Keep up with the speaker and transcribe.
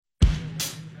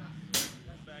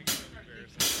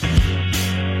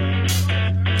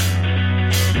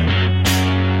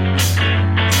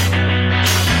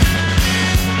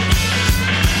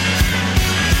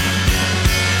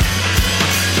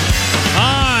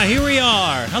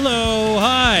Hello,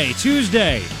 hi,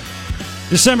 Tuesday,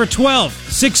 December 12th,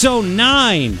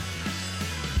 6:09.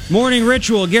 Morning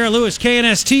Ritual, Garrett Lewis,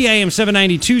 KNST, AM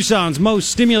 790, Tucson's most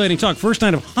stimulating talk. First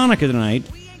night of Hanukkah tonight.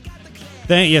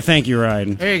 Thank you,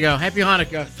 Ryan. There you go. Happy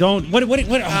Hanukkah.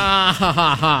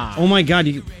 Oh my God.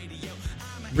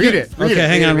 Read it.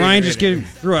 Hang on. Ryan just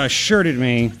threw a shirt at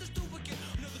me.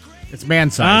 It's man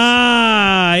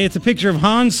size. It's a picture of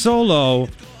Han Solo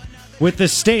with the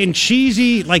in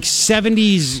cheesy, like,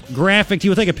 70s graphic.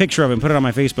 We'll take a picture of it and put it on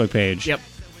my Facebook page. Yep.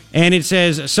 And it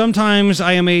says, "Sometimes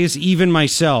I amaze even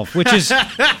myself," which is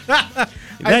that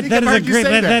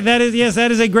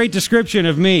is a great description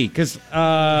of me, because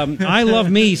I love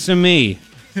me some me.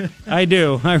 I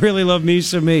do. I really love me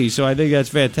some me. So I think that's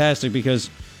fantastic,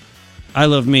 because I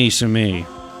love me some me.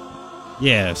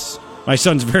 Yes. My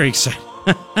son's very excited.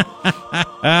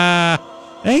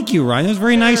 Thank you, Ryan. That was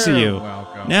very nice of you. Welcome.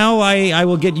 Now I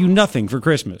will get you nothing for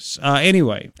Christmas.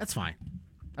 Anyway. That's fine.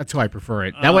 That's how I prefer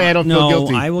it. That way I don't feel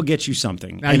guilty. No, I will get you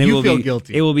something. Now you feel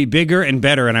guilty. It will be bigger and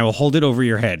better, and I will hold it over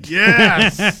your head.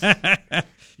 Yes!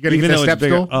 You got to get that step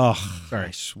stool? Oh, sorry.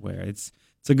 I swear. It's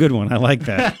a good one. I like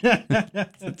that.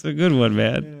 It's a good one,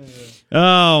 man.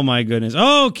 Oh, my goodness.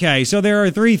 Okay, so there are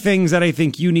three things that I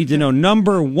think you need to know.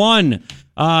 Number one,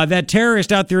 that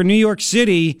terrorist out there in New York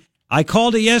City, I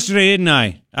called it yesterday, didn't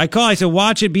I? I said,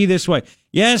 watch it be this way.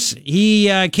 Yes, he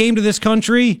came to this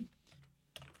country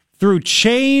through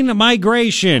chain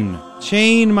migration.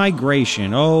 Chain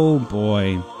migration. Oh,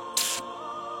 boy.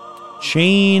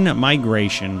 Chain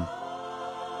migration.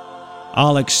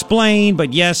 I'll explain,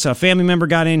 but yes, a family member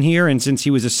got in here, and since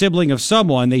he was a sibling of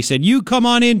someone, they said, you come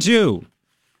on in too.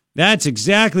 That's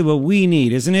exactly what we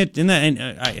need, isn't it?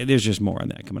 There's just more on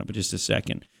that coming up in just a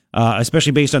second,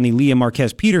 especially based on the Leah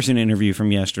Marquez Peterson interview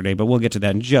from yesterday, but we'll get to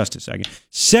that in just a second.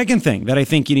 Second thing that I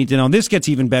think you need to know, and this gets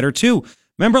even better too.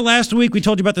 Remember last week we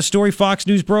told you about the story Fox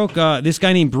News broke? This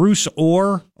guy named Bruce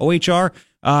Orr, O-H-R,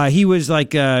 he was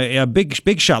like a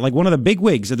big shot, like one of the big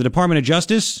wigs at the Department of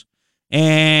Justice.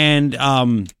 And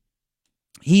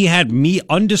he had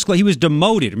undisclosed. He was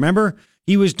demoted. Remember,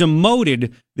 he was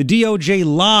demoted. The DOJ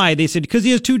lied. They said because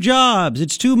he has two jobs,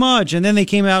 it's too much. And then they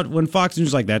came out when Fox News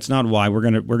was like, that's not why. We're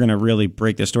gonna really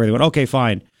break this story. They went, okay,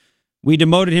 fine. We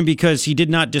demoted him because he did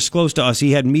not disclose to us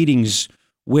he had meetings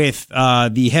with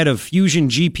the head of Fusion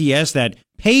GPS that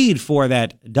paid for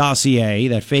that dossier,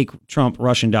 that fake Trump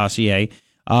Russian dossier.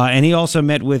 And he also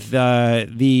met with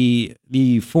the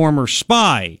former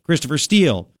spy, Christopher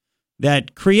Steele,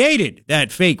 that created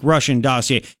that fake Russian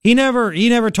dossier. He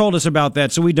never told us about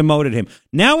that, so we demoted him.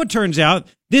 Now it turns out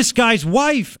this guy's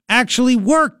wife actually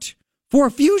worked for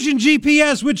Fusion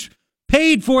GPS, which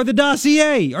paid for the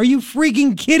dossier. Are you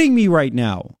freaking kidding me right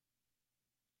now?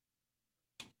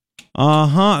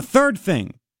 Third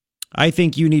thing I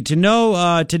think you need to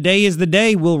know, today is the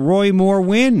day. Will Roy Moore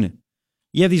win?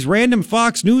 You have these random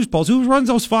Fox News polls. Who runs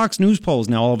those Fox News polls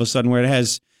now all of a sudden where it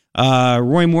has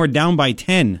Roy Moore down by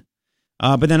 10?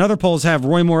 But then other polls have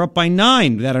Roy Moore up by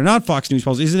 9 that are not Fox News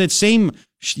polls. Is it that same,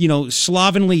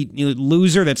 slovenly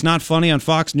loser that's not funny on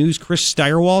Fox News, Chris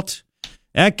Steyerwalt?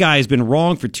 That guy's been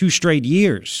wrong for 2 straight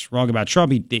years. Wrong about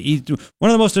Trump. He's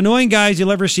one of the most annoying guys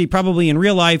you'll ever see, probably in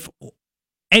real life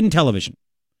and television.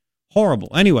 Horrible.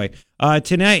 Anyway,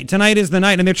 tonight is the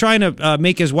night, and they're trying to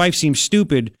make his wife seem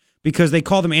stupid because they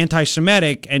call them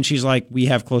anti-Semitic, and she's like, we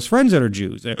have close friends that are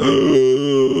Jews.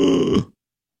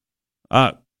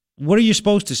 What are you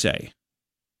supposed to say?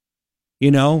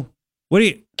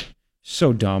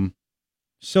 So dumb.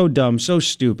 So dumb, so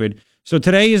stupid. So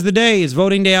today is the day. It's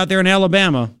voting day out there in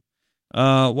Alabama.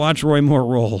 Watch Roy Moore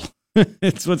roll.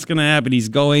 It's what's going to happen. He's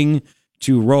going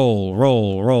to roll.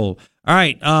 All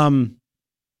right.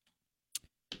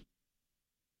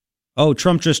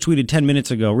 Trump just tweeted 10 minutes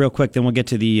ago. Real quick, then we'll get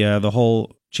to the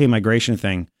whole chain migration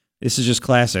thing. This is just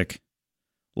classic.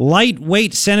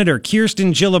 Lightweight Senator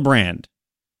Kirsten Gillibrand.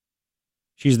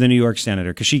 She's the New York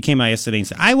senator, because she came out yesterday and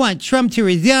said, I want Trump to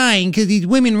resign because these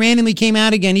women randomly came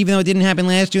out again, even though it didn't happen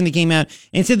last year, and they came out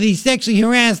and said that he sexually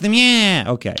harassed them. Yeah.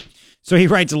 Okay. So he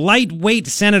writes, lightweight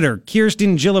Senator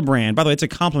Kirsten Gillibrand. By the way, it's a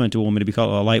compliment to a woman to be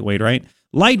called a lightweight, right?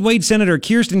 Lightweight Senator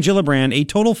Kirsten Gillibrand, a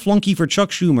total flunky for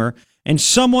Chuck Schumer, and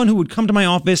someone who would come to my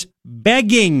office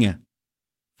begging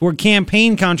for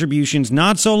campaign contributions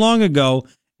not so long ago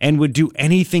and would do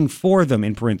anything for them,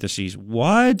 in parentheses.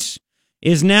 What?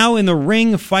 Is now in the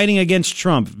ring fighting against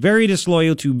Trump. Very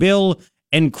disloyal to Bill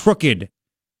and crooked.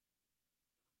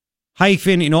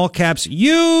 Hyphen in all caps,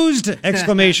 used!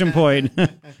 Exclamation point.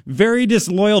 Very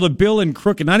disloyal to Bill and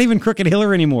crooked. Not even crooked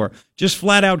Hillary anymore. Just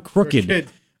flat out crooked.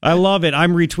 I love it.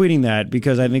 I'm retweeting that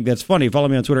because I think that's funny. Follow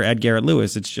me on Twitter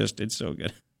 @GarrettLewis. It's so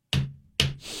good.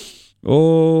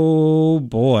 Oh,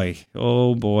 boy.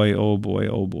 Oh, boy. Oh, boy.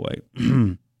 Oh, boy.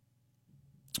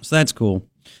 So that's cool.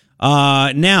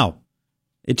 Now,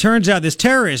 it turns out this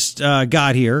terrorist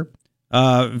got here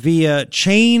via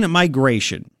chain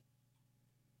migration.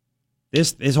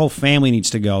 This whole family needs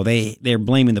to go. They're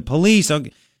blaming the police.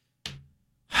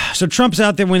 So Trump's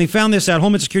out there. When he found this out,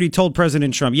 Homeland Security told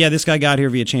President Trump, yeah, this guy got here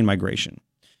via chain migration.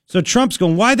 So Trump's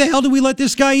going, why the hell did we let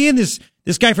this guy in? This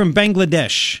guy from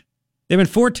Bangladesh. There have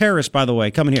been 4 terrorists, by the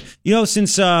way, coming here. You know,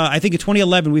 since I think in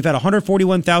 2011, we've had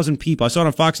 141,000 people. I saw it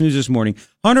on Fox News this morning.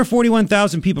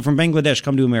 141,000 people from Bangladesh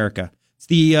come to America. It's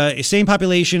the same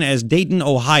population as Dayton,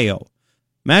 Ohio.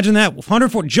 Imagine that.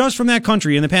 104 just from that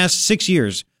country in the past 6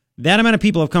 years. That amount of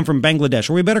people have come from Bangladesh.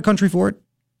 Are we a better country for it?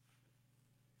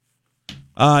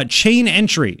 Chain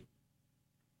entry.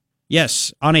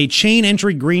 Yes, on a chain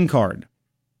entry green card.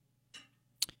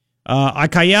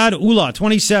 Akayad Ullah,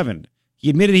 27. He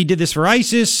admitted he did this for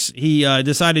ISIS. He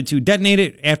decided to detonate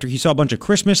it after he saw a bunch of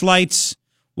Christmas lights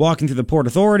walking through the Port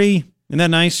Authority. Isn't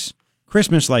that nice?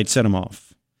 Christmas lights set him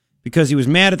off because he was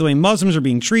mad at the way Muslims are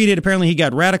being treated. Apparently, he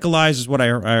got radicalized, is what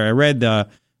I read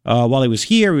while he was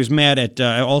here. He was mad at,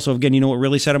 also, again, you know what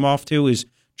really set him off, too, is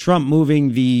Trump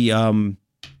moving the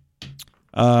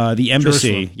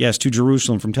embassy, yes, to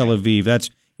Jerusalem from Tel Aviv.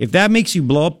 If that makes you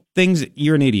blow up things,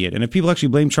 you're an idiot. And if people actually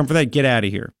blame Trump for that, get out of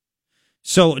here.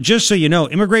 So just so you know,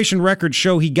 immigration records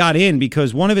show he got in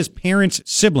because one of his parents'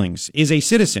 siblings is a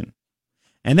citizen.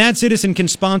 And that citizen can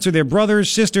sponsor their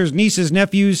brothers, sisters, nieces,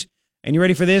 nephews. And you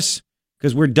ready for this?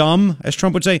 Because we're dumb, as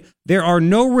Trump would say. There are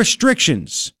no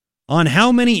restrictions on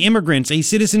how many immigrants a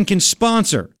citizen can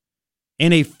sponsor.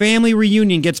 And a family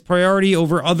reunion gets priority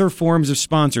over other forms of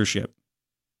sponsorship.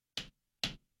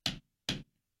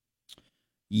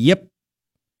 Yep.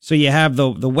 So you have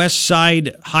the West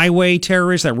Side Highway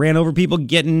terrorists that ran over people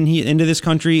getting into this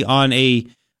country on a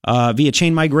via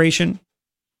chain migration.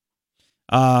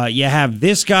 You have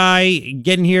this guy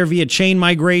getting here via chain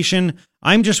migration.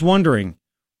 I'm just wondering,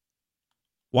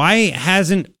 why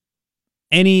hasn't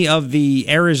any of the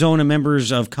Arizona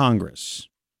members of Congress,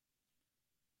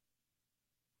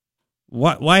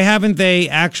 why haven't they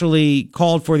actually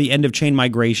called for the end of chain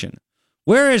migration?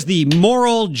 Where is the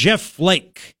moral Jeff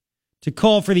Flake to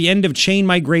call for the end of chain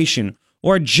migration?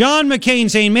 Or John McCain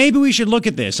saying, maybe we should look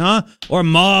at this, huh? Or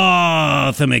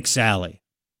Martha McSally.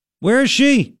 Where is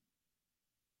she?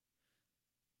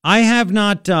 I have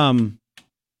not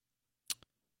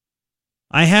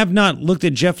looked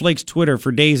at Jeff Flake's Twitter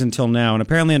for days until now, and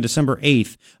apparently on December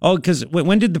 8th. Oh, because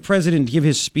when did the president give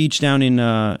his speech down in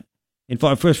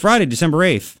Friday, December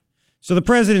 8th? So the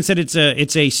president said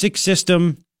it's a sick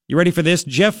system. You ready for this?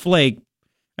 Jeff Flake,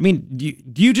 I mean,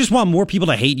 do you just want more people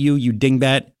to hate you, you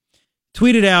dingbat?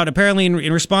 Tweeted out, apparently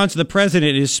in response to the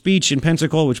president, his speech in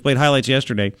Pensacola, which played highlights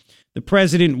yesterday, the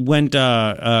president went,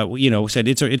 said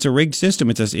it's a rigged system.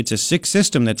 It's a sick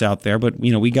system that's out there, but,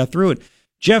 we got through it.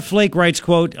 Jeff Flake writes,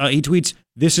 quote, he tweets,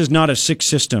 "This is not a sick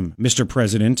system, Mr.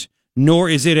 President, nor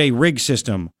is it a rigged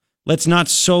system. Let's not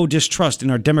sow distrust in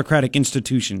our democratic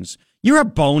institutions." You're a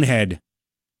bonehead.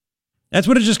 That's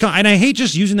what it just and I hate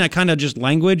just using that kind of just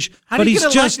language. How did he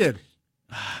get elected?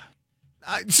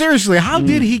 Seriously, how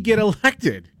did he get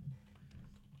elected?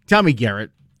 Tell me, Garrett.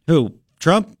 Who?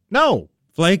 Trump? No.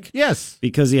 Flake? Yes.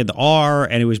 Because he had the R,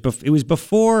 and it was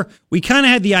before we kind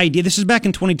of had the idea. This is back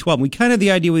in 2012. We kind of had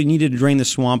the idea we needed to drain the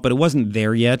swamp, but it wasn't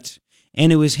there yet.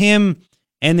 And it was him,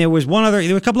 and there were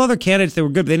a couple other candidates that were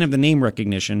good, but they didn't have the name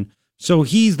recognition. So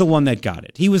he's the one that got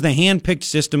it. He was the hand-picked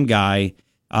system guy.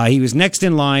 He was next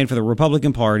in line for the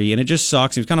Republican Party, and it just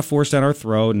sucks. He was kind of forced down our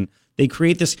throat, and they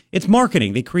create this. It's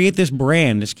marketing. They create this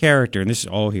brand, this character, and this is,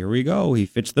 here we go. He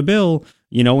fits the bill.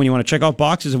 When you want to check off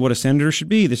boxes of what a senator should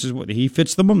be, this is what he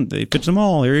fits them. They fits them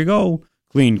all. Here you go.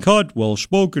 Clean cut,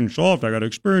 well-spoken, soft. I got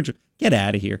experience. Get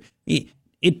out of here.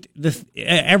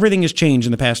 Everything has changed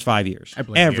in the past 5 years. I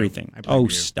blame everything. You. I blame you.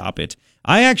 Stop it.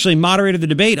 I actually moderated the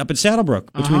debate up at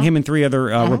Saddlebrook between him and 3 other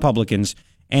Republicans.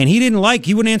 And he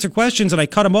wouldn't answer questions, and I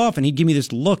cut him off, and he'd give me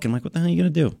this look. I'm like, what the hell are you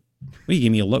going to do? What, you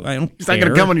give me a look? I don't He's care. not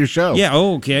going to come on your show. Yeah,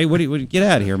 okay. Get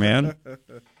out of here, man.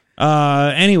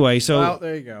 Anyway, so... Well,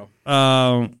 there you go.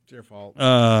 It's your fault.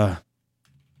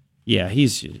 Yeah,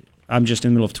 I'm just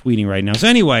in the middle of tweeting right now. So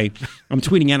anyway, I'm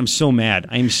tweeting at him so mad.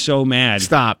 I am so mad.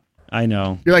 Stop. I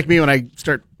know. You're like me when I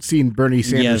start seeing Bernie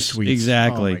Sanders tweets. Yes,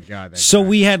 exactly. Oh, my God. So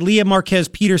we had Leah Marquez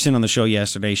Peterson on the show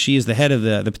yesterday. She is the head of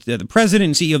the president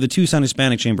and CEO of the Tucson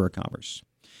Hispanic Chamber of Commerce.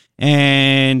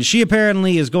 And she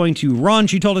apparently is going to run.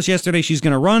 She told us yesterday she's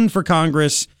going to run for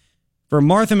Congress for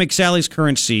Martha McSally's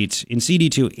current seat in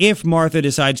CD2 if Martha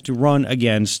decides to run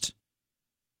against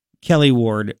Kelly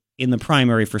Ward in the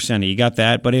primary for Senate. You got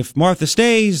that? But if Martha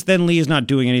stays, then Leah's not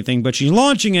doing anything, but she's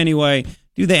launching anyway.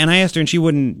 Do that. And I asked her, and she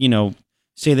wouldn't,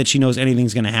 say that she knows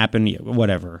anything's going to happen,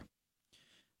 whatever.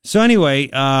 So anyway,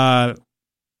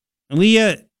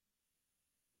 Leah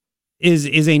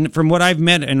is a, from what I've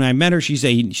met, and I met her, she's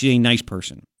a nice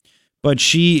person, but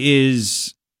she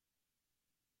is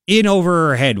in over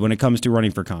her head when it comes to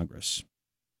running for Congress.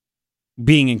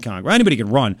 Being in Congress, anybody can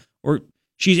run, or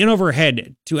she's in over her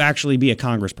head to actually be a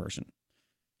congressperson.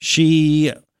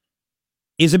 She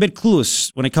is a bit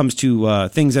clueless when it comes to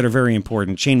things that are very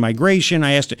important. Chain migration.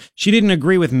 I asked her, she didn't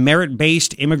agree with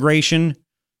merit-based immigration.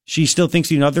 She still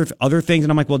thinks other things,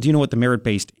 and I'm like, well, do you know what the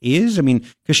merit-based is? I mean,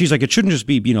 because she's like, it shouldn't just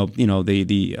be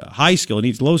the high skill. It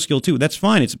needs low skill too. That's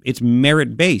fine. It's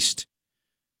merit-based,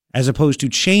 as opposed to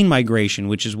chain migration,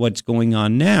 which is what's going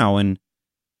on now, and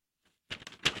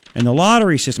the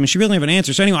lottery system. And she really didn't have an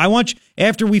answer. So anyway, I want you,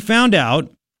 after we found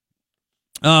out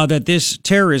that this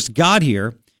terrorist got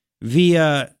here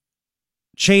via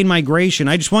chain migration,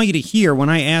 I just want you to hear when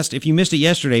I asked, if you missed it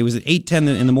yesterday, it was at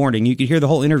 8:10 in the morning. You could hear the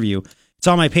whole interview. It's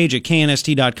on my page at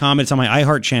knst.com. It's on my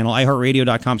iHeart channel,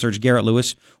 iHeartRadio.com, search Garrett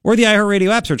Lewis, or the iHeartRadio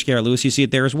app, search Garrett Lewis. You see it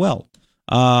there as well.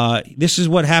 This is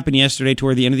what happened yesterday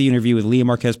toward the end of the interview with Leah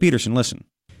Marquez Peterson. Listen.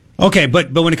 Okay,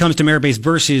 but when it comes to merit-based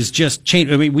versus just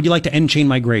chain, I mean, would you like to end chain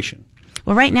migration?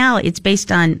 Well, right now it's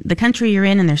based on the country you're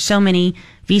in, and there's so many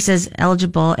visas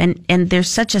eligible, and there's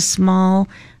such a small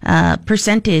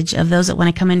percentage of those that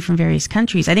want to come in from various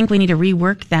countries. I think we need to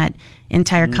rework that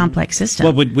entire complex system.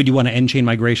 Well, would you want to end chain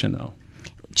migration, though?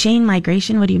 Chain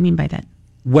migration? What do you mean by that?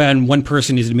 When one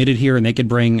person is admitted here and they could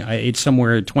bring, it's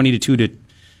somewhere 20 to 2 to,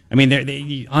 I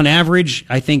mean, on average,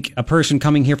 I think a person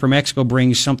coming here from Mexico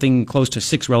brings something close to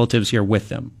 6 relatives here with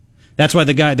them. That's why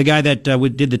the guy that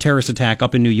did the terrorist attack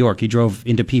up in New York, he drove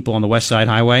into people on the West Side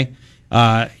Highway.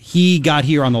 He got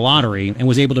here on the lottery and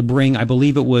was able to bring, I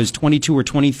believe it was 22 or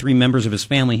 23 members of his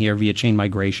family here via chain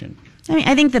migration. I mean,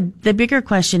 I think the bigger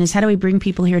question is, how do we bring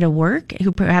people here to work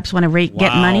who perhaps want to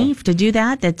get money to do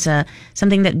that? That's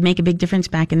something that make a big difference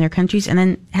back in their countries, and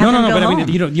then have them go home. I mean,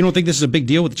 you don't think this is a big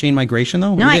deal with the chain migration,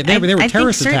 though? No, they were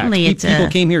terrorist attacks. People it's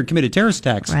came here and committed terrorist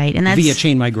attacks, right, and that's via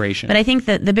chain migration. But I think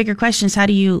that the bigger question is, how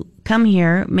do you come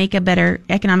here, make a better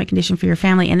economic condition for your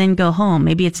family, and then go home?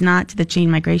 Maybe it's not the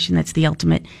chain migration that's the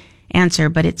ultimate answer,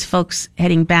 but it's folks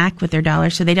heading back with their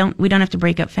dollars, so we don't have to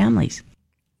break up families.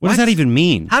 What does that even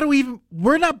mean? How do we even...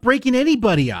 We're not breaking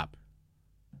anybody up.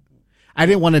 I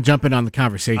didn't want to jump in on the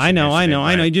conversation. I know.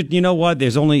 You know what?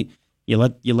 There's only... You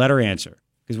let her answer.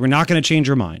 Because we're not going to change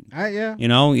her mind.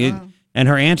 Yeah. And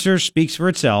her answer speaks for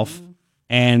itself.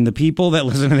 And the people that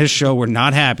listen to this show were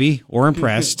not happy or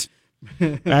impressed.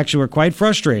 Actually, were quite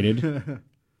frustrated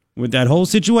with that whole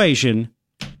situation.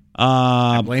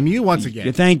 I blame you once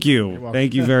again. Thank you.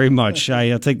 Thank you very much.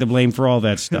 I'll take the blame for all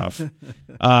that stuff.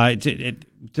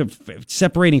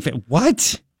 Separating...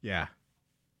 What? Yeah.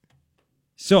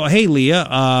 So, hey,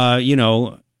 Leah,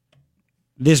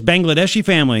 this Bangladeshi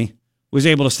family was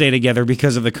able to stay together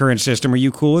because of the current system. Are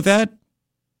you cool with that?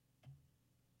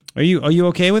 Are you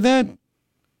okay with that?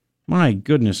 My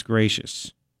goodness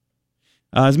gracious.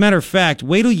 As a matter of fact,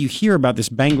 wait till you hear about this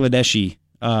Bangladeshi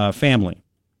family.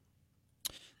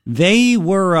 They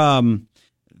were,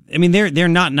 they're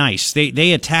not nice.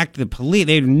 They attacked the police.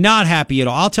 They're not happy at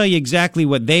all. I'll tell you exactly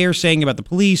what they are saying about the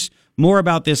police, more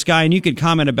about this guy, and you could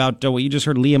comment about what you just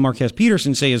heard Leah Marquez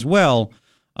Peterson say as well.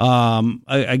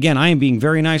 Again, I am being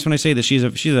very nice when I say that she's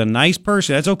a nice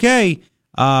person. That's okay.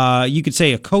 You could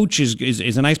say a coach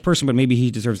is a nice person, but maybe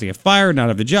he deserves to get fired, not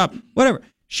have the job, whatever.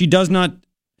 She does not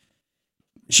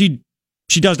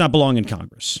belong in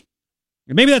Congress.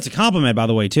 Maybe that's a compliment, by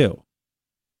the way, too.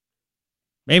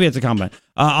 Maybe it's a compliment.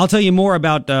 I'll tell you more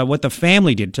about what the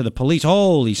family did to the police.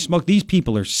 Holy smoke, these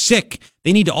people are sick.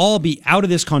 They need to all be out of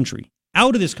this country.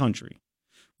 Out of this country.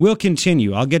 We'll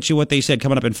continue. I'll get you what they said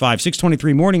coming up in 5.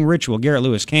 623 Morning Ritual. Garrett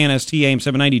Lewis, KNST AM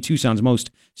 790, Tucson's most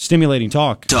stimulating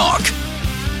talk.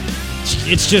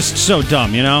 It's just so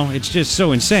dumb, It's just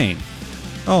so insane.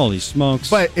 Holy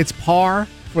smokes. But it's par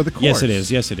for the course. Yes,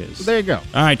 it is. So there you go.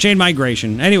 All right, chain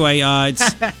migration. Anyway,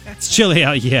 it's chilly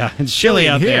out. Yeah, it's chilly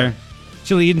out there.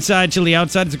 Chilly inside, chilly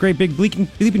outside. It's a great big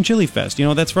bleeping chili fest. You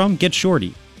know what that's from? Get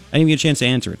Shorty. I didn't even get a chance to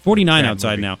answer it. 49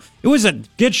 outside now.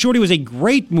 Get Shorty was a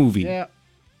great movie. Yeah.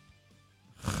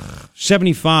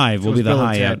 75 will be the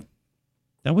high out.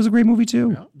 That was a great movie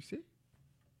too. Yeah, you see?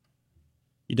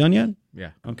 You done yet?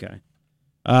 Yeah. Okay.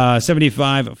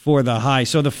 75 for the high.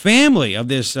 So the family of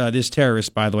this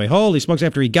terrorist, by the way, holy smokes!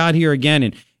 After he got here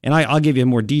again, and I'll give you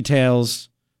more details.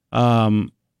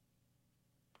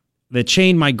 The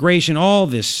chain migration, all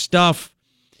this stuff.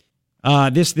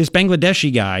 This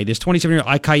Bangladeshi guy, this 27-year-old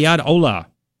Akayad Ola,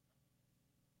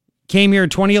 came here in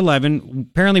 2011,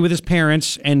 apparently with his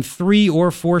parents and 3 or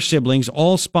 4 siblings,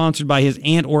 all sponsored by his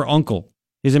aunt or uncle,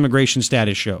 his immigration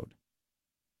status showed.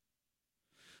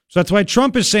 So that's why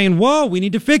Trump is saying, whoa, we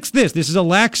need to fix this. This is a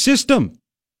lax system.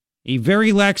 A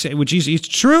very lax, which is it's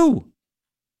true.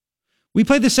 We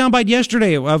played the soundbite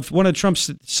yesterday of one of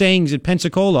Trump's sayings at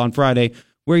Pensacola on Friday,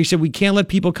 where he said we can't let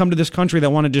people come to this country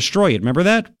that want to destroy it. Remember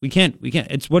that? We can't.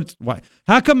 It's why?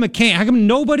 How come McCain? How come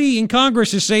nobody in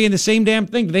Congress is saying the same damn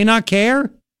thing? Do they not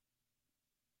care?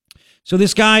 So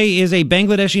this guy is a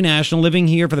Bangladeshi national living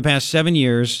here for the past 7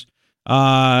 years.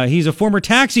 He's a former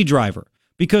taxi driver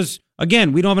because,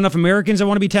 again, we don't have enough Americans that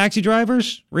want to be taxi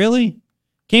drivers. Really?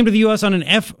 Came to the U.S. on an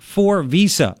F4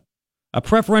 visa, a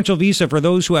preferential visa for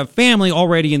those who have family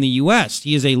already in the U.S.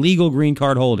 He is a legal green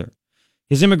card holder.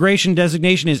 His immigration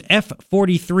designation is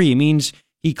F43, means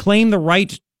he claimed the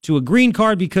right to a green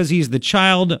card because he's the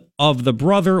child of the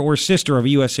brother or sister of a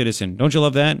U.S. citizen. Don't you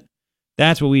love that?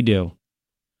 That's what we do.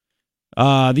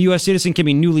 The U.S. citizen can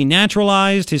be newly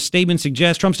naturalized. Trump's statement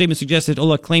suggests that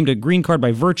Ola claimed a green card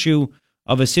by virtue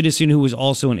of a citizen who was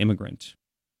also an immigrant.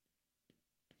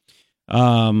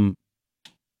 So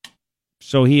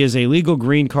he is a legal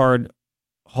green card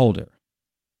holder.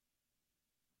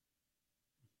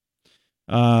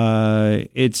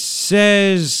 It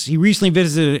says he recently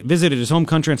visited his home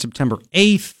country on September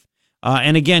 8th.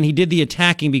 And again, he did the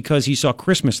attacking because he saw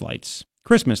Christmas lights.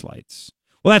 Christmas lights.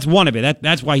 Well, that's one of it.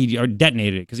 That's why he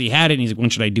detonated it, because he had it and he's like, when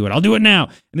should I do it? I'll do it now.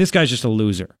 And this guy's just a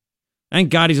loser. Thank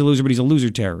God he's a loser, but he's a loser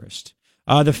terrorist.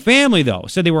 The family, though,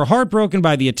 said they were heartbroken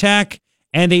by the attack,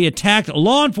 and they attacked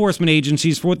law enforcement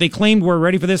agencies for what they claimed were,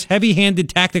 ready for this, heavy-handed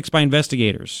tactics by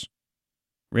investigators.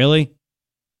 Really?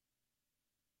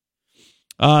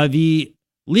 The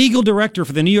legal director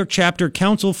for the New York chapter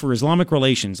Council for Islamic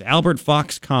Relations, Albert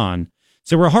Fox Khan,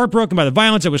 said we're heartbroken by the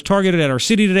violence that was targeted at our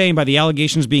city today and by the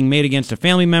allegations being made against a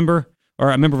family member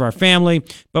or a member of our family,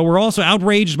 but we're also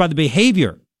outraged by the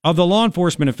behavior of the law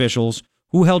enforcement officials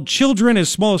who held children as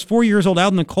small as 4 years old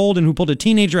out in the cold and who pulled a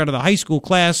teenager out of the high school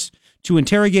class to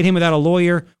interrogate him without a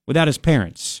lawyer, without his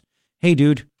parents. Hey,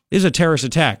 dude, this is a terrorist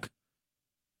attack.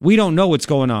 We don't know what's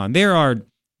going on. There are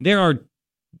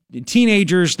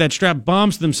teenagers that strap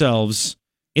bombs to themselves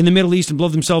in the Middle East and blow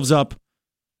themselves up.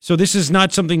 So this is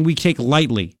not something we take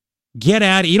lightly. Get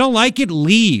at it. You don't like it?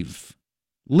 Leave.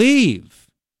 Leave.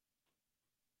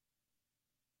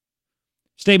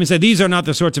 Statement said these are not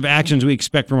the sorts of actions we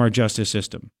expect from our justice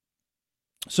system.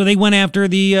 So they went after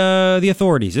the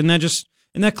authorities. Isn't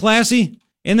that classy?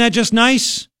 Isn't that just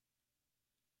nice?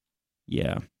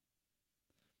 Yeah.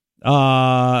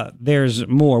 There's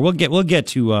more. We'll get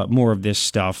to more of this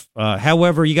stuff.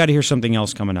 However, you got to hear something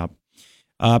else coming up.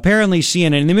 Apparently,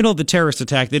 CNN, in the middle of the terrorist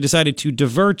attack, they decided to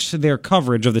divert their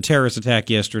coverage of the terrorist attack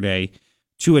yesterday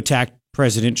to attack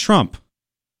President Trump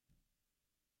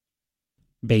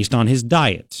based on his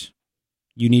diet.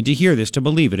 You need to hear this to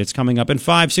believe it. It's coming up in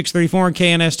 6:34 on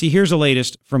KNST. Here's the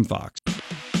latest from Fox.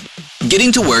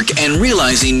 Getting to work and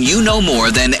realizing you know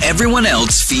more than everyone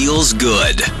else feels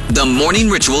good. The Morning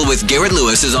Ritual with Garrett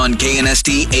Lewis is on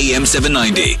KNST AM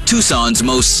 790, Tucson's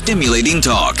most stimulating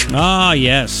talk. Ah,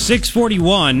 yes,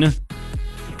 6:41.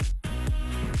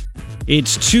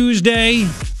 It's Tuesday.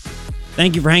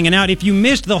 Thank you for hanging out. If you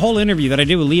missed the whole interview that I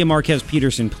did with Leah Marquez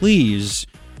Peterson, please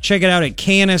check it out at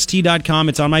knst.com.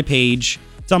 It's on my page.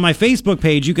 It's on my Facebook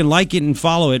page. You can like it and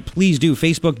follow it. Please do.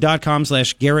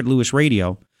 Facebook.com/Garrett Lewis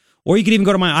Radio. Or you can even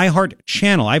go to my iHeart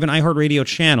channel. I have an iHeartRadio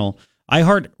channel.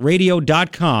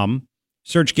 iHeartRadio.com.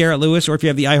 Search Garrett Lewis. Or if you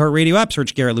have the iHeartRadio app,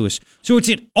 search Garrett Lewis. So it's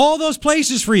in all those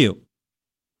places for you.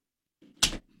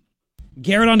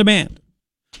 Garrett on Demand.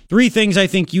 3 things I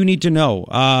think you need to know.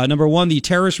 Number 1, the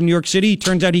terrorist from New York City.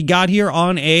 Turns out he got here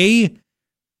on a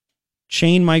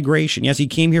chain migration. Yes, he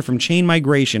came here from chain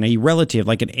migration. A relative,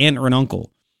 like an aunt or an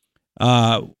uncle,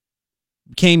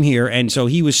 came here. And so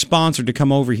he was sponsored to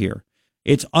come over here.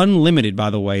 It's unlimited,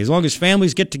 by the way. As long as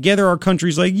families get together, our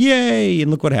country's like, yay, and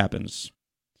look what happens.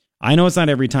 I know it's not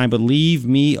every time, but leave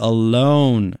me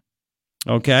alone.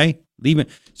 Okay? Leave me.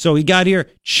 So he got here,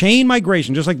 chain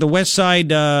migration, just like the West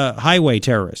Side Highway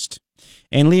terrorist.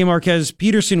 And Leah Marquez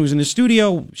Peterson was in the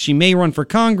studio. She may run for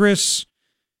Congress.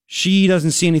 She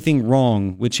doesn't see anything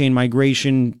wrong with chain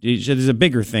migration. There's a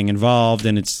bigger thing involved,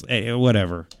 and it's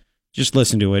whatever. Just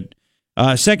listen to it.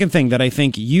 Second thing that I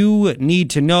think you need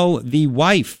to know, the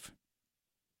wife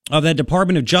of that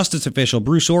Department of Justice official,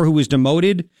 Bruce Orr, who was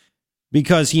demoted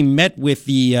because he met with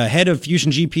the head of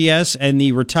Fusion GPS and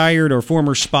the retired or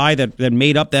former spy that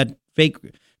made up that fake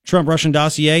Trump Russian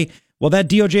dossier. Well, that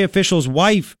DOJ official's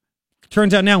wife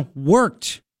turns out now,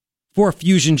 worked for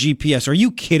Fusion GPS. Are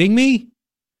you kidding me?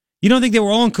 You don't think they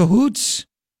were all in cahoots?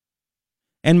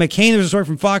 And McCain, there's a story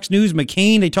from Fox News.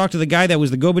 McCain, they talked to the guy that was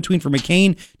the go-between for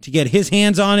McCain to get his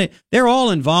hands on it. They're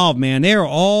all involved, man. They're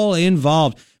all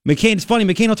involved. McCain, it's funny,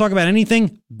 McCain will talk about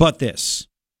anything but this.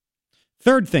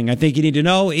 Third thing I think you need to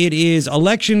know, it is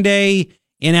Election Day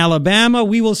in Alabama.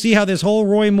 We will see how this whole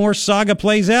Roy Moore saga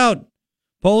plays out.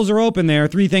 Polls are open there.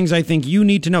 3 things I think you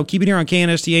need to know. Keep it here on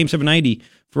KNST AM 790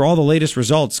 for all the latest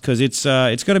results, because it's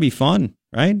going to be fun,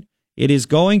 right? It is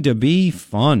going to be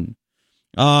fun.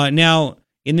 Now,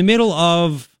 in the middle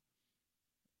of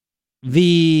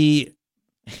the,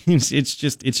 it's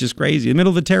just crazy. In the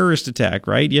middle of the terrorist attack,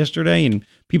 right, yesterday, and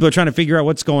people are trying to figure out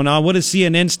what's going on. What does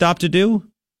CNN stop to do?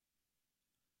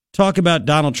 Talk about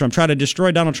Donald Trump, try to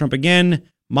destroy Donald Trump again,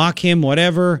 mock him,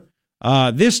 whatever.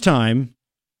 This time,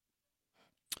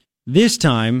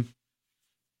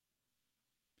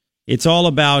 it's all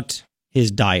about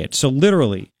his diet. So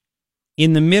literally,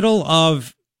 in the middle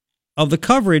of the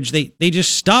coverage, they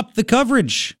just stopped the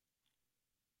coverage.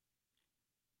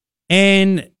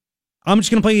 And I'm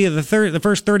just going to play you the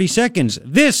first 30 seconds.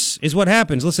 This is what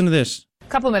happens. Listen to this.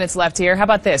 Couple minutes left here. How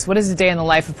about this? What does a day in the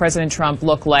life of President Trump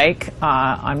look like?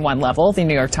 On one level, the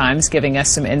New York Times giving us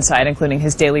some insight, including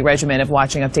his daily regimen of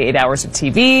watching up to 8 hours of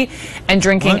TV and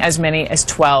drinking as many as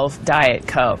 12 Diet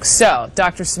Cokes. So,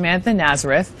 Dr. Samantha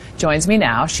Nazareth joins me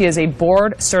now. She is a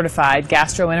board-certified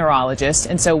gastroenterologist,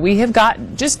 and so we have got,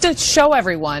 just to show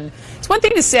everyone, it's one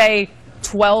thing to say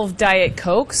 12 Diet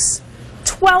Cokes.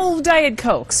 12 Diet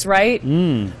Cokes, right?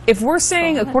 If we're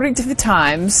saying, according to the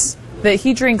Times, that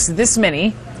he drinks this many,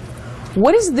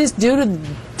 what does this do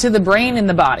to the brain and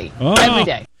the body every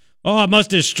day? Oh, it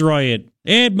must destroy it.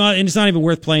 And it's not even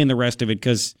worth playing the rest of it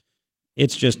because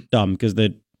it's just dumb. Because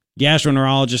the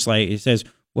gastroenterologist says,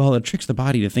 well, it tricks the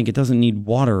body to think it doesn't need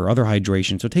water or other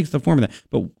hydration, so it takes the form of that.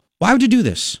 But why would you do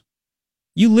this?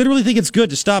 You literally think it's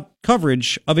good to stop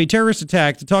coverage of a terrorist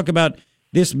attack to talk about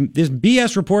this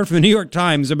BS report from the New York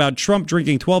Times about Trump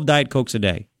drinking 12 Diet Cokes a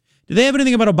day. Do they have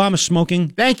anything about Obama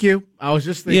smoking? Thank you. I was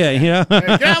just thinking. Yeah,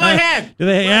 Get out of my head. Do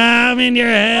they? Yeah, I'm in your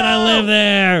head. I live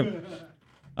there.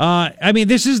 I mean,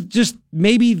 this is just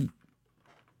maybe.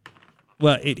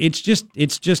 Well, it's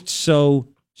just so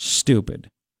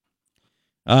stupid.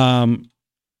 All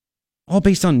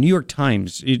based on New York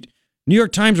Times. New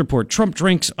York Times report: Trump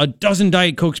drinks a dozen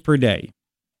Diet Cokes per day.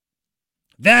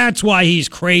 That's why he's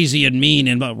crazy and mean.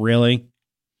 And but really.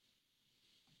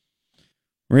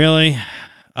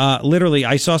 Literally,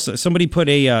 I saw somebody put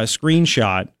a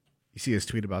screenshot. You see his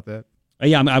tweet about that?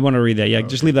 Yeah, I want to read that. Yeah,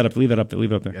 just leave that up. Leave it up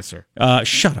there. Yes, sir.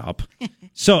 Shut up.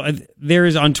 So there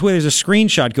is on Twitter, there's a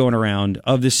screenshot going around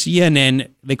of the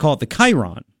CNN. They call it the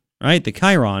Chiron, right? The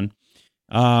Chiron,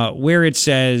 where it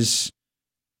says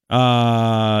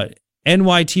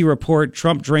NYT report: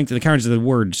 Trump drinks. The Chiron's the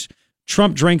words.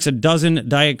 Trump drinks a dozen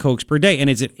Diet Cokes per day, and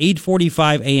it's at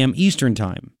 8:45 a.m. Eastern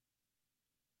time.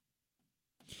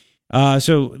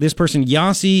 So this person,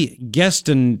 Yossi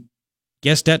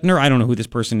Gestetner, I don't know who this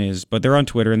person is, but they're on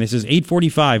Twitter, and this is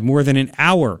 8:45, more than an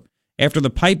hour after the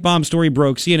pipe bomb story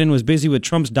broke. CNN was busy with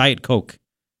Trump's Diet Coke.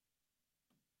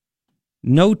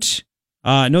 Note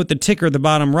the ticker at the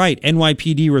bottom right,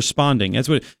 NYPD responding. That's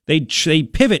what they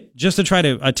pivot just to try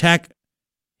to attack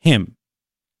him.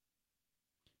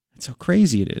 That's how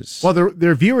crazy it is. Well,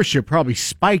 their viewership probably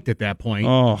spiked at that point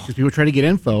because people try to get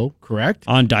info, correct?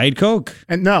 On Diet Coke.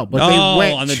 And no, but they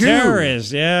went on the to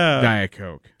terrorists, yeah. Diet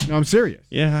Coke. No, I'm serious.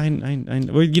 Yeah, I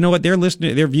well, you know what? Their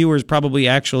viewers probably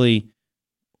actually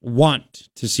want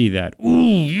to see that. Ooh,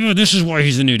 yeah, this is why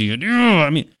he's an idiot. Yeah, I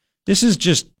mean, this is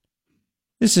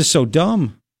so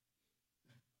dumb.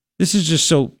 This is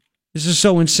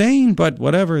so insane, but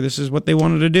whatever. This is what they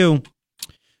wanted to do.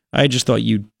 I just thought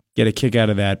you'd get a kick out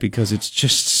of that because it's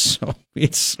just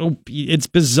it's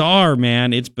bizarre,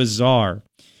 man. It's bizarre.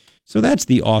 So that's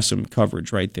the awesome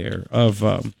coverage right there of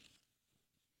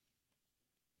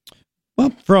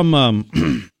from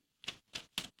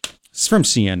it's from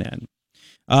CNN.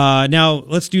 Now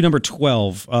let's do number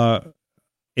 12.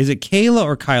 Is it Kayla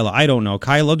or Kyla? I don't know.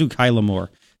 I'll do Kyla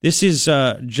Moore. This is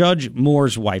Judge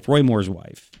Moore's wife, Roy Moore's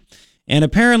wife. And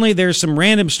apparently there's some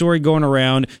random story going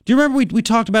around. Do you remember we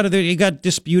talked about it? It got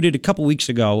disputed a couple weeks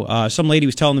ago. Some lady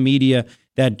was telling the media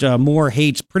that Moore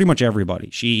hates pretty much everybody.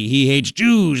 He hates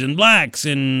Jews and blacks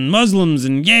and Muslims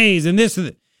and gays and this.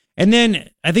 And then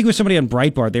I think it was somebody on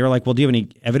Breitbart. They were like, well, do you have any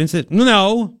evidence?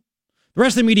 No. The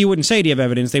rest of the media wouldn't say, do you have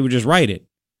evidence? They would just write it.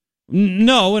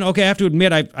 No. And okay, I have to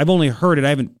admit, I've only heard it. I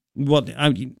haven't,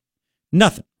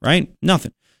 nothing, right?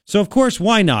 Nothing. So, of course,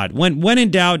 why not? When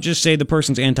in doubt, just say the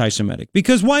person's anti-Semitic.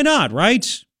 Because why not,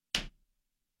 right?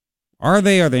 Are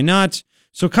they? Are they not?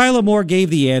 So Kyla Moore gave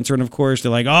the answer, and of course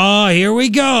they're like, "Oh, here we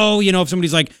go." You know, if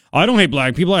somebody's like, "I don't hate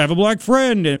black people, I have a black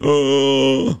friend."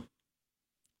 And,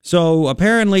 so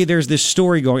apparently there's this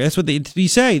story going. That's what they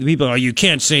say. The people, "Oh, you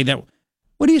can't say that."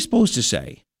 What are you supposed to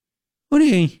say? When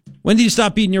do you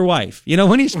stop beating your wife? You know,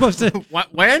 when are you supposed to?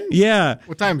 What? When? Yeah.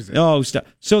 What time is it? Oh, stop.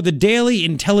 So the Daily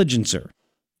Intelligencer,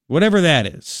 whatever that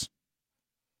is,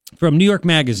 from New York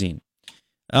Magazine.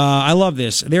 I love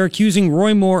this. They're accusing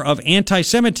Roy Moore of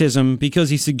anti-Semitism because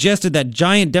he suggested that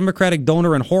giant Democratic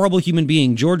donor and horrible human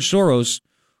being, George Soros,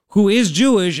 who is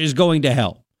Jewish, is going to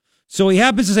hell. So he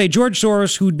happens to say George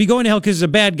Soros, who'd be going to hell because he's a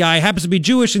bad guy, happens to be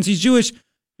Jewish. Since he's Jewish,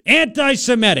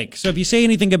 anti-Semitic. So if you say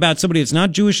anything about somebody that's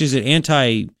not Jewish, is it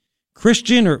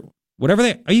anti-Christian or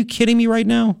whatever are you kidding me right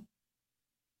now?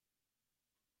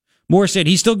 Moore said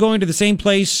he's still going to the same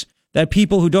place that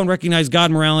people who don't recognize God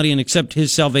and morality and accept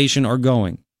his salvation are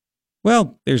going.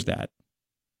 Well, there's that.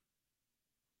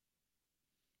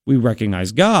 We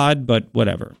recognize God, but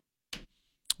whatever.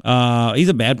 He's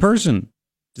a bad person.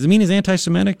 Does it mean he's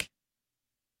anti-Semitic?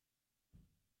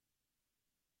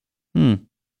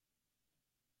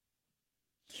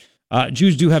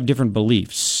 Jews do have different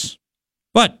beliefs.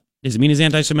 But does it mean he's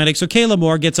anti-Semitic? So Kayla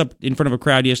Moore gets up in front of a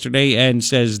crowd yesterday and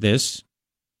says this.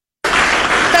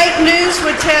 Fake news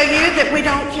would tell you that we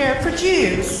don't care for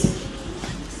Jews.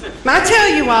 I tell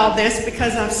you all this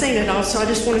because I've seen it all, so I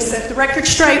just want to set the record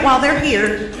straight while they're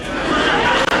here.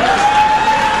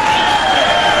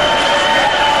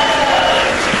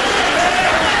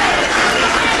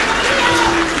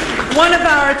 One of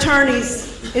our attorneys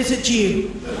is a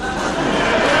Jew.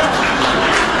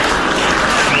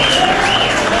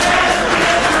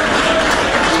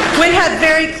 We have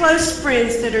very close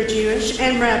friends that are Jewish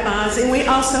and rabbis, and we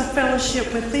also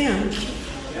fellowship with them.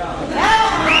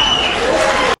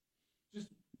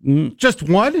 Just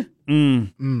one?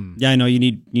 Yeah, I know you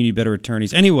need better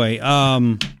attorneys. Anyway, at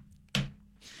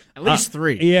least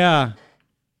three. Yeah,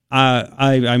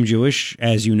 I'm Jewish,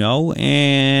 as you know,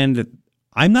 and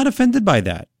I'm not offended by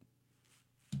that.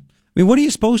 I mean, what are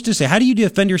you supposed to say? How do you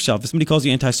defend yourself if somebody calls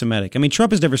you anti-Semitic? I mean,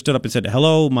 Trump has never stood up and said,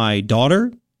 "Hello, my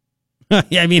daughter."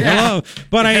 Yeah, I mean, hello,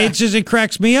 but it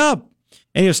cracks me up.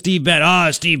 And Steve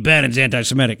Bannon's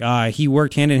anti-Semitic. He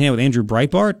worked hand in hand with Andrew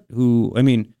Breitbart, who, I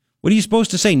mean, what are you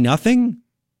supposed to say? Nothing?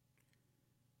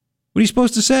 What are you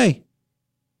supposed to say?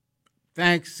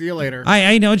 Thanks. See you later.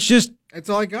 I know, it's just... That's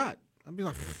all I got. I'll be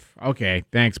like, okay,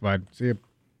 thanks, bud. See you.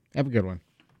 Have a good one.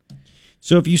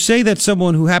 So if you say that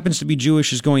someone who happens to be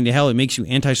Jewish is going to hell, it makes you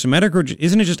anti-Semitic, or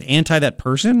isn't it just anti that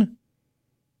person?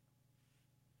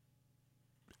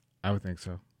 I would think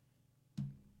so.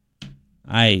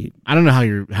 I don't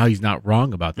know how he's not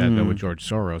wrong about that though, with George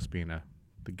Soros being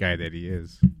the guy that he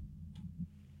is.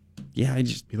 Yeah,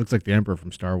 he looks like the Emperor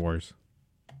from Star Wars.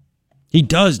 He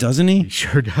does, doesn't he? He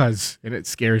sure does, and it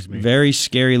scares me. Very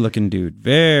scary looking dude.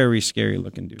 Very scary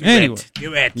looking dude.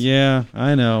 Do it. Yeah,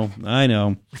 I know.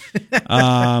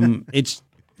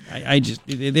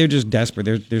 They're just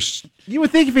desperate. There's. You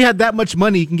would think if he had that much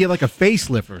money, he can get like a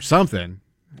facelift or something.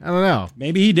 I don't know.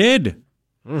 Maybe he did.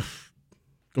 Oof.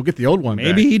 Go get the old one.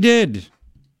 Maybe he did.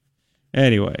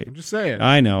 Anyway, I'm just saying.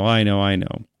 I know.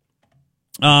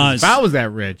 If I was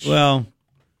that rich, well,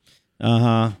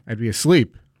 I'd be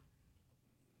asleep.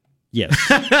 Yes,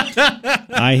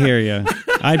 I hear you.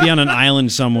 I'd be on an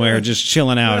island somewhere, just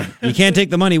chilling out. You can't take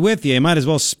the money with you. You might as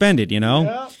well spend it. You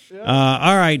know. Yeah.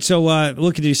 All right. So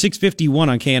look at the 6:51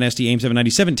 on KNST AM 790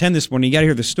 710 this morning. You got to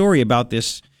hear the story about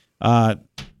this.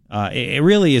 It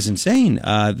really is insane.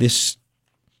 This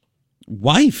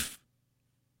wife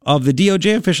of the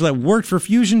DOJ official that worked for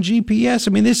Fusion GPS.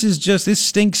 I mean, this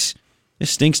stinks. This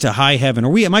stinks to high heaven.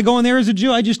 Am I going there as a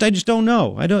Jew? I just don't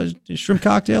know. Shrimp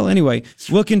cocktail. Anyway,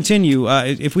 we'll continue.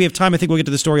 If we have time, I think we'll get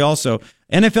to the story also.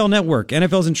 NFL Network.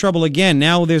 NFL's in trouble again.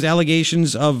 Now there's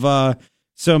allegations of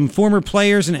some former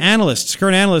players and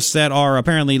current analysts that are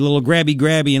apparently a little grabby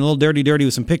and a little dirty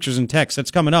with some pictures and text. That's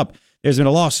coming up. There's been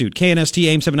a lawsuit. KNST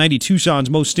AM 790,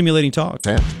 Tucson's most stimulating talk.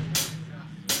 Yeah.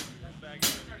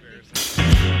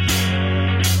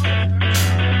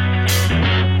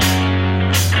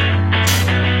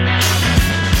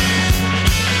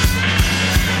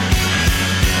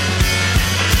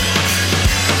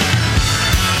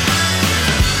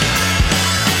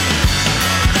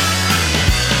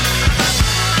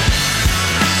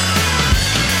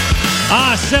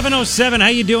 Ah, 7:07. How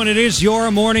you doing? It is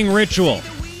your morning ritual.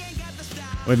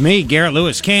 With me, Garrett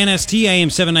Lewis, KNST AM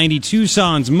 790,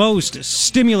 Tucson's most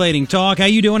stimulating talk. How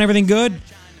you doing? Everything good?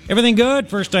 Everything good?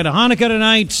 First night of Hanukkah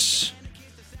tonight.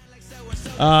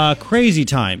 Crazy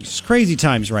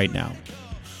times right now.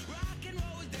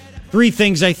 3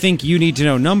 things I think you need to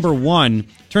know. Number 1,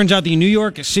 turns out the New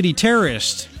York City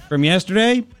terrorist from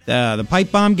yesterday, the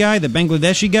pipe bomb guy, the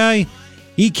Bangladeshi guy,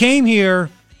 he came here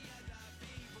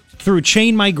through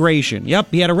chain migration. Yep,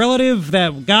 he had a relative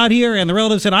that got here, and the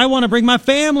relative said, I want to bring my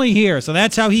family here. So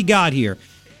that's how he got here.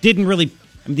 Didn't really,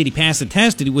 did he pass the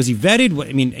test? Was he vetted?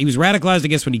 I mean, he was radicalized, I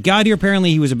guess, when he got here.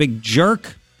 Apparently, he was a big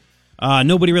jerk.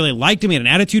 Nobody really liked him. He had an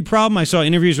attitude problem. I saw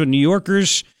interviews with New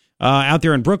Yorkers out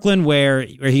there in Brooklyn where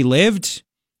he lived.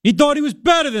 He thought he was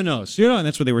better than us, and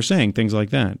that's what they were saying, things like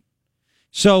that.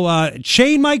 So,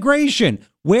 chain migration.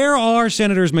 Where are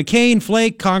Senators McCain,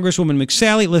 Flake, Congresswoman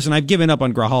McSally? Listen, I've given up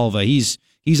on Grijalva.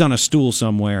 He's on a stool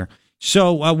somewhere.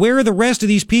 So, where are the rest of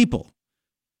these people?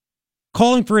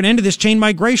 Calling for an end to this chain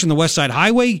migration. The West Side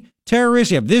Highway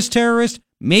terrorists, you have this terrorist.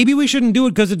 Maybe we shouldn't do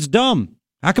it because it's dumb.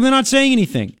 How come they're not saying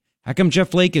anything? How come Jeff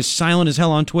Flake is silent as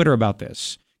hell on Twitter about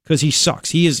this? Because he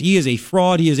sucks. He is a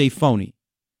fraud. He is a phony.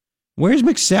 Where's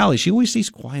McSally? She always stays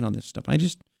quiet on this stuff.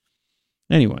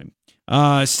 Anyway.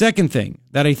 Second thing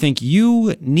that I think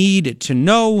you need to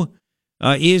know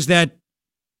is that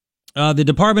the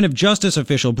Department of Justice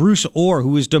official, Bruce Orr, who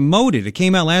was demoted, it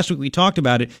came out last week, we talked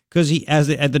about it, because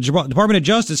at the Department of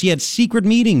Justice, he had secret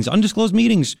meetings, undisclosed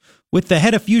meetings, with the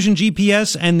head of Fusion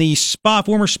GPS and the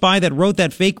former spy that wrote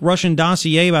that fake Russian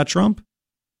dossier about Trump.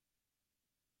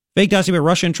 Fake dossier about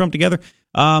Russia and Trump together.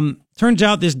 Turns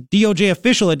out this DOJ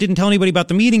official that didn't tell anybody about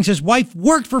the meetings, his wife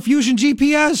worked for Fusion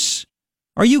GPS.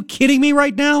 Are you kidding me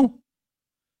right now?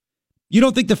 You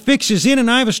don't think the fix is in?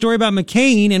 And I have a story about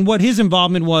McCain and what his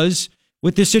involvement was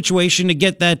with this situation to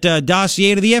get that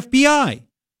dossier to the FBI.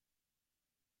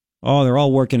 Oh, they're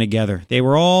all working together. They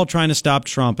were all trying to stop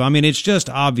Trump. I mean, it's just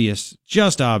obvious.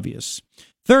 Just obvious.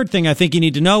 Third thing I think you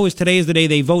need to know is today is the day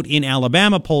they vote in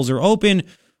Alabama. Polls are open.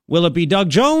 Will it be Doug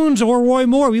Jones or Roy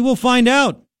Moore? We will find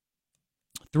out.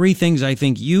 3 things I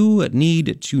think you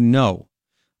need to know.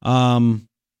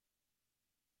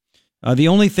 The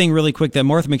only thing really quick that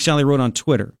Martha McSally wrote on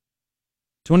Twitter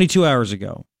 22 hours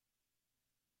ago.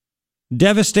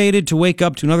 Devastated to wake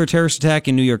up to another terrorist attack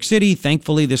in New York City.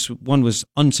 Thankfully, this one was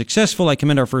unsuccessful. I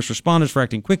commend our first responders for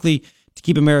acting quickly to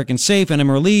keep Americans safe, and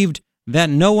I'm relieved that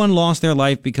no one lost their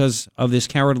life because of this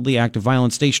cowardly act of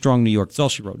violence. Stay strong, New York. That's all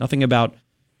she wrote. Nothing about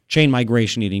chain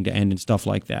migration needing to end and stuff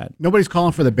like that. Nobody's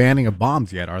calling for the banning of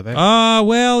bombs yet, are they?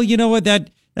 Well, you know what?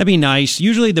 That'd be nice.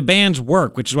 Usually the bans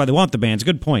work, which is why they want the bans.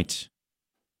 Good point.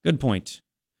 Good point.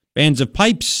 Bans of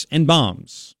pipes and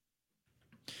bombs.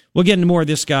 We'll get into more of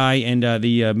this guy and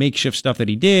the makeshift stuff that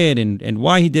he did and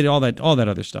why he did all that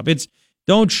other stuff. It's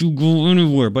don't you go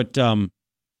anywhere. But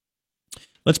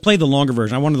let's play the longer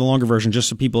version. I wanted the longer version just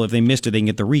so people, if they missed it, they can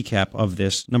get the recap of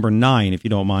this. Number 9, if you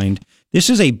don't mind.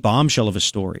 This is a bombshell of a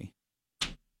story.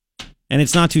 And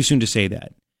it's not too soon to say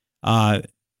that.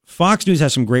 Fox News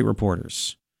has some great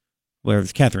reporters. Whether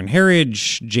it's Catherine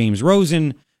Herridge, James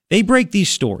Rosen. They break these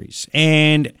stories,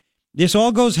 and this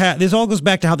all goes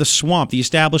back to how the swamp, the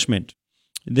establishment,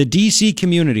 the D.C.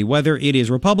 community, whether it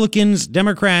is Republicans,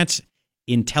 Democrats,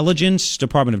 intelligence,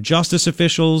 Department of Justice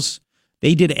officials,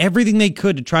 they did everything they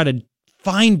could to try to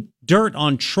find dirt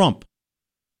on Trump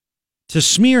to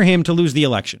smear him to lose the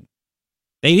election.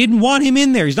 They didn't want him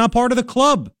in there. He's not part of the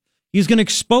club. He's going to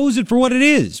expose it for what it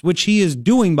is, which he is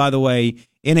doing, by the way,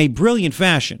 in a brilliant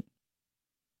fashion.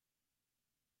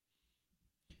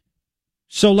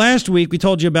 So last week, we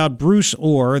told you about Bruce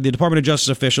Orr, the Department of Justice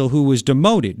official who was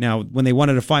demoted. Now, when they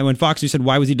wanted to find, when Fox News said,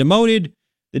 why was he demoted?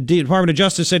 The Department of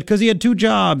Justice said, because he had 2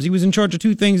 jobs. He was in charge of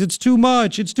 2 things. It's too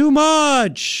much. It's too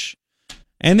much.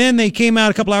 And then they came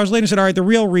out a couple hours later and said, all right, the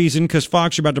real reason, because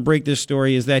Fox, you're about to break this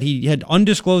story, is that he had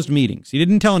undisclosed meetings. He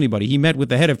didn't tell anybody. He met with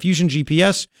the head of Fusion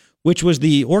GPS, which was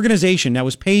the organization that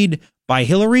was paid by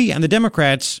Hillary and the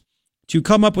Democrats to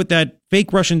come up with that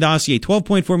fake Russian dossier,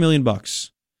 $12.4 million.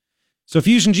 So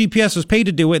Fusion GPS was paid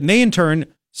to do it, and they in turn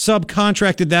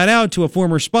subcontracted that out to a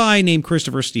former spy named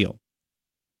Christopher Steele.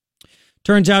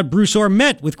 Turns out Bruce Orr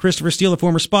met with Christopher Steele, a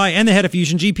former spy, and the head of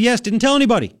Fusion GPS, didn't tell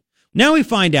anybody. Now we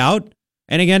find out,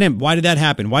 and again, why did that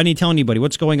happen? Why didn't he tell anybody?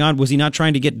 What's going on? Was he not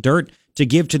trying to get dirt to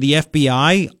give to the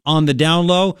FBI on the down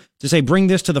low to say, bring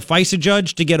this to the FISA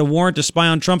judge to get a warrant to spy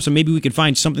on Trump so maybe we could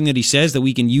find something that he says that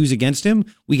we can use against him?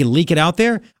 We can leak it out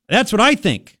there? That's what I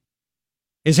think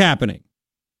is happening.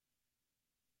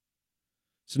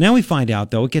 So now we find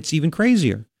out, though, it gets even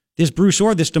crazier. This Bruce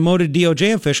Orr, this demoted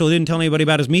DOJ official who didn't tell anybody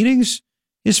about his meetings,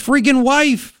 his freaking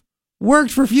wife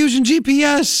worked for Fusion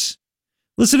GPS.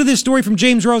 Listen to this story from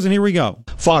James Rosen. Here we go.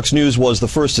 Fox News was the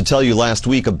first to tell you last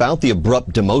week about the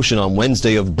abrupt demotion on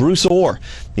Wednesday of Bruce Orr,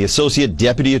 the Associate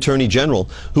Deputy Attorney General,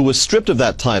 who was stripped of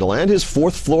that title and his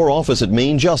fourth-floor office at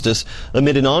Maine Justice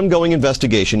amid an ongoing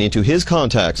investigation into his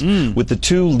contacts with the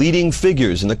two leading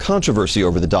figures in the controversy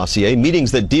over the dossier,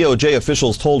 meetings that DOJ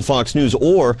officials told Fox News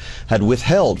Orr had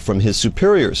withheld from his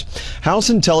superiors. House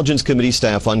Intelligence Committee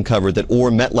staff uncovered that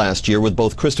Orr met last year with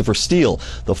both Christopher Steele,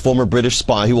 the former British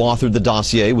spy who authored the dossier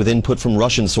with input from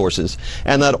Russian sources,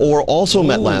 and that Orr also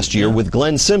met last year with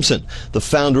Glenn Simpson, the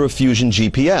founder of Fusion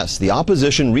GPS, the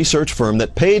opposition research firm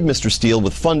that paid Mr. Steele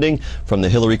with funding from the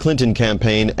Hillary Clinton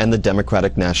campaign and the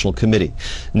Democratic National Committee.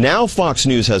 Now Fox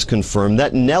News has confirmed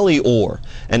that Nellie Orr,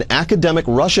 an academic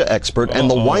Russia expert and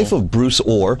the wife of Bruce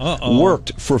Orr,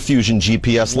 worked for Fusion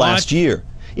GPS last year.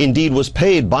 Indeed, was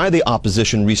paid by the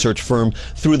opposition research firm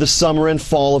through the summer and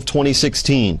fall of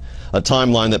 2016, a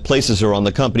timeline that places her on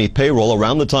the company payroll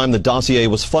around the time the dossier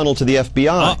was funneled to the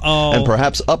FBI, and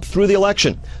perhaps up through the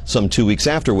election, some 2 weeks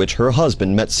after which her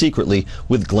husband met secretly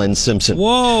with Glenn Simpson.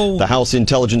 Whoa. The House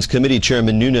Intelligence Committee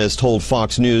Chairman Nunes told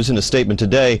Fox News in a statement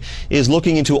today is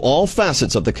looking into all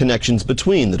facets of the connections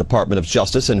between the Department of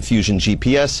Justice and Fusion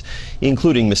GPS,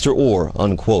 including Mr. Orr,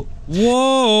 unquote.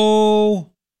 Whoa.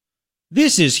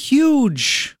 This is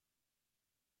huge.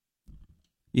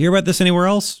 You hear about this anywhere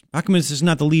else? How come this is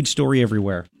not the lead story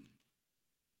everywhere?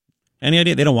 Any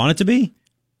idea? They don't want it to be?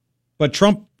 But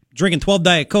Trump drinking 12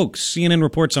 Diet Cokes. CNN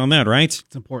reports on that, right?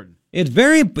 It's important. It's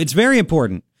very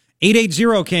important.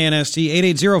 880-KNST,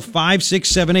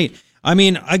 880-5678. I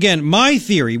mean, again, my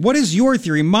theory, what is your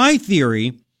theory? My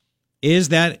theory is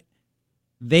that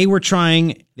they were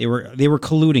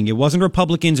colluding. It wasn't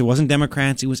Republicans, it wasn't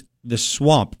Democrats, it was the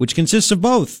swamp, which consists of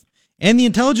both. And the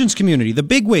intelligence community, the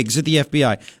bigwigs at the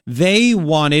FBI. They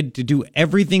wanted to do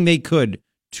everything they could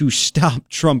to stop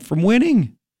Trump from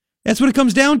winning. That's what it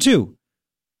comes down to.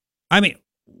 I mean,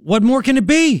 what more can it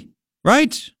be,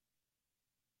 right?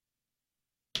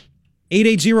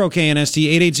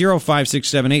 880-KNST,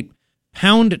 880-5678,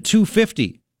 pound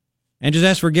 250. And just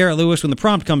ask for Garrett Lewis when the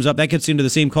prompt comes up. That gets into the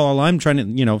same call I'm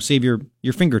trying to, save your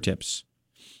fingertips.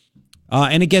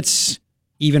 And it gets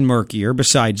even murkier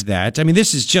besides that. I mean,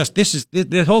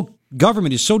 the whole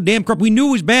government is so damn corrupt. We knew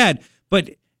it was bad, but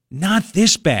not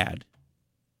this bad.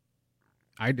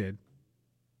 I did.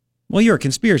 Well, you're a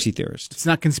conspiracy theorist. It's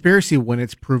not conspiracy when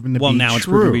it's proven to be true. Well, now it's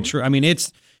proven to be true. I mean,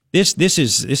 this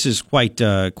is quite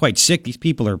sick. These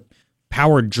people are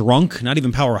power drunk, not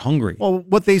even power hungry. Well,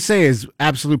 what they say is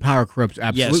absolute power corrupts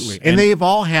absolutely. Yes, and they've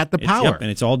all had the power. Yep, and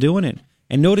it's all doing it.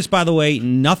 And notice, by the way,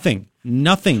 nothing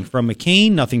from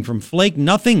McCain, nothing from Flake,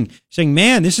 nothing saying,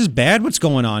 man, this is bad, what's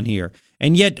going on here?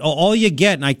 And yet all you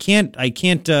get, and I can't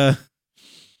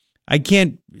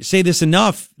say this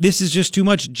enough, this is just too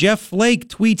much. Jeff Flake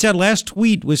tweets out, last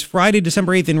tweet was Friday,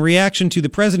 December 8th, in reaction to the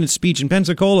president's speech in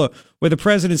Pensacola, where the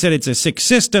president said it's a sick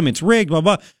system, it's rigged, blah,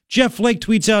 blah. Jeff Flake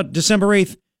tweets out December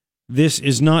 8th, this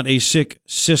is not a sick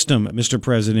system, Mr.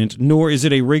 President, nor is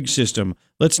it a rigged system.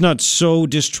 Let's not sow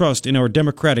distrust in our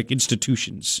democratic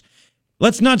institutions.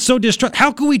 Let's not sow distrust.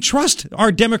 How can we trust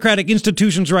our democratic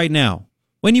institutions right now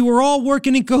when you were all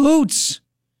working in cahoots?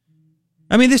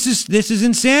 I mean, this is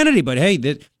insanity, but hey,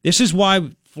 this is why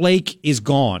Flake is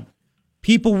gone.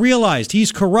 People realized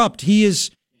he's corrupt. He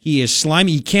is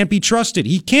slimy. He can't be trusted.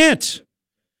 He can't.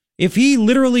 If he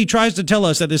literally tries to tell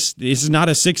us that this is not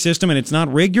a sick system and it's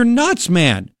not rigged, you're nuts,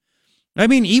 man. I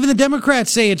mean, even the Democrats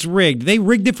say it's rigged. They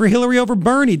rigged it for Hillary over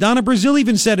Bernie. Donna Brazile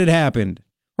even said it happened.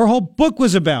 Her whole book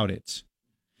was about it.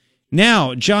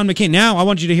 Now, John McCain, now I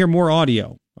want you to hear more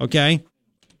audio, okay?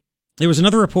 There was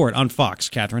another report on Fox.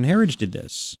 Catherine Herridge did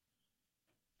this.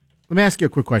 Let me ask you a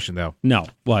quick question, though. No,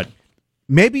 what?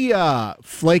 Maybe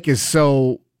Flake is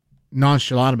so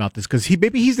nonchalant about this because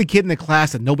maybe he's the kid in the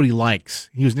class that nobody likes.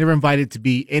 He was never invited to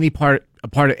be a part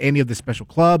of any of the special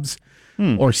clubs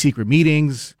or secret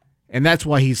meetings, and that's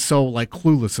why he's so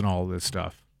clueless in all of this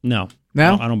stuff. No,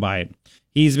 I don't buy it.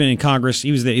 He's been in Congress.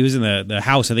 He was in the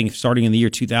House, I think, starting in the year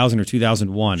 2000 or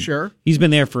 2001. Sure, he's been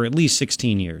there for at least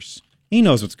 16 years. He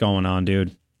knows what's going on,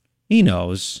 dude. He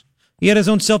knows. He had his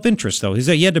own self-interest, though.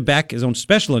 He had to back his own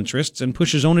special interests and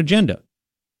push his own agenda.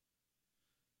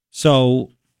 So,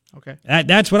 okay,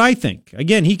 that's what I think.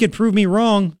 Again, he could prove me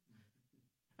wrong.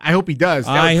 I hope he does.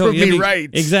 That would prove me right.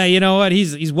 Exactly. You know what?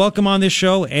 He's welcome on this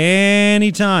show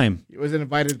anytime. He wasn't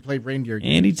invited to play reindeer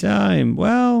games. Anytime.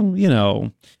 Well,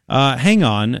 hang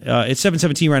on. It's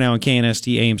 7:17 right now on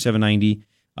KNST AM 790.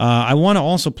 I want to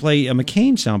also play a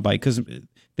McCain soundbite because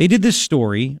they did this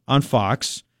story on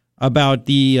Fox about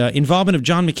the involvement of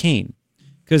John McCain,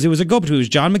 because it was a go-between. It was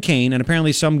John McCain and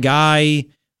apparently some guy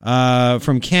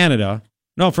from Canada.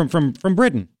 No, from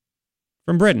Britain.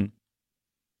 From Britain.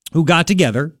 Who got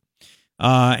together,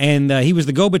 and he was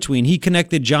the go-between. He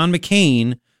connected John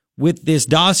McCain with this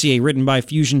dossier written by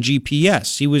Fusion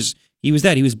GPS.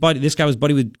 This guy was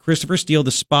buddy with Christopher Steele,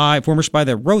 the former spy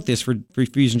that wrote this for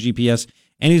Fusion GPS,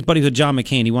 and he's buddies with John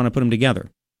McCain. He wanted to put them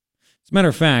together. As a matter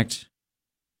of fact,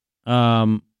 I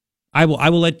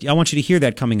want you to hear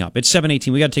that coming up. It's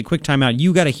 7:18. We got to take a quick time out.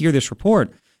 You got to hear this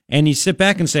report, and you sit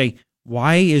back and say,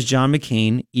 why is John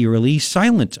McCain eerily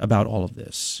silent about all of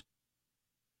this?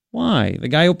 Why? The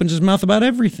guy opens his mouth about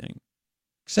everything,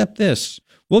 except this.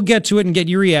 We'll get to it and get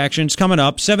your reactions coming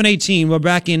up. 7:18. We're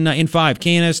back in 5.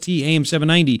 KNST AM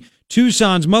 790.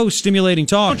 Tucson's most stimulating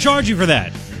talk. Don't charge you for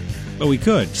that, but we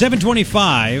could.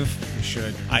 7:25. We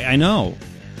should. I know.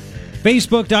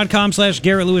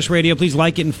 Facebook.com/Garrett Lewis Radio. Please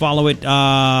like it and follow it.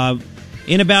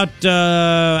 In about,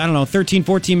 13,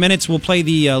 14 minutes, we'll play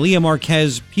the Leah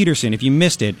Marquez Peterson, if you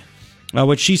missed it,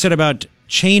 what she said about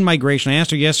chain migration. I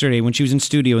asked her yesterday when she was in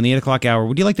studio in the 8 o'clock hour,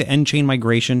 would you like to end chain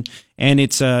migration? And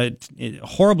it's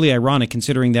horribly ironic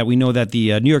considering that we know that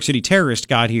the New York City terrorist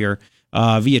got here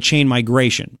via chain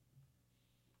migration.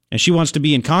 And she wants to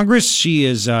be in Congress. She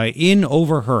is in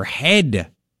over her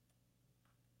head.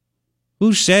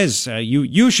 Who says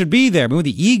you should be there? I mean, with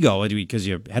the ego, because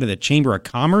you're head of the Chamber of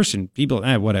Commerce and people,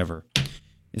 whatever.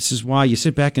 This is why you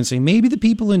sit back and say, maybe the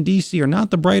people in D.C. are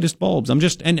not the brightest bulbs.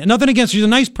 and nothing against her. She's a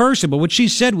nice person, but what she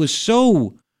said was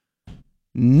so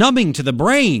numbing to the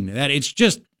brain that it's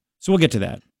just, so we'll get to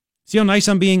that. See how nice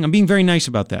I'm being? I'm being very nice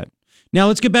about that. Now,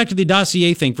 let's get back to the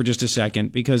dossier thing for just a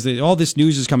second, because all this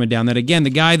news is coming down that, again, the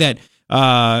guy that,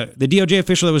 the DOJ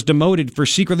official that was demoted for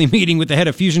secretly meeting with the head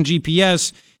of Fusion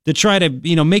GPS to try to,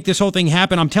 make this whole thing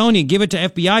happen. I'm telling you, give it to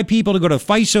FBI people to go to a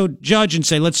FISO judge and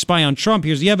say, let's spy on Trump.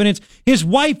 Here's the evidence. His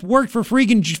wife worked for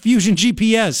freaking Fusion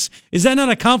GPS. Is that not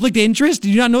a conflict of interest?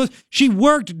 Did you not know this? She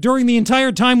worked during the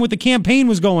entire time what the campaign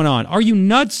was going on. Are you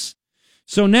nuts?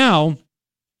 So now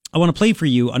I want to play for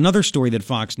you another story that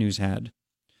Fox News had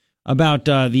about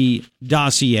the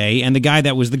dossier and the guy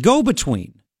that was the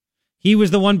go-between. He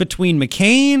was the one between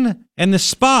McCain and the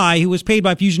spy who was paid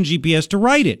by Fusion GPS to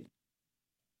write it.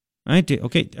 Right?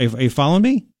 Okay, are you following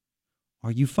me?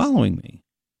 Are you following me?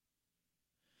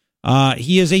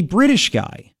 He is a British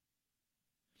guy.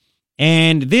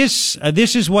 And this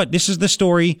is the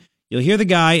story. You'll hear the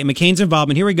guy and McCain's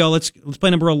involvement. Here we go. Let's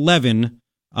play number 11.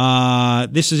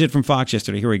 This is it from Fox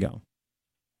yesterday. Here we go.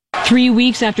 3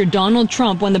 weeks after Donald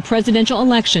Trump won the presidential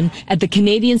election at the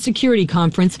Canadian Security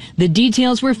Conference, the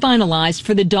details were finalized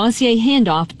for the dossier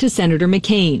handoff to Senator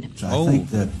McCain.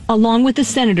 Along with the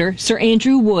senator, Sir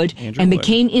Andrew Wood, and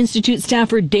McCain Institute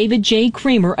staffer David J.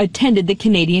 Kramer attended the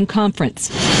Canadian conference.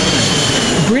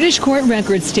 British court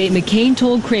records state McCain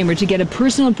told Kramer to get a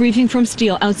personal briefing from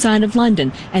Steele outside of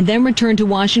London and then return to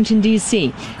Washington,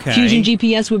 D.C. Okay. Fusion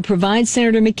GPS would provide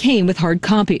Senator McCain with hard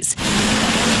copies.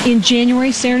 In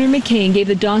January, Senator McCain gave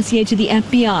the dossier to the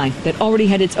FBI that already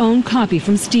had its own copy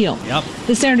from Steele. Yep.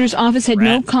 The senator's office had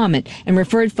no comment and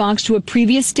referred Fox to a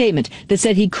previous statement that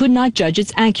said he could not judge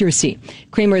its accuracy.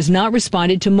 Kramer has not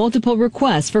responded to multiple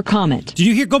requests for comment. Did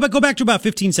you hear? Go back to about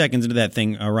 15 seconds into that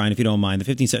thing, Ryan, if you don't mind. The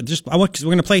 15 seconds. We're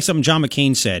going to play something John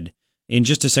McCain said in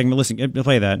just a second. Listen,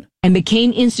 play that. And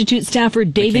McCain Institute staffer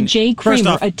David J.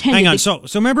 Kramer attended. Hang on. So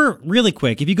remember, really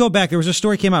quick, if you go back, there was a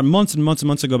story came out months and months and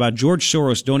months ago about George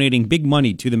Soros donating big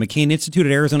money to the McCain Institute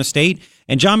at Arizona State.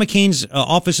 And John McCain's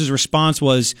office's response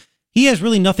was, he has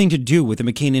really nothing to do with the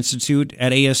McCain Institute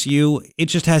at ASU. It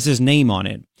just has his name on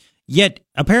it. Yet,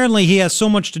 apparently, he has so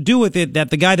much to do with it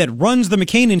that the guy that runs the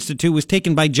McCain Institute was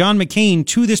taken by John McCain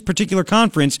to this particular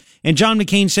conference. And John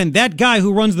McCain sent that guy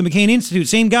who runs the McCain Institute,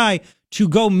 same guy, to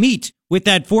go meet with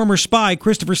that former spy,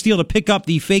 Christopher Steele, to pick up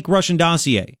the fake Russian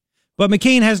dossier. But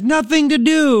McCain has nothing to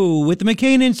do with the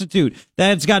McCain Institute.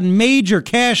 That's gotten major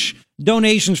cash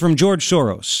donations from George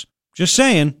Soros. Just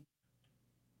saying.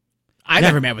 I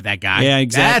never met with that guy. Yeah,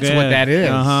 exactly. That's what that is.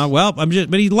 Well, but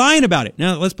he's lying about it.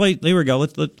 Now, let's play. Here we go.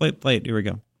 Let's play it. Here we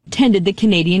go. Attended the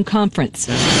Canadian conference.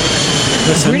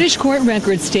 British court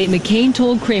records state McCain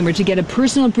told Kramer to get a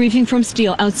personal briefing from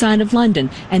Steele outside of London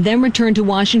and then return to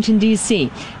Washington, D.C.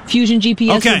 Fusion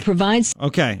GPS would provide...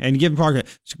 Okay, and give him Parker.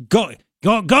 Go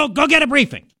get a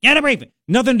briefing. Get a briefing.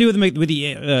 Nothing to do with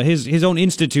his own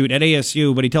institute at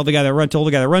ASU, but he told the guy that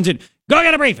runs it, go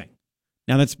get a briefing.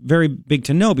 Now, that's very big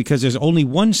to know because there's only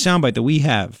one soundbite that we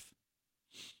have.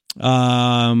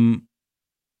 No,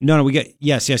 we get...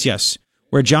 Yes.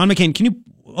 Where John McCain... Can you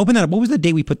open that up? What was the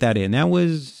date we put that in? That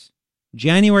was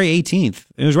January 18th.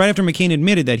 It was right after McCain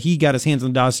admitted that he got his hands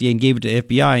on the dossier and gave it to the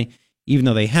FBI, even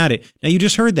though they had it. Now, you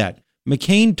just heard that.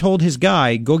 McCain told his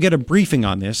guy, go get a briefing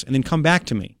on this and then come back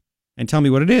to me and tell me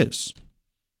what it is.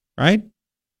 Right?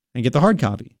 And get the hard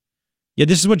copy. Yeah,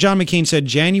 this is what John McCain said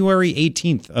January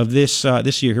 18th of this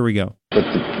year. Here we go. But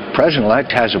the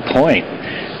president-elect has a point.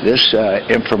 This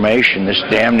information, this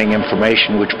damning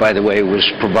information, which, by the way, was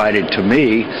provided to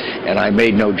me, and I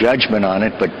made no judgment on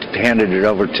it, but handed it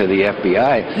over to the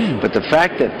FBI. But the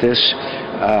fact that this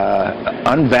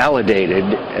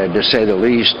unvalidated, to say the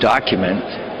least, document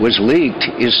was leaked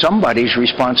is somebody's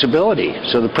responsibility.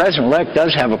 So the president-elect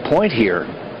does have a point here.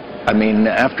 I mean,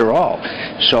 after all.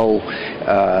 So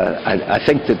I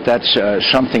think that that's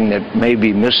something that may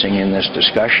be missing in this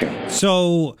discussion.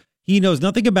 So he knows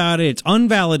nothing about it. It's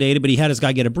unvalidated, but he had his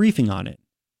guy get a briefing on it.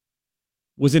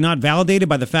 Was it not validated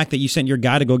by the fact that you sent your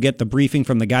guy to go get the briefing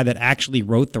from the guy that actually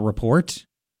wrote the report?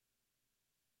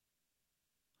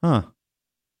 Huh.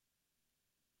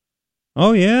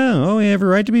 Oh, yeah. Oh, you have a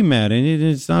right to be mad. And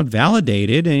it's not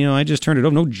validated. And, I just turned it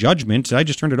over. No judgment. I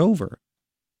just turned it over.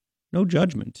 No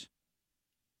judgment.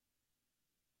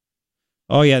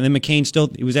 Oh, yeah. And then McCain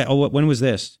when was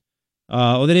this?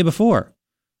 The day before.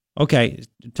 Okay.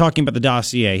 Talking about the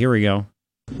dossier. Here we go.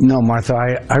 No, Martha,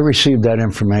 I received that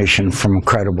information from a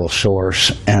credible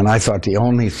source, and I thought the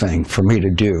only thing for me to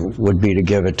do would be to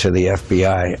give it to the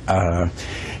FBI.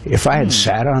 If I had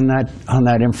sat on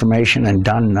that information and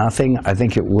done nothing, I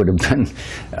think it would have been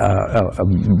a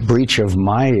breach of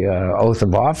my oath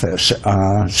of office.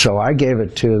 So I gave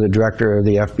it to the director of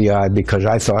the FBI because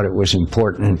I thought it was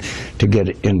important to get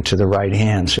it into the right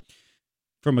hands.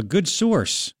 From a good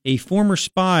source, a former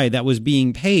spy that was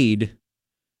being paid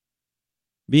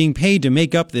to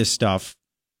make up this stuff,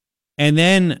 and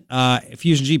then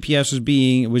Fusion GPS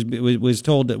was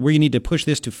told that we need to push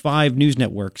this to 5 news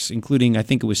networks, including I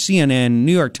think it was CNN,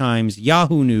 New York Times,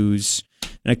 Yahoo News,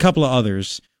 and a couple of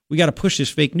others. We got to push this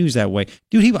fake news that way,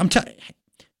 dude.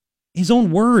 His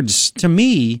own words to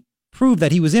me prove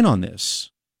that he was in on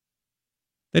this.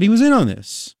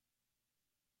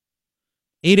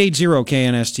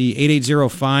 880-KNST,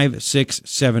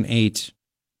 880-5678,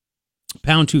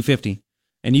 pound 250.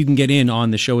 And you can get in on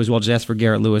the show as well. Just ask for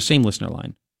Garrett Lewis, same listener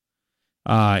line.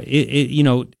 John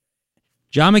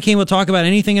McCain will talk about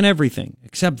anything and everything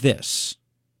except this.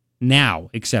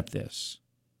 Except this.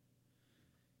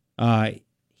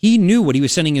 He knew what he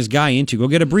was sending his guy into. Go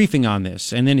get a briefing on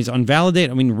this. And then he's unvalidated.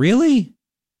 I mean, really?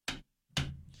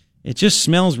 It just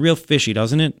smells real fishy,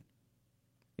 doesn't it?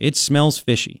 It smells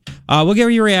fishy. We'll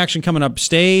get your reaction coming up.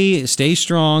 Stay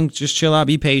strong. Just chill out.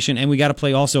 Be patient. And we got to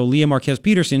play also Leah Marquez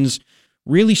Peterson's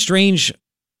really strange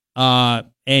and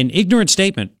ignorant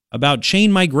statement about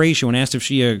chain migration when asked if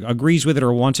she agrees with it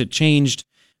or wants it changed,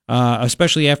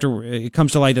 especially after it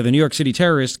comes to light that the New York City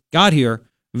terrorists got here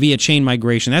via chain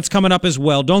migration. That's coming up as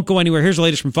well. Don't go anywhere. Here's the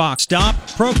latest from Fox. Stop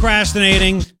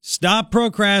procrastinating.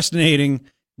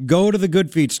 Go to the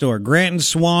Good Feet store. Grant and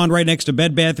Swan right next to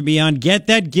Bed Bath & Beyond. Get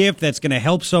that gift that's going to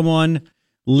help someone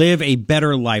live a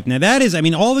better life. Now that is,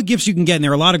 all the gifts you can get, and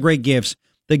there are a lot of great gifts.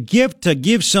 The gift to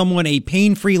give someone a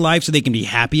pain-free life so they can be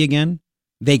happy again.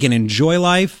 They can enjoy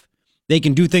life. They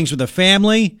can do things with a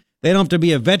family. They don't have to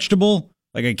be a vegetable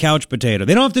like a couch potato.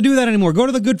 They don't have to do that anymore. Go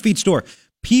to the Good Feet store.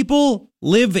 People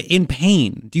live in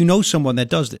pain. Do you know someone that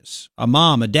does this? A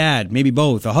mom, a dad, maybe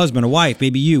both, a husband, a wife,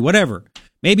 maybe you, whatever.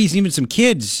 Maybe it's even some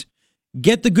kids.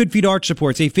 Get the Good Feet arch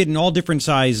supports. They fit in all different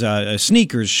size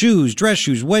sneakers, shoes, dress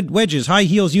shoes, wedges, high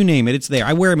heels, you name it. It's there.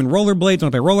 I wear them in rollerblades when I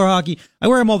play roller hockey. I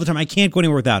wear them all the time. I can't go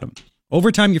anywhere without them. Over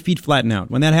time, your feet flatten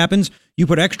out. When that happens, you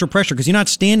put extra pressure because you're not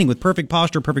standing with perfect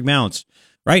posture, perfect balance,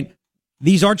 right?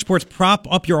 These arch supports prop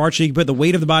up your arch so you can put the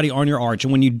weight of the body on your arch.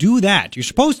 And when you do that, you're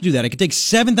supposed to do that. It can take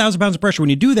 7,000 pounds of pressure. When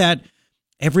you do that,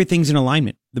 everything's in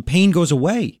alignment. The pain goes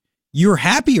away. You're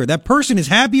happier. That person is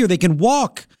happier. They can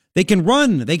walk. They can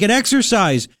run. They can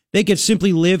exercise. They can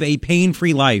simply live a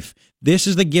pain-free life. This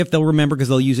is the gift they'll remember because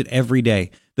they'll use it every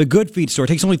day. The Good Feet store. It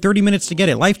takes only 30 minutes to get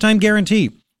it. Lifetime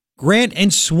guarantee. Grant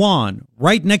and Swan,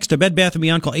 right next to Bed Bath &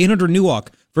 Beyond. Call 800-NEWALK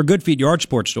for Good Feet, your arch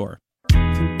support store.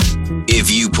 If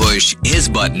you push his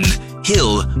button,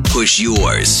 he'll push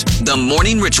yours. The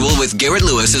Morning Ritual with Garrett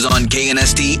Lewis is on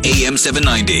KNST AM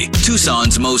 790,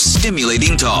 Tucson's most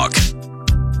stimulating talk.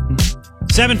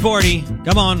 740.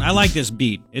 Come on. I like this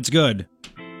beat. It's good.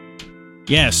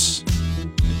 Yes.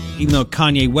 Even though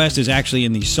Kanye West is actually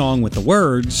in the song with the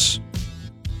words,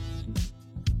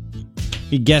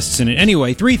 he guests in it.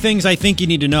 Anyway, 3 things I think you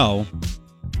need to know.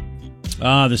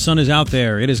 The sun is out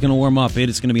there. It is going to warm up. It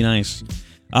is going to be nice.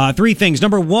 3 things.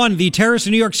 Number 1, the terrorists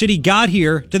in New York City got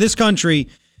here to this country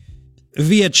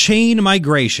via chain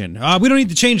migration. We don't need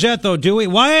to change that, though, do we?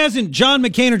 Why hasn't John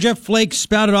McCain or Jeff Flake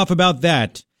spouted off about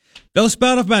that? They'll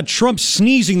spout off about Trump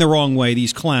sneezing the wrong way,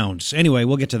 these clowns. Anyway,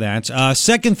 we'll get to that.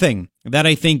 Second thing that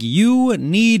I think you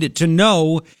need to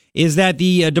know is that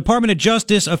the Department of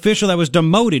Justice official that was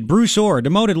demoted, Bruce Orr,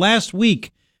 demoted last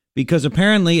week because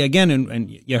apparently, again, and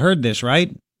you heard this,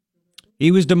 right?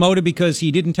 He was demoted because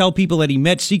he didn't tell people that he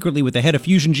met secretly with the head of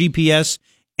Fusion GPS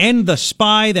and the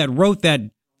spy that wrote that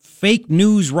fake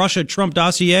news Russia-Trump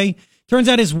dossier. Turns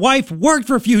out his wife worked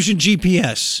for Fusion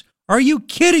GPS. Are you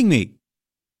kidding me?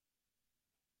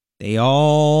 They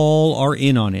all are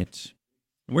in on it.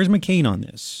 Where's McCain on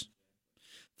this?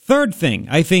 Third thing,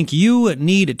 I think you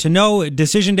need to know,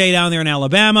 decision day down there in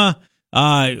Alabama.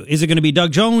 Is it going to be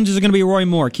Doug Jones? Is it going to be Roy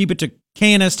Moore? Keep it to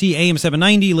KNST AM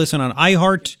 790. Listen on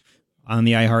iHeart, on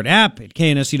the iHeart app, at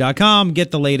knst.com.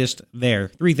 Get the latest there.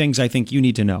 Three things I think you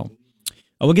need to know.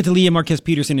 We'll get to Leah Marquez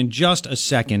Peterson in just a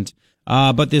second.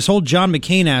 But this whole John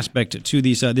McCain aspect to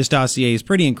this dossier is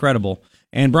pretty incredible.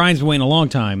 And Brian's been waiting a long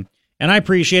time, and I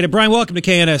appreciate it. Brian, welcome to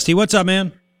KNST. What's up,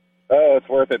 man? Oh, it's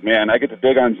worth it, man. I get to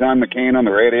dig on John McCain on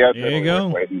the radio. There you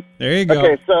go. There you go.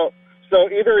 Okay, so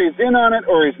either he's in on it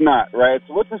or he's not, right?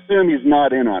 So let's assume he's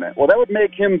not in on it. Well, that would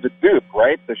make him the dupe,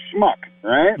 right? The schmuck,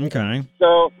 right? Okay.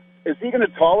 So is he going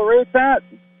to tolerate that?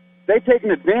 They've taken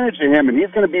advantage of him, and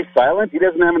he's going to be silent. He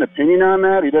doesn't have an opinion on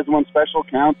that. He doesn't want special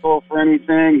counsel for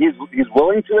anything. He's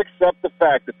willing to accept the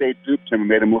fact that they duped him and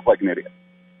made him look like an idiot.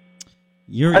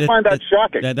 I find that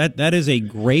shocking. That is a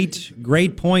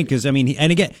great point because, I mean,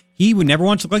 and again, he would never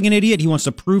want to look like an idiot. He wants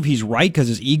to prove he's right because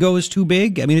his ego is too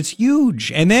big. I mean, it's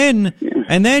huge. And then,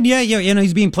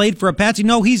 he's being played for a patsy.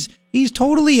 No, he's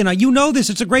totally, and you know this.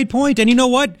 It's a great point. And you know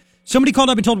what? Somebody called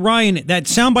up and told Ryan that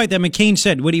soundbite that McCain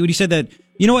said. When he said that,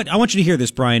 you know what? I want you to hear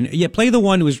this, Brian. Yeah, play the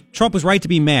one Trump was right to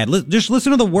be mad. Just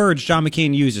listen to the words John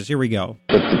McCain uses. Here we go.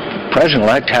 But the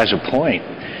president-elect has a point.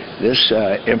 This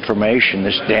information,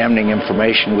 this damning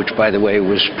information, which, by the way,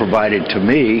 was provided to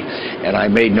me, and I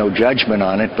made no judgment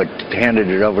on it, but handed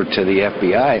it over to the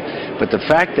FBI. But the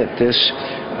fact that this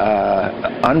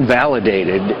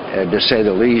unvalidated, to say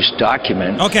the least,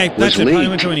 document was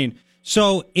leaked.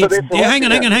 So it's hang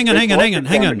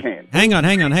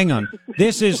on.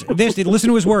 This is listen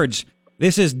to his words.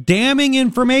 This is damning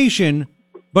information,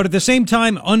 but at the same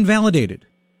time unvalidated.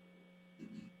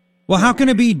 Well, how can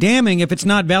it be damning if it's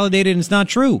not validated and it's not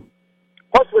true?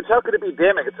 Plus, how could it be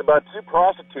damning? It's about two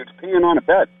prostitutes peeing on a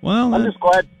bed. Well, I'm just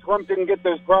glad Trump didn't get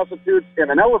those prostitutes in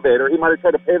an elevator. He might have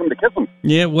tried to pay them to kiss them.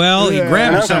 Yeah, well, he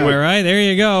grabbed them somewhere, right? There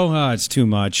you go. Oh, it's too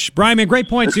much. Brian, man, great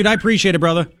points, dude. I appreciate it,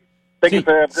 brother. Thank you,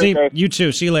 Sam. See you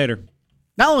too. See you later.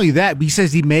 Not only that, but he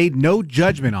says he made no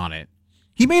judgment on it.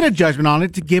 He made a judgment on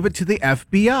it to give it to the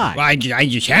FBI. Well, I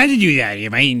just had to do that.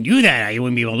 If I didn't do that, I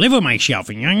wouldn't be able to live with myself.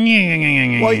 Well,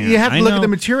 you have to look at the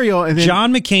material and then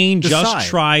John McCain decide. just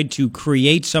tried to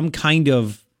create some kind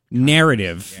of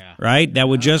narrative, right? That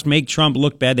would just make Trump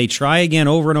look bad. They try again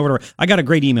over and over. I got a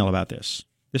great email about this.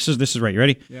 This is right. You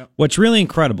ready? Yep. What's really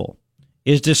incredible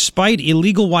is despite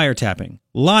illegal wiretapping,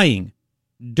 lying,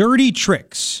 dirty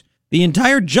tricks, the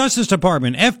entire Justice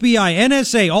Department, FBI,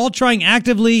 NSA, all trying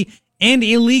actively and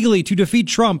illegally to defeat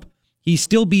Trump, he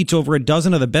still beats over a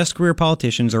dozen of the best career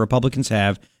politicians the Republicans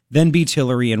have, then beats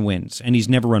Hillary and wins. And he's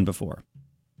never run before.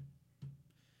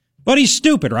 But he's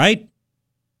stupid, right?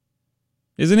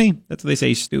 Isn't he? That's what they say,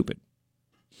 he's stupid.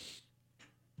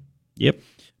 Yep.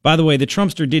 By the way, the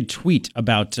Trumpster did tweet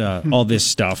about all this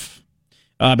stuff,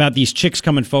 about these chicks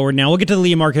coming forward. Now, we'll get to the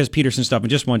Leah Marquez Peterson stuff in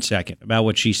just 1 second, about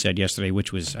what she said yesterday,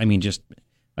 which was, I mean, just,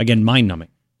 again, mind-numbing,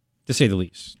 to say the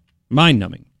least.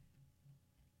 Mind-numbing.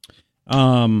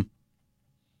 The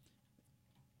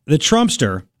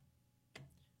Trumpster,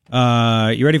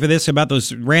 you ready for this? About those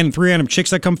three random chicks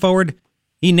that come forward?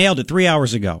 He nailed it 3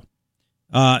 hours ago.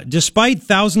 Despite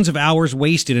thousands of hours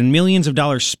wasted and millions of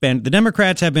dollars spent, the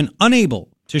Democrats have been unable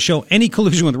to show any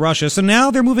collusion with Russia. So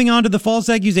now they're moving on to the false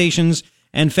accusations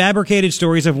and fabricated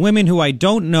stories of women who I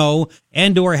don't know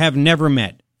and or have never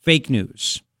met. Fake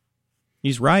news.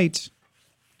 He's right.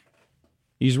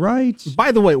 He's right.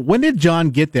 By the way, when did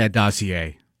John get that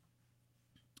dossier?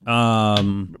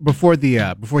 Before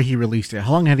he released it.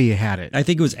 How long had he had it? I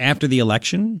think it was after the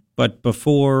election, but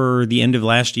before the end of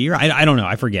last year. I don't know.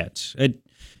 I forget.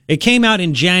 It came out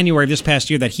in January of this past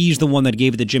year that he's the one that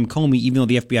gave it to Jim Comey, even though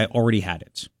the FBI already had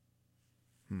it.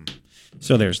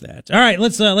 So there's that. All right,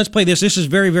 let's play this. This is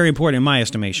very, very important in my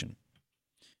estimation.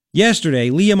 Yesterday,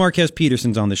 Leah Marquez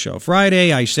Peterson's on the show.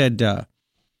 Friday, I said,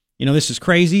 this is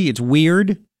crazy. It's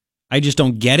weird. I just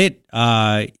don't get it.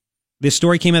 This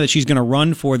story came out that she's going to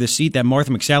run for the seat that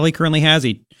Martha McSally currently has,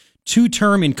 a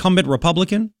 2-term incumbent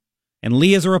Republican, and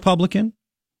Leah's a Republican.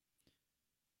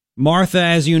 Martha,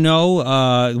 as you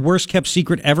know, worst kept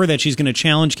secret ever that she's going to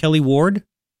challenge Kelly Ward.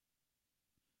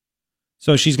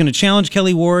 So she's going to challenge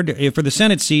Kelly Ward for the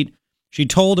Senate seat. She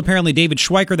told apparently David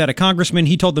Schweiker, that a congressman,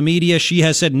 he told the media. She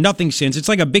has said nothing since. It's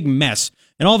like a big mess.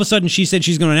 And all of a sudden she said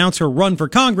she's going to announce her run for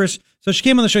Congress. So she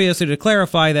came on the show yesterday to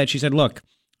clarify that. She said, look,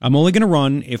 I'm only going to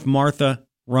run if Martha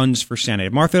runs for Senate.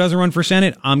 If Martha doesn't run for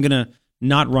Senate, I'm going to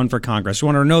not run for Congress. I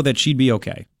want her to know that she'd be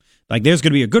okay. Like, there's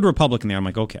going to be a good Republican there. I'm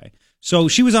like, okay. So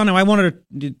she was on. I wanted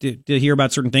her to hear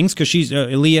about certain things because she's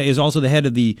Aaliyah is also the head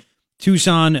of the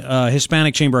Tucson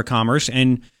Hispanic Chamber of Commerce,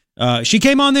 and she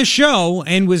came on this show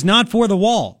and was not for the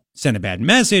wall. Sent a bad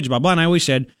message, blah blah. And I always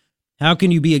said, how can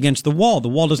you be against the wall? The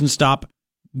wall doesn't stop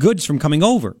goods from coming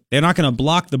over. They're not going to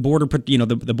block the border,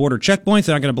 the border checkpoints.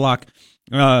 They're not going to block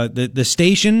the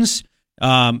stations.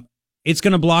 It's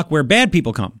going to block where bad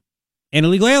people come and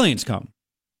illegal aliens come.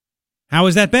 How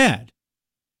is that bad?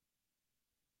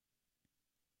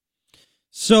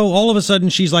 So all of a sudden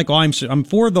she's like, oh, I'm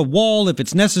for the wall if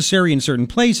it's necessary in certain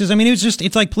places. I mean,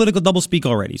 it's like political doublespeak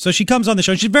already. So she comes on the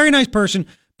show. She's a very nice person,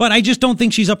 but I just don't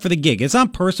think she's up for the gig. It's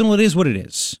not personal. It is what it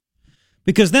is.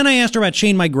 Because then I asked her about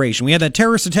chain migration. We had that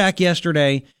terrorist attack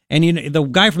yesterday, and the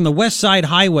guy from the West Side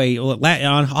Highway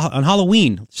on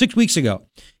Halloween 6 weeks ago,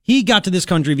 he got to this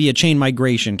country via chain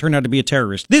migration, turned out to be a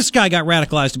terrorist. This guy got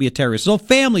radicalized to be a terrorist. His whole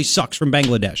family sucks from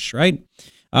Bangladesh, right?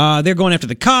 They're going after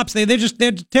the cops.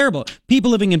 They're terrible. People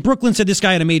living in Brooklyn said this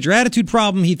guy had a major attitude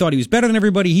problem. He thought he was better than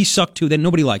everybody. He sucked too. Then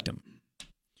nobody liked him.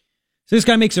 So this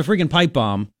guy makes a freaking pipe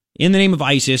bomb in the name of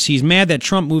ISIS. He's mad that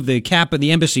Trump moved the cap of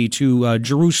the embassy to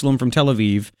Jerusalem from Tel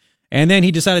Aviv. And then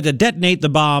he decided to detonate the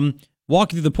bomb,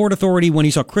 walking through the Port Authority when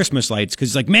he saw Christmas lights. Because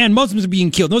he's like, man, Muslims are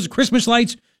being killed. Those are Christmas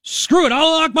lights. Screw it.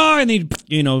 Allah Akbar. And they,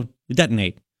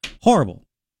 detonate. Horrible.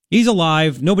 He's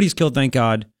alive. Nobody's killed, thank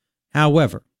God.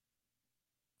 However,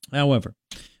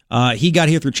 he got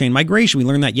here through chain migration. We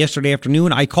learned that yesterday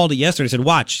afternoon. I called it yesterday. I said,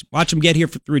 watch him get here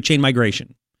through chain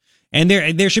migration. And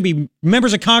there should be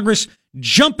members of Congress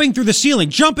jumping through the ceiling,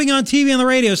 jumping on TV and the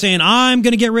radio saying, I'm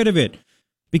going to get rid of it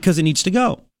because it needs to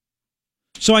go.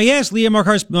 So I asked Leah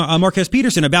Marquez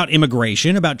Peterson about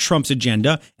immigration, about Trump's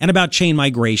agenda, and about chain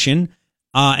migration.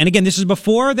 And again, this is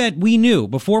before we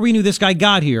knew this guy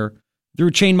got here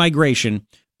through chain migration.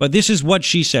 But this is what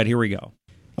she said. Here we go.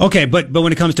 Okay, but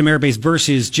when it comes to merit-based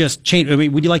versus just chain,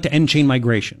 would you like to end chain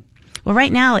migration? Well,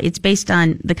 right now it's based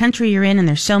on the country you're in, and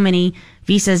there's so many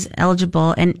visas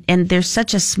eligible, and there's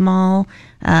such a small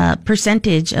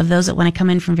percentage of those that want to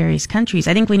come in from various countries.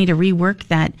 I think we need to rework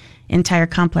that entire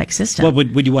complex system. Well,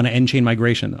 would you want to end chain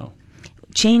migration, though?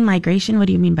 Chain migration? What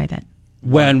do you mean by that?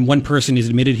 When one person is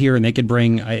admitted here and they could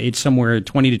bring, it's somewhere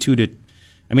 20 to 2 to...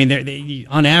 I mean,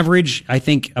 on average, I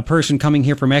think a person coming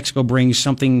here from Mexico brings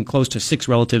something close to 6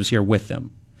 relatives here with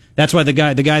them. That's why the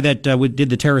guy that did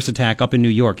the terrorist attack up in New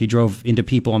York, he drove into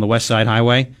people on the West Side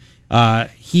Highway.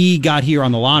 He got here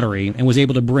on the lottery and was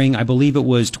able to bring, I believe it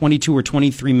was 22 or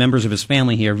 23 members of his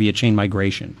family here via chain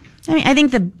migration. I mean, I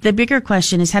think the bigger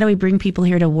question is how do we bring people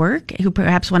here to work who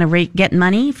perhaps want to get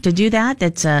money to do that?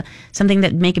 That's something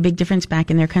that make a big difference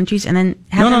back in their countries, and then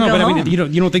have them go home. I mean, you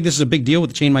don't think this is a big deal with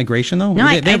the chain migration, though?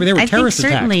 No, they were terrorist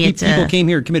attacks. People came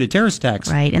here and committed terrorist attacks,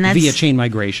 right, and that's, via chain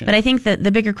migration. But I think that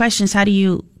the bigger question is how do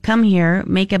you come here,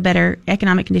 make a better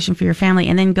economic condition for your family,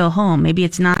 and then go home? Maybe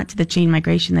it's not the chain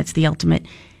migration that's the ultimate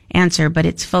answer, but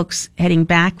it's folks heading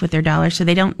back with their dollars so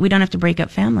we don't have to break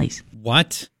up families.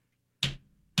 What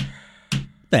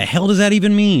the hell does that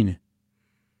even mean?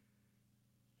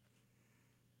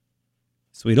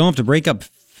 So we don't have to break up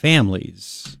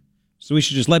families. So we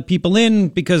should just let people in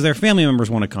because their family members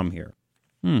want to come here.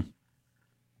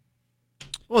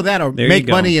 Well, that or make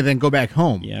money and then go back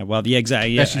home. Yeah, well,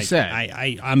 exactly. Yeah, as you said.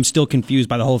 I'm still confused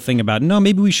by the whole thing about, no,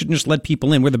 maybe we shouldn't just let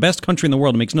people in. We're the best country in the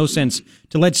world. It makes no sense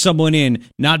to let someone in,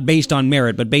 not based on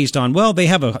merit, but based on, well, they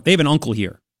have an uncle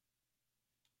here.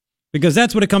 Because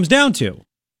that's what it comes down to.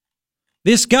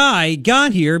 This guy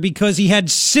got here because he had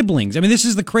siblings. I mean, this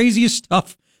is the craziest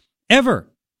stuff ever.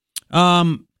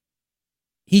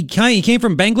 He came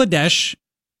from Bangladesh,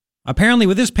 apparently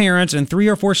with his parents and 3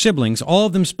 or 4 siblings, all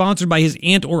of them sponsored by his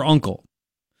aunt or uncle.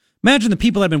 Imagine the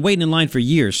people that have been waiting in line for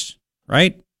years,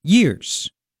 right? Years.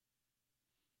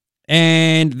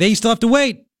 And they still have to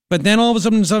wait. But then all of a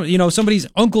sudden, somebody's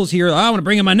uncle's here. I want to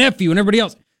bring in my nephew and everybody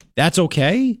else. That's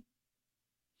okay.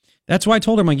 That's why I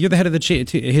told her, you're the head of the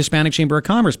Hispanic Chamber of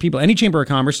Commerce. Any Chamber of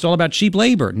Commerce is all about cheap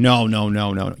labor.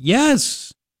 No.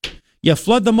 Yes. You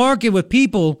flood the market with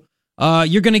people,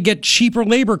 you're going to get cheaper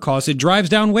labor costs. It drives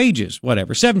down wages.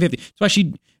 Whatever. $750. That's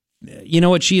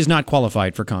why she is not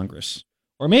qualified for Congress.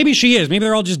 Or maybe she is. Maybe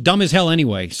they're all just dumb as hell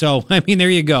anyway. So, I mean, there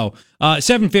you go.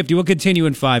 7:50, we'll continue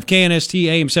in 5. KNST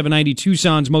AM 790,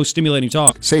 Tucson's most stimulating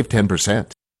talk. Save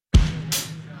 10%.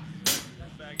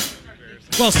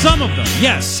 Well, some of them,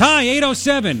 yes. Hi,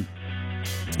 807.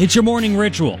 It's your morning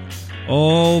ritual.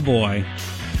 Oh, boy.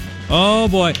 Oh,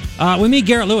 boy. With me,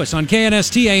 Garrett Lewis, on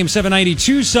KNST AM 790,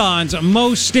 Tucson's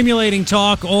most stimulating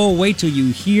talk. Oh, wait till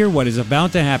you hear what is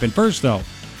about to happen. First, though,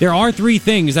 there are 3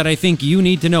 things that I think you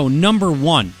need to know. Number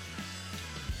 1.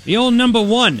 The old number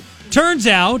 1. Turns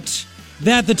out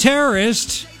that the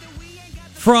terrorist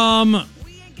from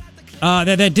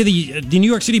that did the New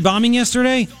York City bombing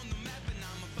yesterday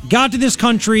got to this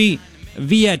country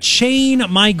via chain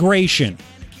migration.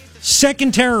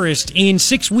 Second terrorist in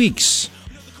 6 weeks.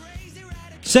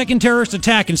 Second terrorist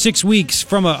attack in 6 weeks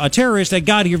from a terrorist that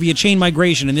got here via chain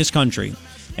migration in this country.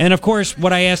 And, of course,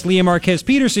 what I asked Leah Marquez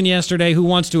Peterson yesterday, who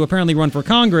wants to apparently run for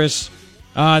Congress,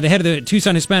 the head of the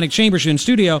Tucson Hispanic Chamber, she's in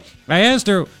studio, I asked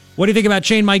her, what do you think about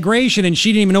chain migration? And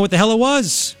she didn't even know what the hell it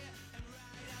was.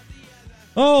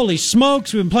 Holy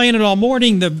smokes, we've been playing it all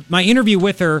morning. My interview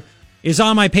with her is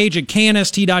on my page at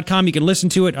knst.com. You can listen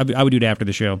to it. I would do it after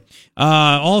the show.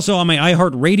 Also on my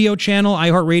iHeartRadio channel,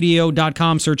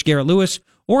 iHeartRadio.com, search Garrett Lewis.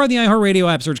 Or on the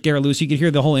iHeartRadio app, search Garrett Lewis. You can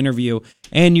hear the whole interview,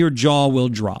 and your jaw will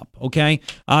drop, okay?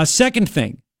 Second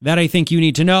thing that I think you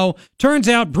need to know, turns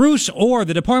out Bruce Orr,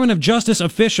 the Department of Justice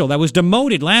official that was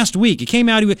demoted last week, it came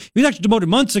out, he was actually demoted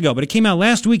months ago, but it came out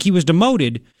last week he was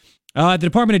demoted at the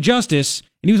Department of Justice,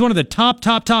 and he was one of the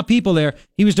top people there.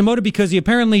 He was demoted because he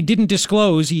apparently didn't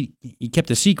disclose, he kept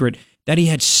a secret, that he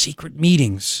had secret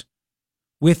meetings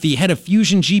with the head of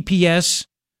Fusion GPS,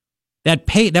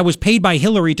 that was paid by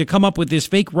Hillary to come up with this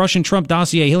fake Russian Trump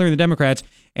dossier, Hillary and the Democrats,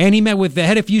 and he met with the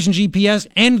head of Fusion GPS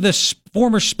and the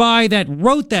former spy that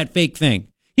wrote that fake thing.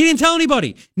 He didn't tell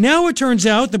anybody. Now it turns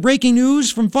out, the breaking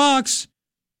news from Fox,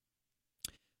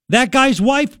 that guy's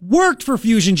wife worked for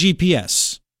Fusion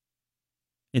GPS.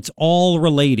 It's all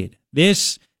related.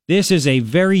 This is a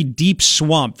very deep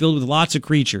swamp filled with lots of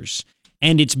creatures,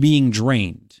 and it's being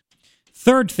drained.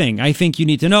 Third thing I think you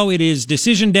need to know, it is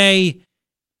decision day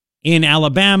in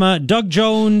Alabama. Doug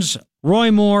Jones, Roy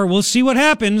Moore, we'll see what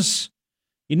happens.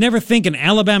 You'd never think an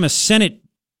Alabama Senate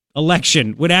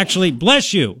election would actually,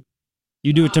 bless you.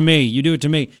 You do it to me. You do it to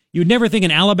me. You'd never think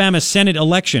an Alabama Senate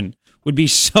election would be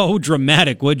so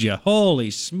dramatic, would you?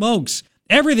 Holy smokes.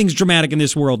 Everything's dramatic in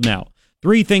this world now.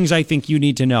 3 things I think you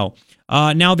need to know.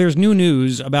 Now, there's new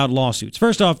news about lawsuits.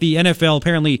 First off, the NFL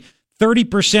apparently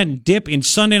 30% dip in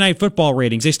Sunday Night Football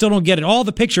ratings. They still don't get it. All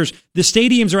the pictures, the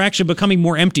stadiums are actually becoming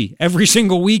more empty every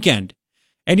single weekend.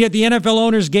 And yet the NFL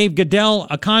owners gave Goodell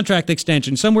a contract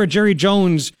extension. Somewhere Jerry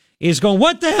Jones is going,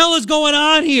 what the hell is going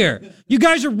on here? You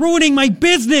guys are ruining my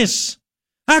business.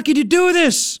 How could you do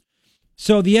this?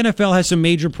 So the NFL has some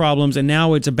major problems, and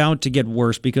now it's about to get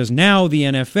worse because now the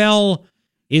NFL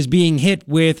is being hit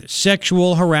with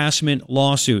sexual harassment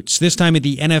lawsuits, this time at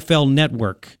the NFL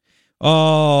Network.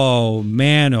 Oh,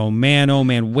 man, oh, man, oh,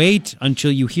 man. Wait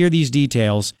until you hear these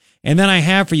details. And then I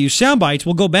have for you sound bites.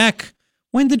 We'll go back.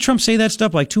 When did Trump say that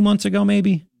stuff? Like 2 months ago,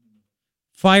 maybe?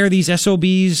 Fire these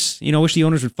SOBs. Wish the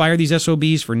owners would fire these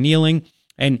SOBs for kneeling.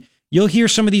 And you'll hear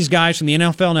some of these guys from the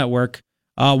NFL Network.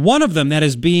 One of them that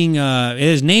is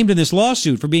named in this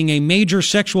lawsuit for being a major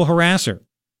sexual harasser.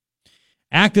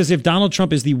 Act as if Donald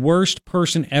Trump is the worst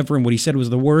person ever and what he said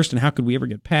was the worst and how could we ever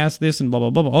get past this and blah,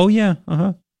 blah, blah, blah. Oh, yeah.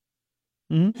 Uh-huh.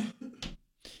 Mm-hmm.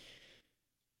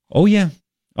 Oh, yeah.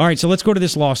 All right, so let's go to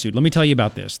this lawsuit.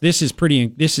 This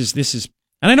is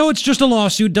and I know it's just a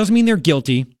lawsuit. Doesn't mean they're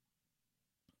guilty.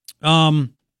 There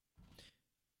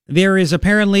is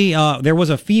apparently, there was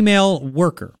a female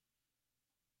worker,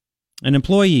 an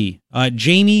employee,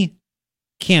 Jamie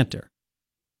Cantor.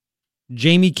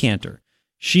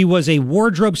 She was a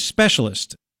wardrobe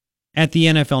specialist at the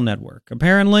NFL Network.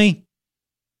 Apparently,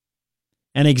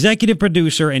 an executive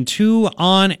producer and 2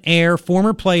 on-air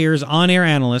former players, on-air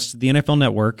analysts at the NFL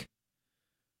Network,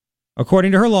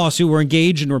 according to her lawsuit, were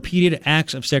engaged in repeated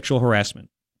acts of sexual harassment.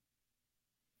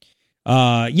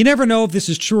 You never know if this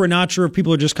is true or not true, if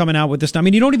people are just coming out with this. I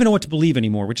mean, you don't even know what to believe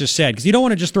anymore, which is sad, because you don't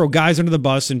want to just throw guys under the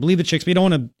bus and believe the chicks, but you don't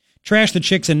want to trash the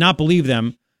chicks and not believe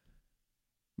them.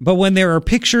 But when there are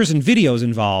pictures and videos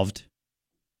involved,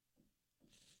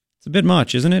 it's a bit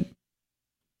much, isn't it?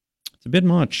 It's a bit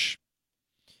much.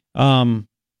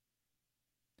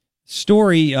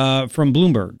 Story from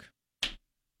Bloomberg.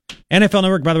 NFL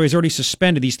Network, by the way, has already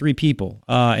suspended these 3 people,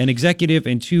 an executive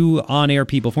and 2 on-air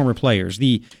people, former players.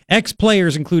 The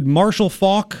ex-players include Marshall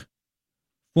Faulk,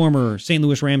 former St.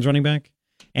 Louis Rams running back,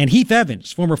 and Heath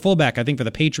Evans, former fullback, I think, for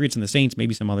the Patriots and the Saints,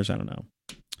 maybe some others, I don't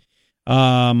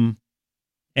know.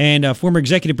 And a former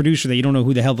executive producer that you don't know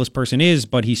who the hell this person is,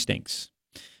 but he stinks.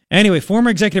 Anyway, former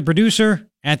executive producer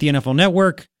at the NFL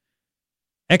Network,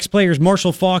 ex-players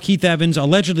Marshall Faulk, Heath Evans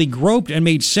allegedly groped and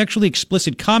made sexually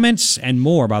explicit comments, and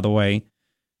more, by the way,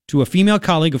 to a female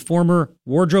colleague, a former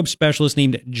wardrobe specialist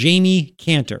named Jamie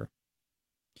Cantor.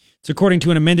 It's according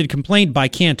to an amended complaint by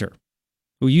Cantor,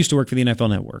 who used to work for the NFL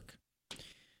Network.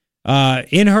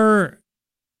 In her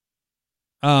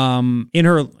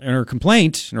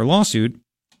complaint, in her lawsuit,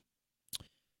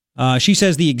 she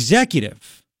says the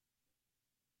executive,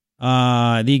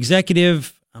 I'm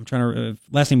trying to,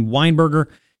 last name Weinberger,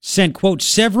 sent, quote,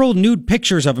 several nude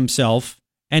pictures of himself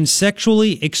and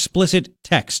sexually explicit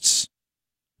texts.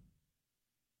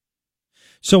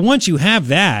 So once you have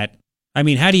that, I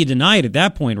mean, how do you deny it at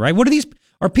that point, right?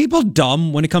 Are people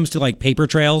dumb when it comes to like paper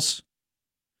trails?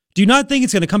 Do you not think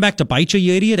it's going to come back to bite you,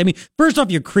 you idiot? I mean, first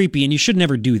off, you're creepy and you should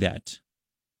never do that.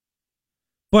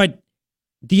 But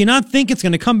do you not think it's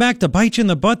going to come back to bite you in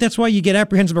the butt? That's why you get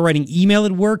apprehensive about writing email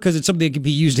at work, because it's something that can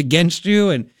be used against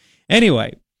you. And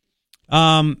anyway,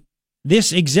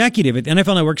 this executive at the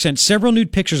NFL Network sent several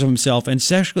nude pictures of himself and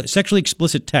sexually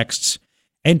explicit texts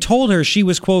and told her she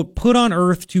was, quote, put on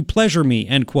earth to pleasure me,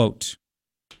 end quote.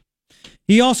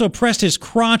 He also pressed his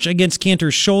crotch against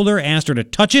Cantor's shoulder, asked her to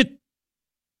touch it,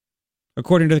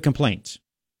 according to the complaint.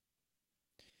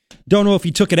 Don't know if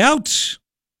he took it out,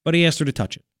 but he asked her to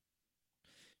touch it.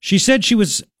 She said she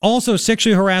was also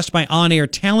sexually harassed by on-air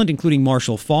talent, including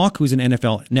Marshall Faulk, who's an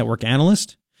NFL Network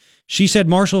analyst. She said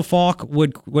Marshall Faulk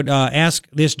would ask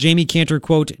this Jamie Cantor,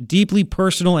 quote, deeply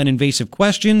personal and invasive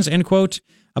questions, end quote,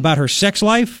 about her sex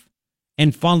life,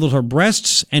 and fondled her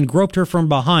breasts and groped her from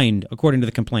behind, according to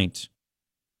the complaint.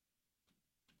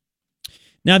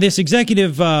 Now, this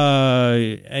executive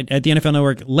at the NFL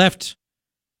Network left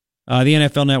the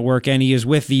NFL Network, and he is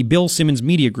with the Bill Simmons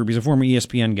Media Group. He's a former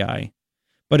ESPN guy.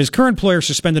 But his current employer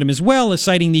suspended him as well, as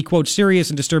citing the, quote, serious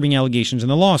and disturbing allegations in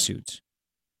the lawsuit.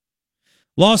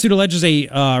 Lawsuit alleges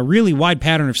a really wide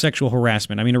pattern of sexual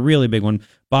harassment. I mean, a really big one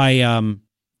by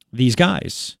these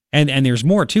guys. And there's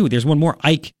more, too. There's one more,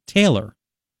 Ike Taylor.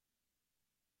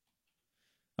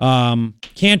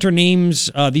 Cantor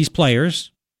names these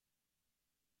players.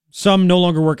 Some no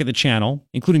longer work at the channel,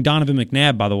 including Donovan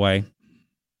McNabb, by the way,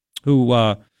 who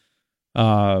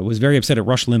was very upset at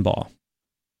Rush Limbaugh.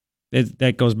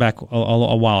 That goes back a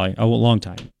long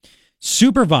time.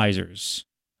 Supervisors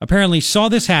apparently saw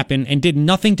this happen and did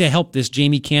nothing to help this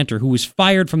Jamie Cantor, who was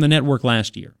fired from the network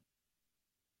last year.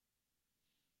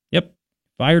 Yep,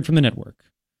 fired from the network.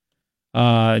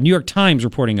 New York Times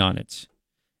reporting on it.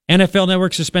 NFL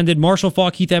Network suspended Marshall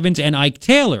Faulk, Heath Evans, and Ike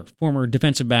Taylor, former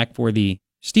defensive back for the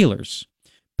Steelers,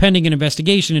 pending an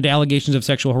investigation into allegations of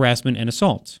sexual harassment and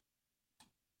assault.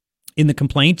 In the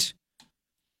complaint,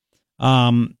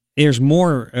 there's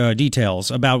more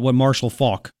details about what Marshall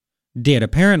Faulk did.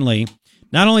 Apparently,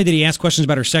 not only did he ask questions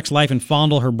about her sex life and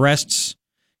fondle her breasts,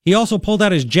 he also pulled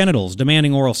out his genitals,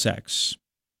 demanding oral sex,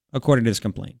 according to this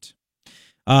complaint.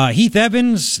 Heath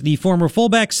Evans, the former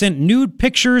fullback, sent nude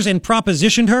pictures and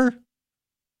propositioned her.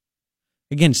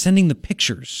 Again, sending the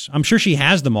pictures. I'm sure she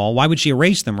has them all. Why would she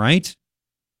erase them, right?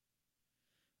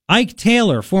 Ike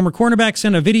Taylor, former cornerback,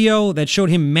 sent a video that showed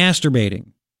him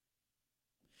masturbating.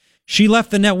 She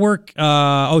left the network.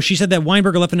 She said that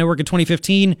Weinberger left the network in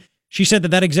 2015. She said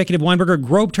that executive Weinberger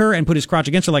groped her and put his crotch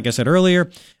against her, like I said earlier.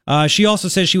 She also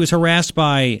says she was harassed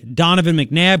by Donovan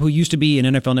McNabb, who used to be an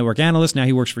NFL Network analyst. Now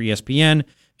he works for ESPN.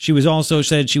 She was also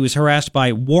said she was harassed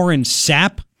by Warren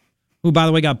Sapp, who, by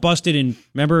the way, got busted in,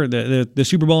 remember, the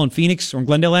Super Bowl in Phoenix or in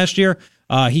Glendale last year?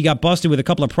 He got busted with a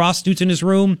couple of prostitutes in his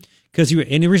room, and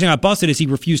the reason he got busted is he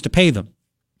refused to pay them.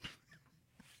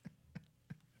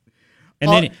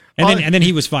 And then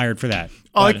he was fired for that.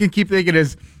 All I can keep thinking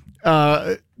is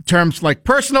terms like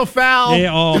personal foul,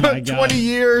 yeah, oh my God. 20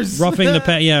 years. Roughing the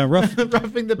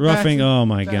roughing the oh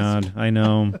my God, I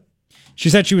know. She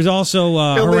said she was also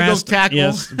harassed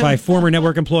by former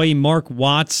network employee Mark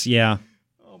Watts. Yeah.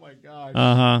 Oh my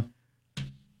God.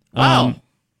 Wow.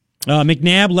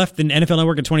 McNabb left the NFL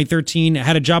Network in 2013,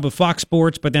 had a job with Fox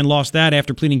Sports, but then lost that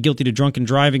after pleading guilty to drunken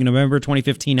driving in November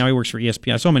 2015. Now he works for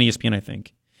ESPN. I saw him on ESPN, I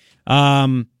think.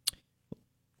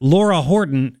 Laura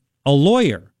Horton, a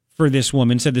lawyer for this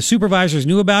woman, said the supervisors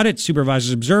knew about it.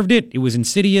 Supervisors observed it. It was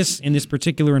insidious in this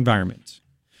particular environment.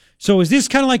 So is this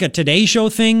kind of like a Today Show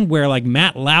thing where, like,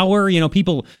 Matt Lauer,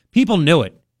 people knew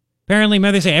it. Apparently,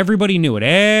 they say everybody knew it.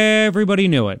 Everybody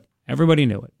knew it. Everybody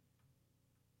knew it.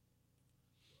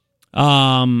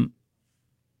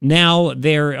 Now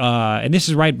they're, and this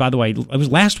is right, by the way, it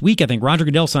was last week, I think, Roger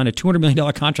Goodell signed a $200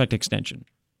 million contract extension.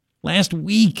 Last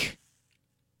week.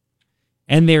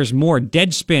 And there's more.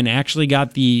 Deadspin actually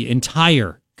got the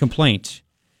entire complaint.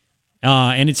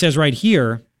 And it says right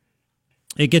here,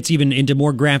 it gets even into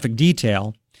more graphic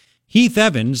detail. Heath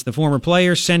Evans, the former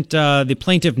player, sent the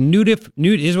plaintiff nude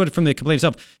is what from the complaint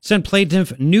itself, sent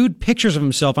plaintiff nude pictures of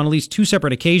himself on at least 2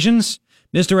 separate occasions.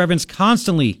 Mr. Evans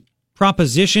constantly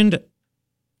propositioned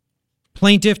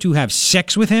plaintiff to have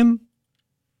sex with him.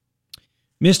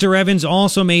 Mr. Evans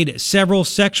also made several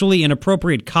sexually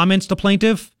inappropriate comments to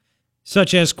plaintiff,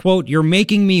 such as, quote, "You're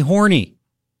making me horny,"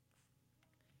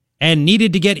 and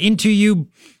 "needed to get into you.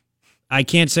 I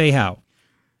can't say how."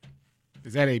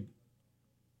 Is that a...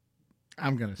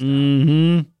 I'm going to stop.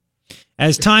 Mm-hmm.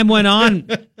 As time went on,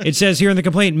 it says here in the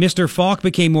complaint, Mr. Falk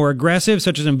became more aggressive,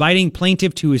 such as inviting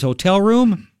plaintiff to his hotel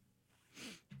room.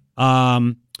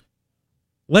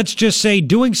 Let's just say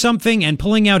doing something and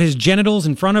pulling out his genitals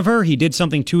in front of her. He did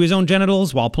something to his own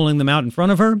genitals while pulling them out in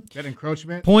front of her. Is that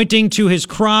encroachment? Pointing to his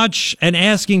crotch and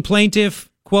asking plaintiff,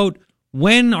 quote,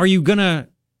 "When are you going to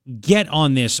get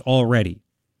on this already?"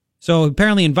 So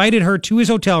apparently invited her to his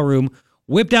hotel room,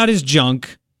 whipped out his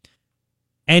junk,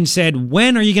 and said,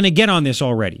 "When are you going to get on this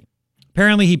already?"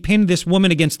 Apparently he pinned this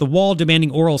woman against the wall,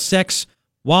 demanding oral sex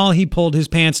while he pulled his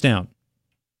pants down.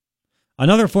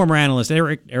 Another former analyst,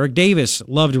 Eric Davis,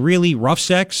 loved really rough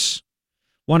sex,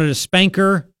 wanted a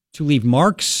spanker to leave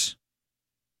marks.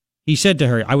 He said to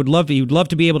her, he would love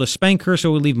to be able to spank her so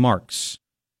it would leave marks.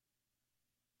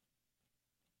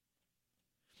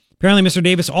 Apparently, Mr.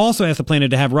 Davis also asked the plaintiff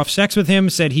to have rough sex with him,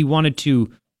 said he wanted to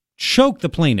choke the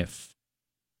plaintiff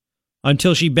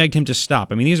until she begged him to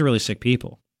stop. I mean, these are really sick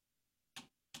people.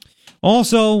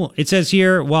 Also, it says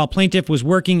here, while plaintiff was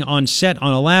working on set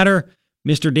on a ladder,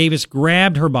 Mr. Davis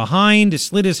grabbed her behind,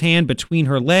 slid his hand between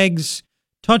her legs,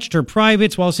 touched her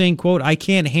privates while saying, quote, "I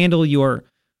can't handle your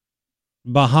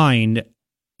behind.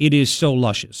 It is so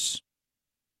luscious."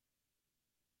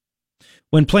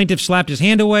 When plaintiff slapped his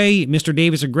hand away, Mr.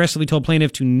 Davis aggressively told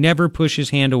plaintiff to never push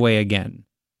his hand away again.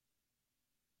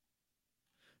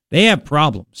 They have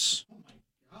problems.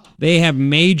 They have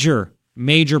major,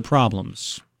 major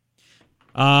problems.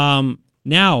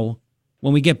 Now,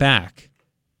 when we get back,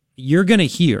 you're going to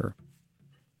hear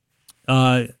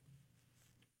NFL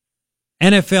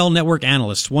Network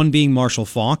analysts, one being Marshall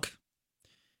Faulk.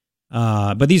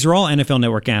 But these are all NFL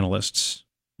Network analysts.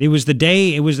 It was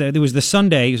the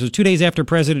Sunday, it was 2 days after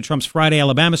President Trump's Friday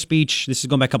Alabama speech. This is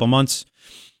going back a couple months.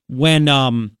 When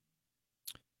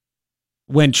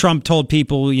Trump told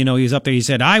people, he was up there, he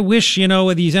said, "I wish,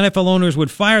 these NFL owners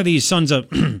would fire these sons of..."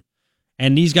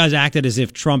 And these guys acted as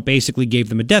if Trump basically gave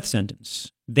them a death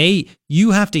sentence.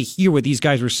 You have to hear what these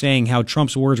guys were saying, how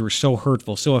Trump's words were so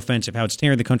hurtful, so offensive, how it's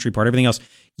tearing the country apart, everything else.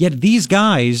 Yet these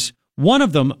guys, one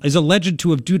of them is alleged to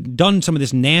have done some of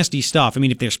this nasty stuff. I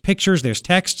mean, if there's pictures, there's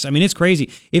texts. I mean, it's crazy.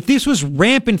 If this was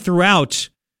rampant throughout,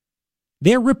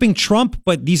 they're ripping Trump,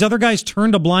 but these other guys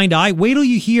turned a blind eye. Wait till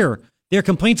you hear their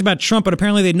complaints about Trump, but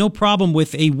apparently they had no problem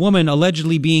with a woman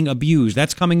allegedly being abused.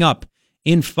 That's coming up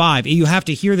in 5. You have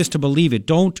to hear this to believe it.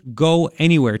 Don't go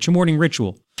anywhere. It's your morning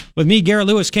ritual. With me, Garrett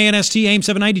Lewis, KNST, AM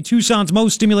 790, Tucson's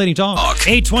most stimulating talk.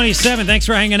 827, thanks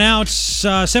for hanging out.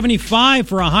 75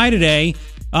 for a high today.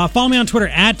 Follow me on Twitter,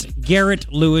 at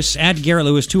Garrett Lewis,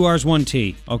 2 R's, 1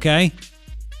 T, okay?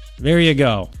 There you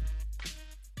go.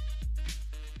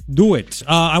 Do it.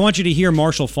 I want you to hear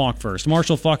Marshall Faulk first.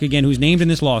 Marshall Faulk, again, who's named in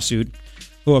this lawsuit,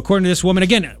 who, according to this woman,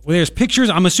 again, there's pictures.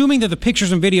 I'm assuming that the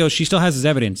pictures and videos she still has as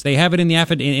evidence. They have it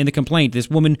in the complaint.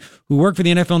 This woman who worked for the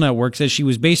NFL Network says she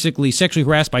was basically sexually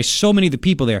harassed by so many of the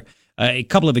people there. A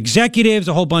couple of executives,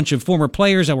 a whole bunch of former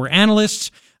players that were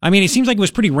analysts. I mean, it seems like it was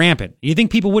pretty rampant. You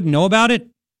think people wouldn't know about it?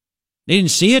 They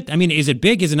didn't see it? I mean, is it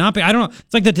big? Is it not big? I don't know.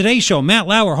 It's like the Today Show, Matt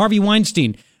Lauer, Harvey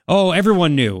Weinstein. Oh,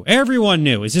 everyone knew. Everyone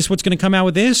knew. Is this what's going to come out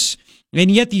with this?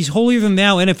 And yet these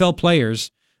holier-than-thou NFL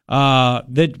players,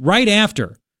 that right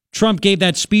after Trump gave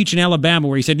that speech in Alabama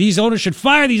where he said these owners should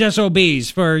fire these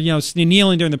SOBs for,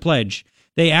 kneeling during the pledge,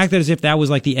 they acted as if that was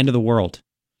like the end of the world.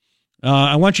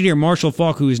 I want you to hear Marshall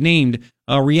Faulk, who is named,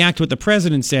 react to what the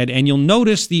president said, and you'll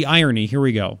notice the irony. Here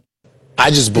we go. I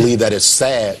just believe that it's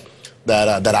sad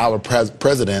that our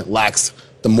president lacks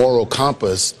the moral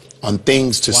compass on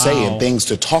things to say and things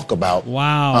to talk about.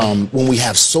 Wow. When we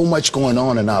have so much going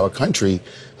on in our country,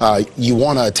 you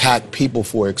want to attack people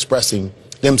for expressing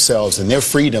themselves and their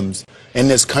freedoms in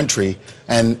this country,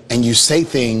 and you say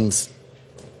things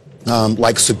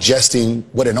like suggesting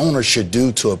what an owner should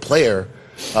do to a player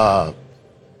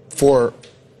for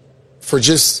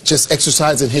just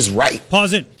exercising his right.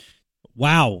 Pause it.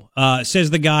 Wow. Says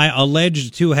the guy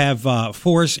alleged to have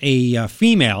forced a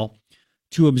female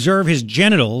to observe his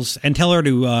genitals and tell her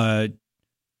to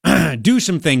do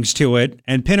some things to it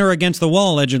and pin her against the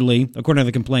wall, allegedly, according to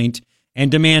the complaint,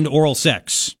 and demand oral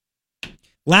sex.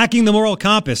 Lacking the moral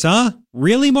compass, huh?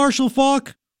 Really, Marshall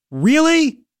Faulk?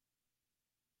 Really?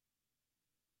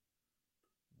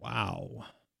 Wow.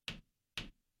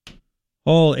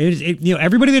 Oh,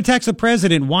 everybody that attacks the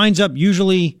president winds up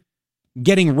usually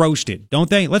getting roasted, don't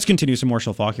they? Let's continue some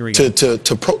Marshall Faulk. Here we go.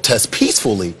 To protest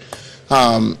peacefully.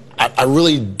 I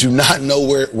really do not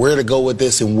know where to go with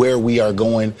this and where we are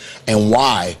going and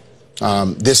why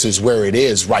this is where it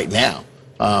is right now.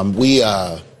 We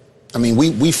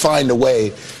find a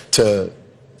way to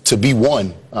be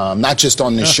one, not just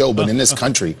on this show, but in this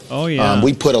country. Oh, yeah.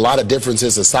 We put a lot of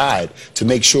differences aside to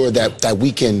make sure that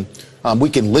we can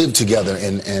live together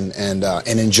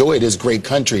and enjoy this great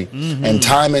country. Mm-hmm.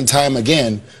 And time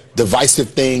again,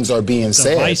 divisive things are being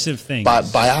said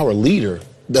by our leader,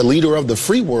 the leader of the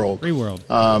free world.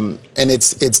 And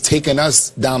it's taken us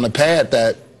down the path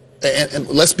that, and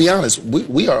let's be honest,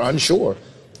 we are unsure.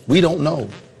 We don't know.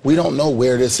 We don't know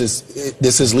where this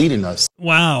is leading us.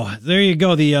 Wow, there you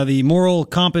go. The moral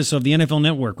compass of the NFL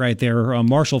Network, right there.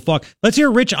 Marshall Faulk. Let's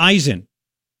hear Rich Eisen.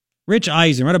 Rich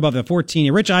Eisen, right above the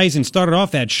 14. Rich Eisen started off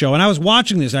that show, and I was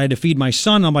watching this. I had to feed my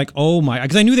son. I'm like, oh my,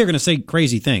 because I knew they were going to say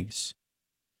crazy things.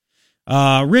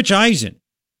 Rich Eisen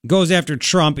goes after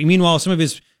Trump. Meanwhile, some of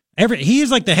he is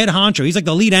like the head honcho. He's like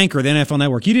the lead anchor of the NFL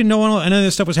Network. You didn't know any of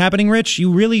this stuff was happening, Rich?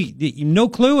 No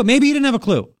clue? Maybe you didn't have a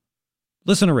clue.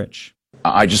 Listen to Rich.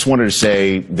 I just wanted to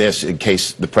say this in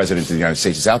case the President of the United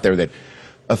States is out there, that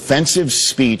offensive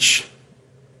speech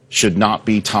should not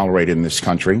be tolerated in this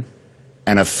country,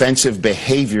 and offensive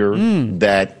behavior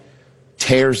that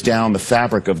tears down the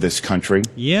fabric of this country,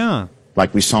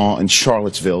 like we saw in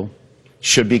Charlottesville,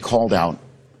 should be called out.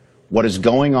 What is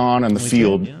going on the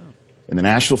field in the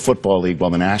National Football League while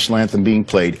the national anthem being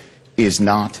played is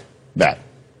not that.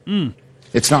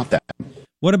 It's not that.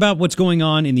 What about what's going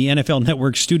on in the NFL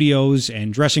Network studios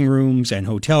and dressing rooms and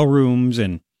hotel rooms?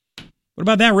 And what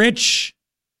about that, Rich?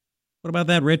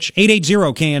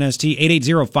 880-KNST,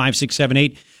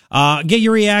 880-5678. Get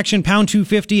your reaction, pound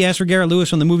 250. Ask for Garrett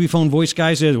Lewis on the movie phone. Voice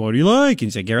guy says, what do you like? And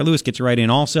you say, Garrett Lewis gets it right in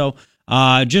also.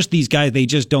 Just these guys, they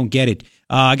just don't get it.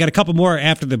 I got a couple more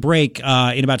after the break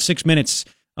in about 6 minutes.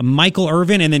 Michael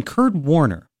Irvin and then Kurt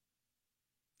Warner.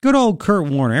 Good old Kurt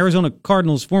Warner,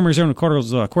 former Arizona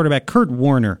Cardinals quarterback Kurt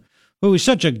Warner, who is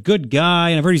such a good guy,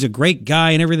 and I've heard he's a great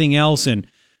guy and everything else. And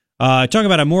talk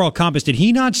about a moral compass. Did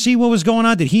he not see what was going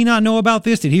on? Did he not know about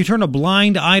this? Did he turn a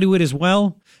blind eye to it as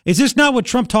well? Is this not what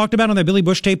Trump talked about on that Billy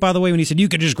Bush tape, by the way, when he said you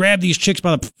could just grab these chicks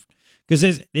by the...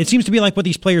 Because it seems to be like what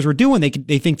these players were doing. They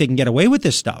think they can get away with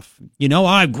this stuff.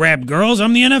 I've grabbed girls.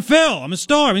 I'm the NFL. I'm a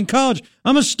star. I'm in college.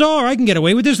 I'm a star. I can get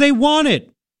away with this. They want it.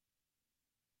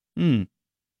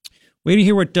 Wait to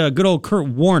hear what good old Kurt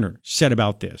Warner said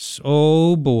about this.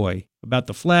 Oh, boy. About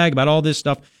the flag, about all this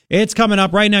stuff. It's coming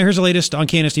up right now. Here's the latest on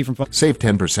KNST from Fox. Save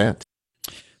 10%.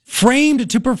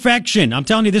 Framed to perfection. I'm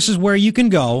telling you, this is where you can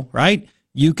go, right?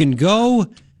 You can go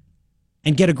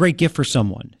and get a great gift for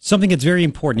someone. Something that's very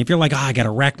important. If you're like, I got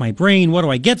to rack my brain. What do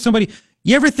I get somebody?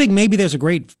 You ever think maybe there's a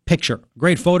great picture,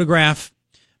 great photograph?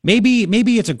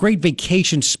 Maybe it's a great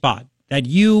vacation spot that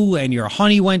you and your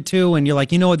honey went to, and you're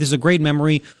like, you know what, this is a great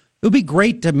memory. It would be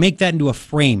great to make that into a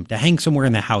frame, to hang somewhere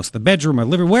in the house, the bedroom or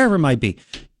living room, wherever it might be.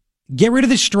 Get rid of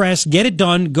the stress, get it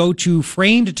done, go to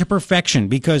Framed to Perfection,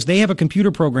 because they have a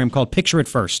computer program called Picture It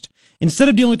First. Instead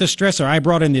of dealing with the stressor, I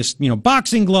brought in this,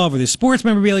 boxing glove or this sports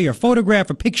memorabilia or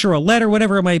photograph, a picture, a letter,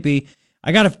 whatever it might be.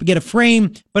 I got to get a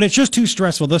frame, but it's just too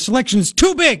stressful. The selection's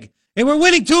too big. And we're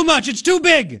winning too much. It's too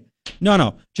big.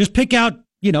 No. Just pick out,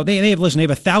 they have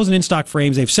 1,000 in stock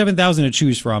frames. They have 7,000 to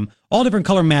choose from, all different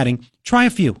color matting. Try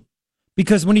a few.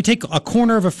 Because when you take a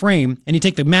corner of a frame and you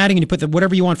take the matting and you put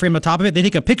whatever you want frame on top of it, they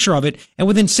take a picture of it, and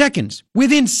within seconds,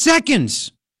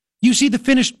 you see the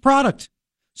finished product.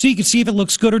 So you can see if it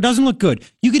looks good or doesn't look good.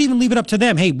 You could even leave it up to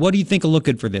them. Hey, what do you think will look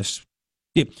good for this?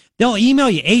 They'll email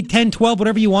you 8, 10, 12,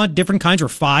 whatever you want, different kinds, or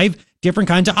 5 different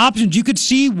kinds of options. You could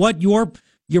see what your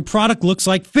product looks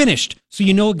like finished, so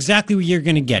you know exactly what you're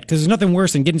going to get. Because there's nothing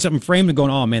worse than getting something framed and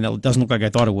going, oh man, that doesn't look like I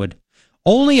thought it would.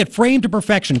 Only at Frame to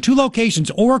Perfection. 2 locations,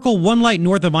 Oracle, One Light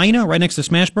north of Ina, right next to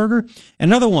Smashburger.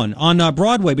 And another one on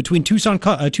Broadway between Tucson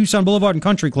Boulevard and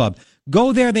Country Club.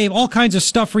 Go there. They have all kinds of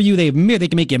stuff for you. They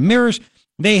can make you mirrors.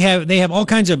 They have all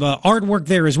kinds of artwork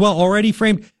there as well, already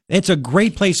framed. It's a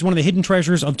great place. It's one of the hidden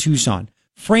treasures of Tucson.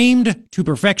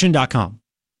 FramedToPerfection.com.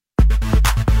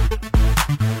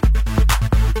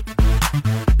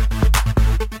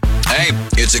 Hey,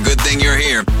 it's a good thing you're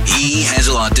here. He has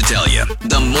a lot to tell you.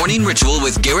 The Morning Ritual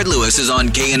with Garrett Lewis is on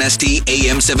KNST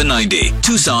AM 790,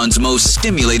 Tucson's most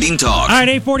stimulating talk. All right,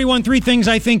 841, 3 things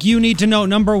I think you need to know.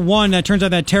 Number one, it turns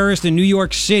out that terrorist in New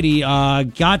York City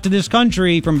got to this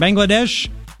country from Bangladesh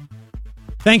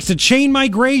thanks to chain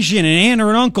migration. An aunt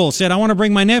or an uncle said, I want to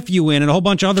bring my nephew in, and a whole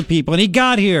bunch of other people, and he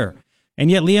got here.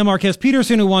 And yet Leah Marquez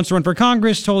Peterson, who wants to run for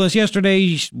Congress, told us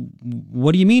yesterday,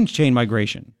 what do you mean chain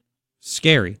migration?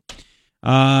 Scary.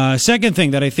 Second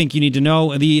thing that I think you need to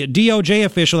know, the DOJ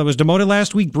official that was demoted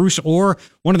last week, Bruce Orr,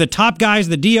 one of the top guys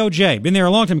of the DOJ, been there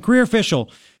a long time, career official,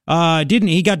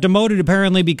 he got demoted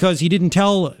apparently because he didn't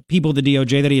tell people at the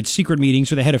DOJ that he had secret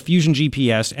meetings with the head of Fusion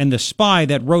GPS and the spy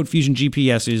that wrote Fusion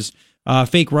GPS's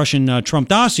fake Russian Trump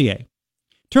dossier.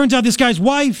 Turns out this guy's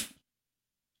wife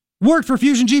worked for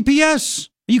Fusion GPS.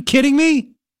 Are you kidding me?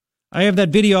 I have that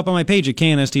video up on my page at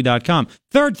knst.com.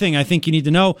 Third thing I think you need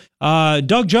to know,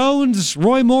 Doug Jones,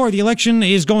 Roy Moore, the election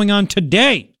is going on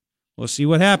today. We'll see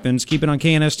what happens. Keep it on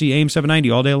KNST AM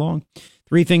 790 all day long.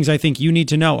 3 things I think you need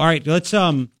to know. All right, let's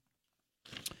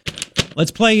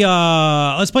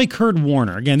play Kurt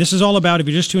Warner. Again, this is all about, if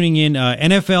you're just tuning in,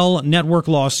 NFL Network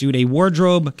lawsuit. A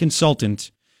wardrobe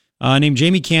consultant named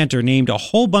Jamie Cantor named a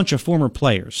whole bunch of former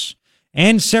players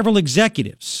and several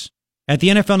executives at the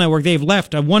NFL Network. They've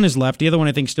left. One is left. The other one,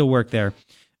 I think, still worked there.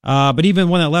 But even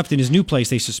one that left in his new place,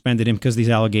 they suspended him because of these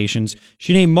allegations.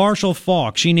 She named Marshall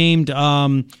Faulk. She named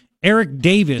Eric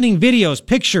Davis. Videos,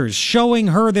 pictures showing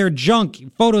her their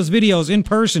junk, photos, videos in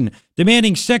person,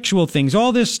 demanding sexual things,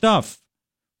 all this stuff.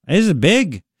 This is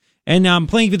big. And I'm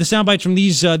playing for the sound bites from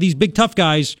these big tough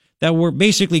guys that were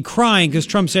basically crying because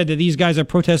Trump said that these guys that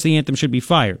protest the anthem should be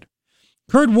fired.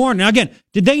 Kurt Warner. Now, again,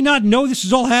 did they not know this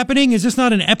is all happening? Is this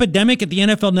not an epidemic at the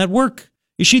NFL Network?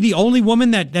 Is she the only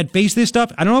woman that faced this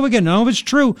stuff? I don't know. Again, I don't know if it's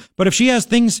true, but if she has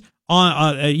things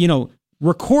on,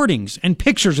 recordings and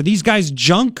pictures of these guys'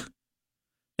 junk,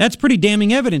 that's pretty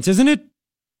damning evidence, isn't it?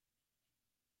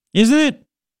 Isn't it?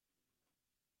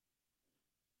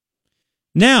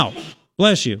 Now,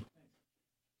 bless you.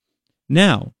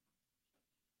 Now,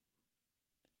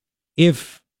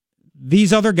 if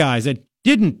these other guys that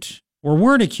didn't or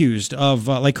weren't accused of,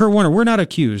 like Kurt Warner, were not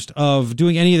accused of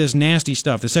doing any of this nasty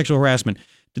stuff, the sexual harassment,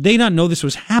 did they not know this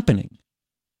was happening?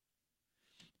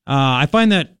 I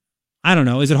find that, I don't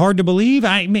know, is it hard to believe?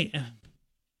 I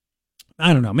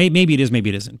don't know. Maybe it is,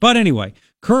 maybe it isn't. But anyway,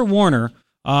 Kurt Warner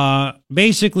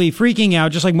basically freaking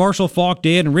out, just like Marshall Faulk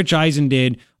did and Rich Eisen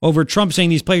did, over Trump saying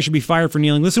these players should be fired for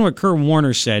kneeling. Listen to what Kurt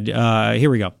Warner said.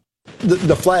 Here we go.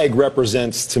 The flag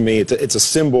represents, to me, it's a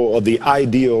symbol of the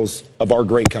ideals of our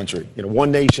great country.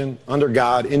 One nation, under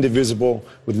God, indivisible,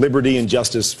 with liberty and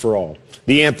justice for all.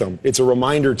 The anthem, it's a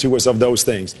reminder to us of those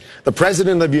things. The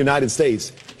President of the United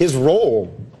States, his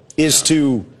role is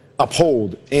to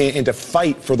uphold and to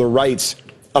fight for the rights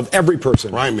of every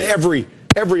person, right,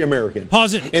 every American.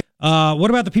 Pause it. What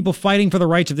about the people fighting for the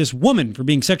rights of this woman for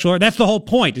being sexual? That's the whole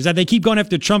point, is that they keep going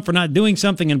after Trump for not doing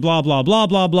something and blah, blah, blah,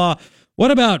 blah, blah.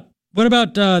 What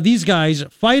about these guys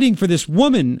fighting for this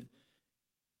woman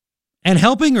and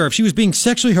helping her if she was being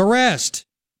sexually harassed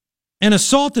and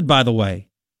assaulted, by the way?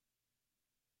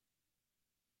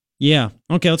 Yeah.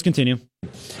 Okay, let's continue.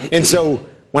 And so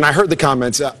when I heard the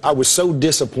comments, I was so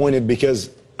disappointed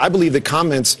because I believe the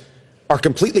comments are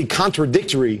completely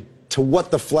contradictory to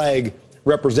what the flag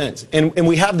represents. And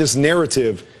we have this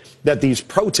narrative that these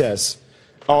protests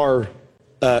are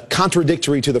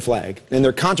contradictory to the flag, and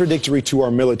they're contradictory to our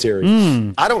military.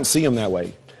 I don't see them that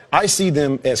way. I see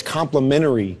them as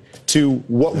complementary to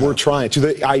what we're trying, to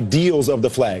the ideals of the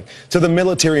flag, to the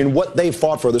military and what they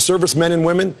fought for, the servicemen and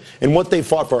women and what they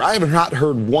fought for. I have not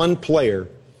heard one player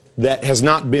that has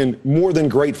not been more than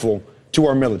grateful to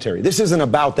our military. This isn't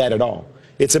about that at all.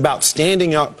 It's about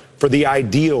standing up for the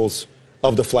ideals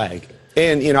of the flag.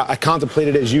 And, I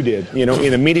contemplated as you did,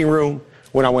 in a meeting room,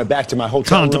 when I went back to my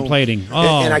hotel room.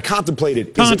 And I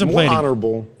contemplated, is it more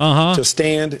honorable to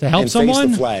stand and face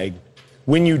the flag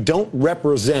when you don't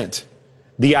represent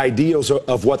the ideals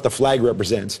of what the flag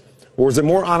represents? Or is it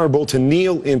more honorable to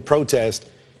kneel in protest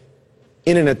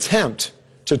in an attempt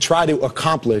to try to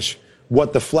accomplish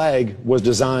what the flag was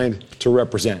designed to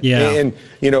represent? Yeah. And,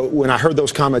 when I heard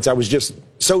those comments, I was just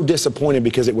so disappointed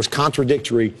because it was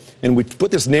contradictory. And we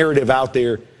put this narrative out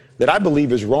there that I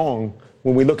believe is wrong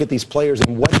when we look at these players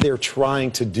and what they're trying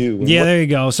to do. Yeah, there you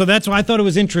go. So that's why I thought it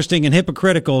was interesting and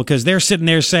hypocritical, because they're sitting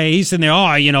there he's sitting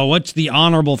there, what's the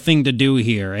honorable thing to do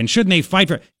here? And shouldn't they fight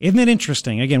for it? Isn't it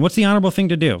interesting? Again, what's the honorable thing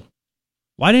to do?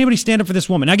 Why didn't anybody stand up for this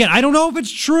woman? Again, I don't know if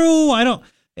it's true.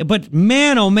 But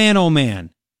man, oh man, oh man.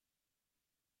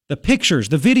 The pictures,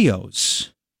 the videos.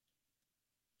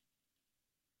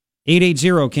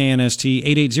 880-KNST,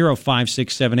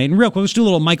 880-5678. And real quick, let's do a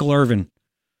little Michael Irvin,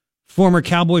 former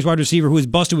Cowboys wide receiver who was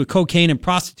busted with cocaine and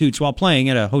prostitutes while playing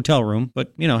at a hotel room.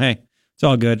 But, hey, it's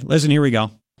all good. Listen, here we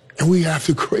go. And we have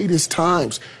the greatest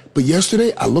times. But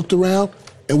yesterday, I looked around,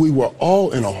 and we were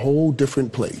all in a whole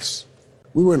different place.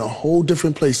 We were in a whole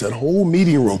different place, that whole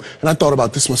meeting room. And I thought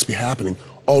about this must be happening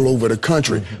all over the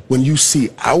country. When you see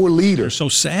our leader. They're so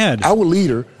sad. Our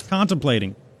leader.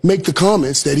 Contemplating. Make the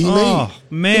comments that he made. Oh,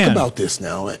 man. Think about this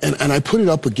now. And I put it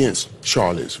up against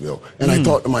Charlottesville. And I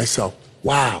thought to myself,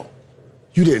 wow,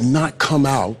 you did not come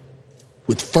out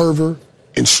with fervor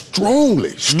and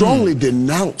strongly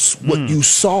denounce what you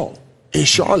saw in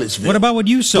Charlottesville. What about what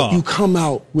you saw? But you come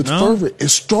out with fervor and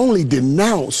strongly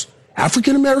denounce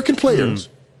African-American players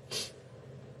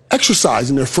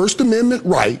exercising their First Amendment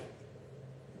right,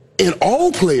 and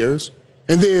all players,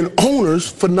 and then owners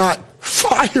for not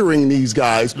firing these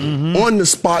guys on the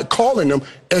spot, calling them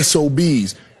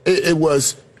SOBs. It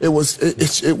was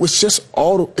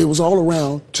all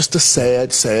around just a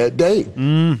sad day.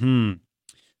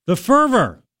 The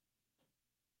fervor.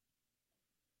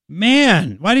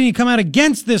 Man, why didn't you come out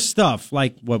against this stuff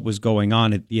like what was going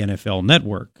on at the NFL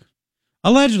Network?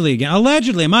 Allegedly, I'm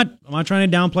not trying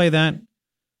to downplay that.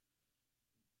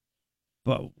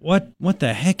 But what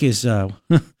the heck is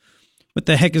what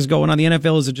the heck is going on? The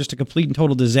NFL is just a complete and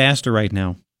total disaster right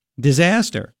now.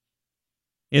 Disaster.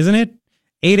 Isn't it?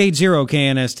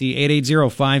 880-KNST,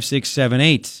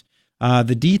 880-5678.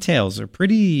 The details are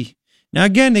pretty. Now,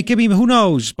 again, they could be, who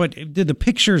knows, but the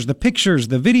pictures, the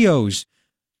videos,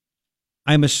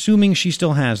 I'm assuming she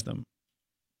still has them.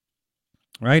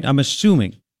 Right? I'm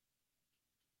assuming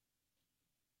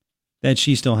that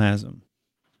she still has them.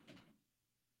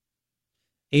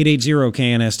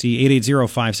 880-KNST,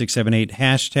 880-5678,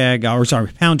 hashtag,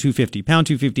 pound 250. Pound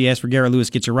 250, ask for Garrett Lewis,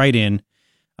 gets you right in.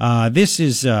 This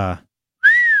is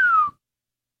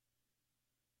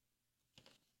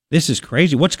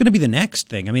crazy. What's going to be the next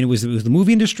thing? I mean, it was the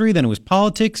movie industry, then it was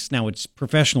politics, now it's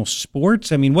professional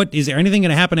sports. I mean, is there anything going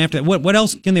to happen after that? What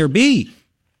else can there be?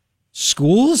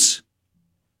 Schools?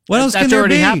 What else can there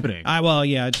be? That's already happening. Well,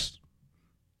 yeah,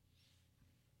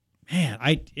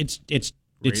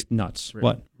 it's nuts.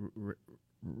 What?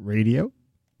 Radio?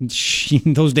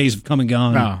 Those days have come and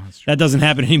gone. No, that doesn't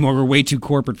happen anymore. We're way too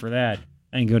corporate for that.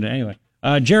 Ain't good. Anyway,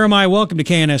 Jeremiah, welcome to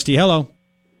KNST. Hello.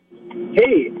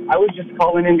 Hey, I was just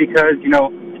calling in because,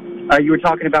 you were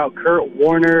talking about Kurt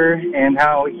Warner and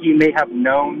how he may have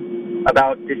known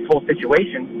about this whole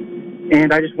situation.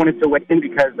 And I just wanted to weigh in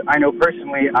because I know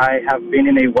personally I have been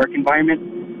in a work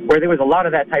environment where there was a lot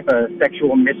of that type of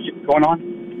sexual mischief going on.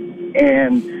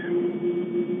 And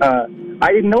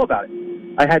I didn't know about it.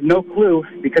 I had no clue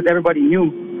because everybody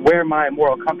knew where my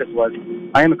moral compass was.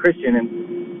 I am a Christian,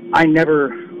 and I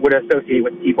never would associate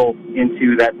with people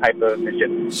into that type of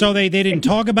mischief. So they didn't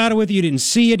talk about it with you? You didn't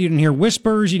see it? You didn't hear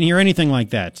whispers? You didn't hear anything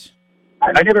like that?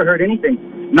 I never heard anything.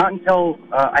 Not until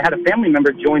I had a family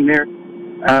member join there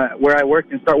where I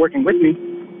worked and start working with me.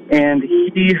 And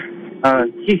he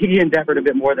endeavored a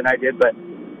bit more than I did, but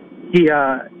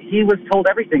he was told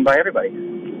everything by everybody.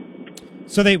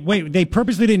 So they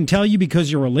purposely didn't tell you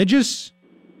because you're religious?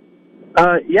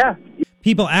 Yeah.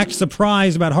 People act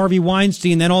surprised about Harvey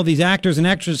Weinstein, then all these actors and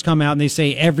actresses come out and they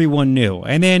say everyone knew.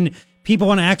 And then people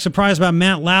want to act surprised about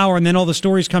Matt Lauer, and then all the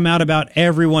stories come out about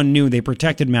everyone knew. They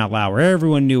protected Matt Lauer.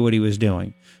 Everyone knew what he was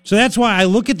doing. So that's why I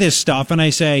look at this stuff and I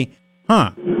say,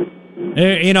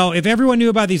 if everyone knew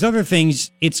about these other things,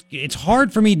 it's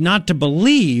hard for me not to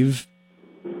believe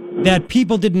that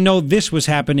people didn't know this was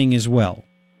happening as well.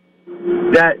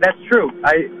 That's true.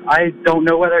 I don't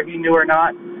know whether he knew or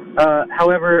not.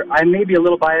 However, I may be a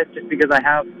little biased just because I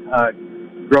have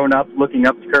grown up looking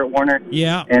up to Kurt Warner.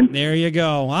 Yeah, and there you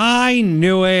go. I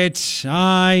knew it.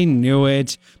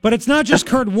 But it's not just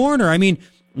Kurt Warner. I mean,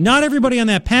 not everybody on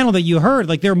that panel that you heard,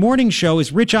 like their morning show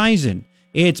is Rich Eisen.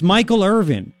 It's Michael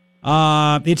Irvin.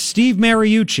 It's Steve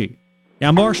Mariucci.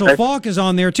 Now, Marshall Faulk is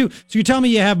on there, too. So you tell me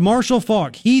you have Marshall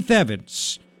Faulk, Heath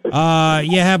Evans. You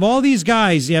have all these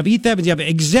guys. You have Heath Evans. You have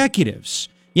executives.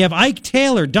 You have Ike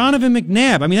Taylor, Donovan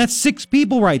McNabb. I mean, that's 6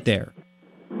 people right there.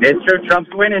 It's true. Trump's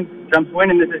winning.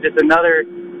 This is just another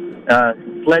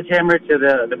sledgehammer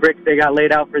to the bricks they got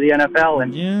laid out for the NFL.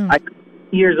 And I'm 20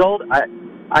 years old. I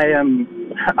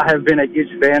have been a huge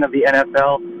fan of the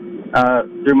NFL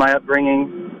through my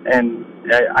upbringing, and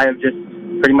I have just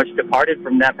pretty much departed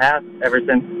from that path ever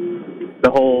since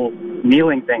the whole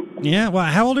kneeling thing. Yeah. Well,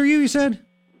 how old are you said?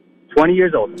 20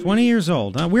 years old. 20 years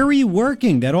old. Where were you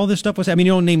working that all this stuff was? I mean,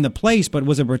 you don't name the place, but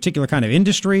was it a particular kind of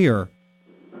industry or?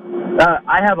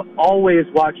 I have always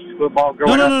watched football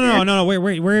growing up. No.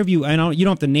 Where have you? I know you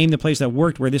don't have to name the place that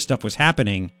worked where this stuff was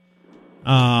happening.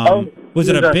 Was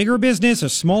it a bigger business, a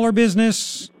smaller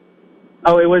business?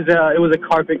 Oh, it was a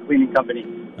carpet cleaning company.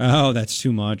 Oh, that's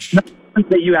too much. Not the ones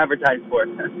that you advertised for.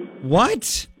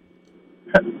 What?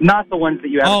 Not the ones that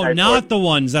you advertised for. Oh, not the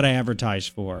ones that I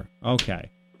advertised for. Okay,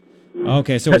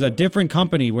 so it was a different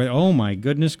company. Where? Oh my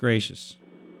goodness gracious.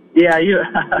 Yeah, yeah,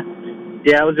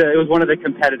 it was one of the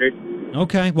competitors.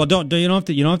 Okay, well, you don't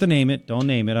have to name it. Don't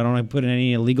name it. I don't want to put in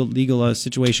any legal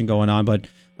situation going on. But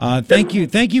thank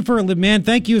you for man.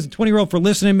 Thank you as a 20-year-old for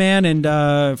listening, man,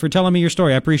 and for telling me your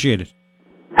story. I appreciate it.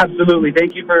 Absolutely.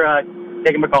 Thank you for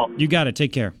taking my call. You got it.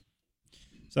 Take care.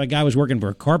 So that guy was working for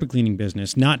a carpet cleaning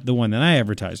business, not the one that I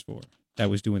advertised for, that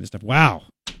was doing this stuff. Wow.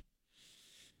 I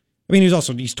mean,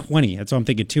 he's 20. That's what I'm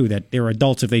thinking, too, that they're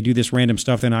adults. If they do this random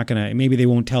stuff, they're not going to, maybe they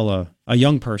won't tell a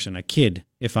young person, a kid,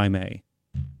 if I may.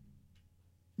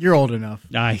 You're old enough.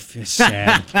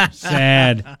 Sad.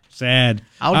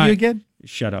 How old are you again?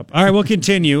 Shut up. All right, we'll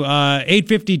continue.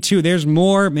 8:52. There's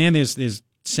more. Man, there's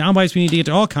sound bites we need to get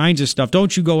to, all kinds of stuff.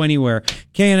 Don't you go anywhere.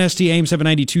 KNST AM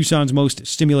 790, Tucson's most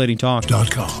stimulating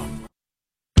talk.com.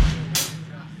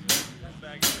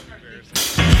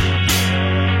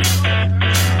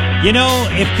 You know,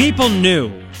 if people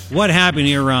knew what happened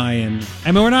here, Ryan,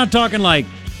 I mean, we're not talking like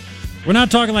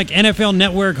NFL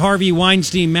Network, Harvey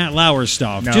Weinstein, Matt Lauer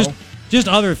stuff. No. Just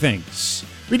other things.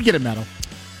 We'd get a medal.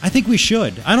 I think we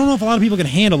should. I don't know if a lot of people can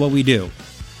handle what we do.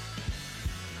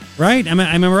 Right? Am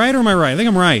I right or am I right? I think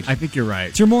I'm right. I think you're right.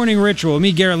 It's your morning ritual with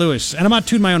me, Garrett Lewis. And I'm not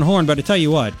tooting my own horn, but I tell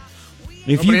you what.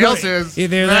 Nobody else is.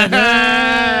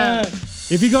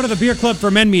 If you go to the Beer Club for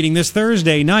Men meeting this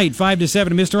Thursday night, 5 to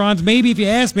 7, Mr. Ons, maybe if you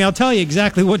ask me, I'll tell you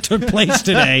exactly what took place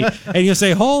today. And you'll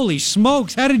say, holy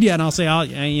smokes, how did you? And I'll say,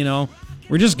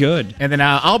 we're just good. And then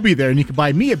I'll be there and you can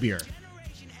buy me a beer.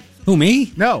 Who,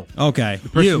 me? No. Okay. The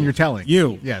person you're telling.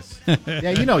 You. Yes.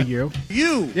 Yeah, you know you.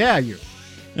 You. Yeah, you.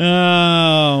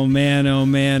 Oh, man.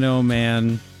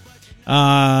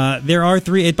 There are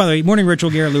three. By the way, morning ritual,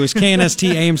 Garrett Lewis,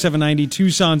 KNST AM 790,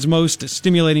 Tucson's most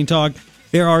stimulating talk.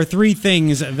 There are three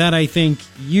things that I think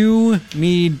you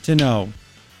need to know.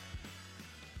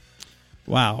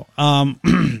 Wow.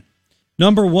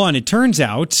 Number one, it turns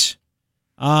out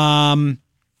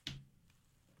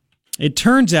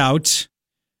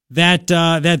that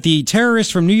the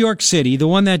terrorist from New York City, the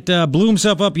one that blew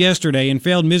himself up yesterday and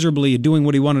failed miserably at doing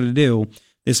what he wanted to do,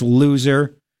 this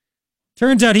loser,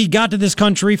 turns out he got to this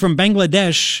country from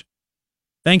Bangladesh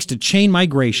thanks to chain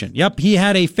migration. Yep, he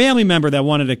had a family member that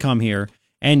wanted to come here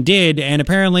and did, and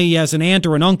apparently as an aunt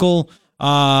or an uncle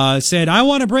said, I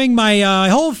want to bring my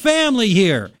whole family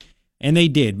here. And they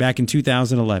did back in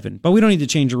 2011. But we don't need to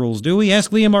change the rules, do we?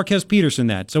 Ask Marquez Peterson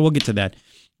that. So we'll get to that.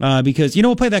 Because,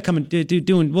 we'll play that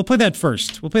we'll play that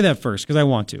first. We'll play that first because I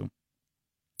want to.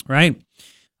 Right?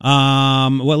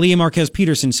 What Marquez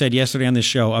Peterson said yesterday on this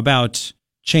show about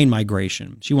chain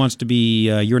migration. She wants to be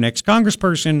your next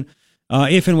congressperson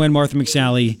if and when Martha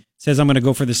McSally says, I'm going to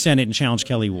go for the Senate and challenge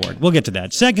Kelly Ward. We'll get to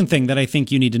that. Second thing that I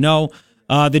think you need to know,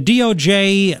 the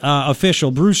DOJ official,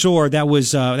 Bruce Orr, that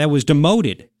was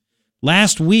demoted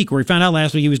last week, we found out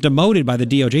last week he was demoted by the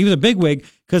DOJ. He was a bigwig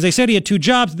because they said he had two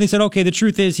jobs. And they said, okay, the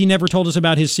truth is he never told us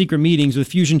about his secret meetings with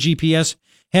Fusion GPS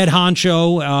head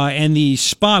honcho and the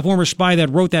former spy that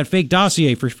wrote that fake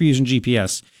dossier for Fusion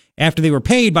GPS after they were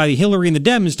paid by Hillary and the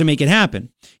Dems to make it happen.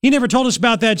 He never told us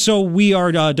about that, so we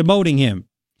are demoting him.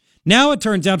 Now it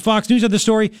turns out Fox News had the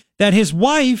story that his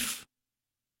wife,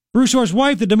 Bruce Orr's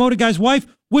wife, the demoted guy's wife,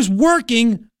 was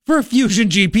working for Fusion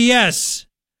GPS.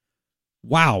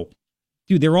 Wow.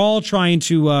 Dude, they're all trying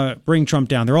to bring Trump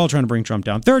down.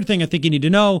 Third thing I think you need to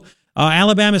know,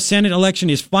 Alabama Senate election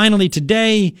is finally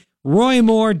today. Roy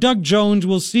Moore, Doug Jones,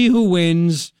 we'll see who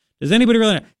wins. Does anybody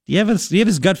really know? Do you have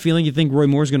his gut feeling you think Roy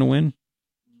Moore's going to win?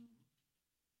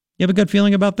 You have a gut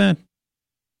feeling about that?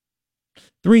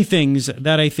 Three things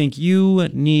that I think you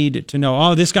need to know.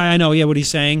 Oh, this guy, I know. Yeah, what he's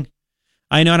saying.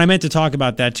 I know, and I meant to talk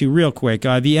about that too real quick. The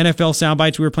NFL sound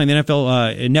bites, we were playing the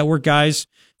NFL Network guys.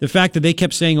 The fact that they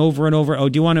kept saying over and over, oh,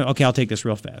 do you want to? Okay, I'll take this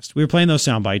real fast. We were playing those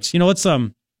sound bites. Let's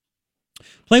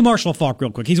play Marshall Falk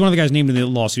real quick. He's one of the guys named in the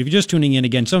lawsuit. If you're just tuning in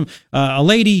again, a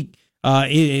lady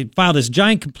filed this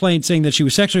giant complaint saying that she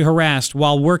was sexually harassed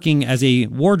while working as a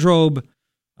wardrobe,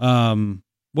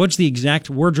 what's the exact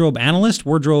wardrobe analyst?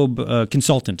 Wardrobe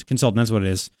consultant. Consultant, that's what it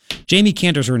is. Jamie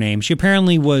Cantor's her name. She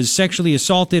apparently was sexually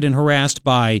assaulted and harassed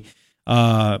by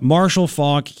Marshall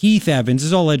Falk, Heath Evans. This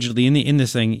is all allegedly in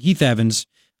this thing. Heath Evans,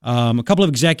 a couple of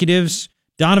executives,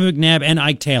 Donovan McNabb, and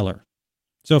Ike Taylor.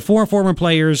 So 4 former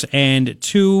players and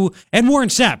Warren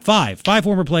Sapp, 5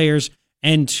 former players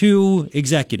and 2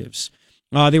 executives.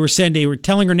 They were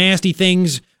telling her nasty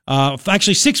things.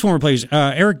 Actually, 6 former players.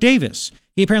 Eric Davis,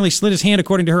 he apparently slid his hand,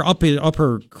 according to her, up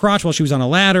her crotch while she was on a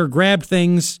ladder, grabbed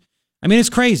things. I mean, it's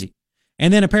crazy.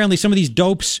 And then apparently some of these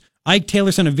dopes, Ike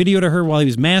Taylor sent a video to her while he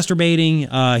was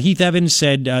masturbating. Heath Evans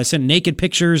sent naked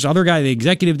pictures. Other guy, the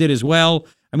executive, did as well.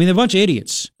 I mean, they're a bunch of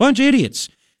idiots.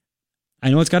 I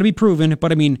know it's got to be proven,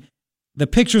 but I mean, the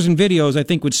pictures and videos, I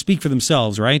think, would speak for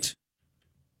themselves, right?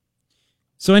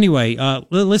 So anyway,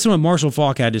 listen to what Marshall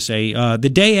Faulk had to say. The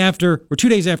day after, or 2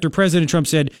 days after President Trump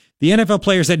said the NFL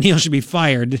players that Neil should be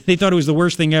fired, they thought it was the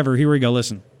worst thing ever. Here we go,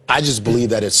 listen. I just believe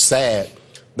that it's sad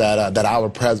that our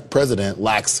president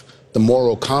lacks the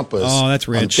moral compass that's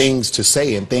rich. on things to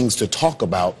say and things to talk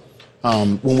about.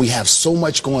 When we have so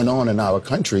much going on in our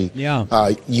country,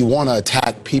 you want to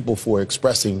attack people for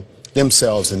expressing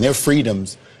themselves and their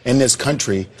freedoms in this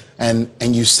country, and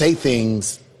you say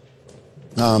things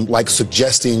like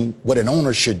suggesting what an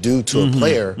owner should do to a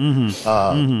player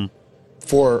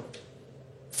for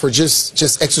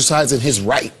just exercising his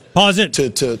right. Pause it.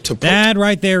 To that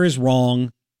right there is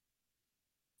wrong.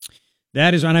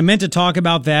 That is, and I meant to talk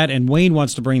about that, and Wayne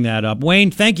wants to bring that up.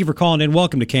 Wayne, thank you for calling in.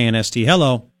 Welcome to KNST.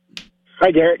 Hello.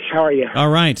 Hi, Derek. How are you? All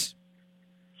right.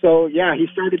 So, yeah, he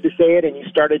started to say it, and you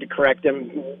started to correct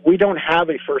him. We don't have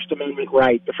a First Amendment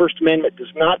right. The First Amendment does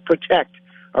not protect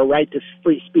our right to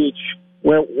free speech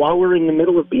while we're in the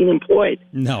middle of being employed.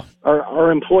 No. Our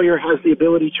employer has the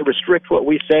ability to restrict what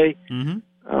we say,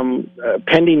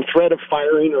 pending threat of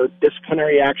firing or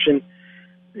disciplinary action.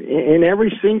 In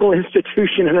every single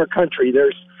institution in our country,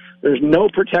 there's no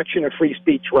protection of free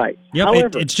speech rights. Yep,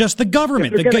 However, it's just the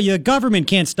government. The government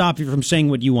can't stop you from saying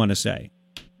what you want to say.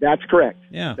 That's correct.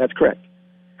 Yeah, that's correct.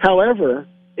 However,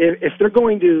 if they're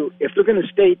going to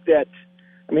state that,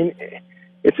 I mean,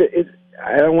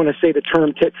 I don't want to say the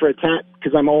term tit for a tat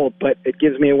because I'm old, but it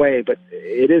gives me away. But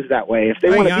it is that way. If they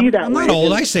want to be that way, I'm not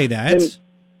old. I say that.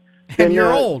 Then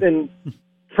you're old. Then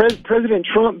President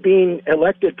Trump being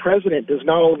elected president does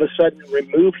not all of a sudden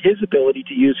remove his ability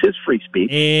to use his free speech.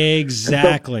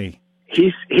 Exactly.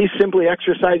 He's simply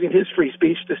exercising his free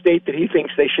speech to state that he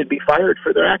thinks they should be fired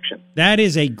for their action. That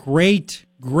is a great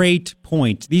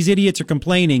point. These idiots are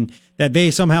complaining that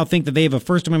they somehow think that they have a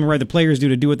First Amendment right, the players do,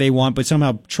 to do what they want, but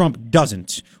somehow Trump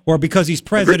doesn't. Or because he's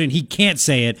president, he can't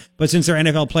say it, but since they're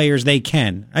NFL players, they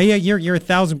can. Yeah, you're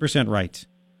 1,000% right.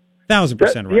 1,000%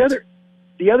 right.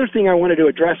 The other thing I wanted to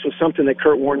address was something that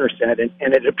Kurt Warner said, and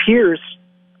it appears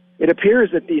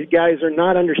that these guys are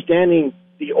not understanding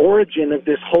the origin of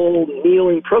this whole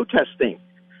kneeling protest thing.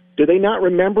 Do they not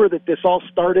remember that this all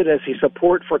started as a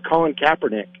support for Colin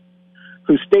Kaepernick,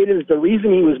 who stated the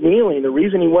reason he was kneeling, the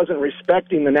reason he wasn't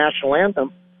respecting the national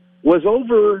anthem, was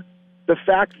over the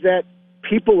fact that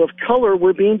people of color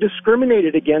were being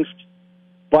discriminated against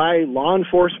by law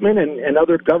enforcement and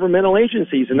other governmental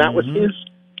agencies, and that was his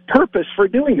purpose for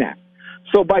doing that.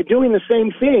 So by doing the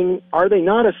same thing, are they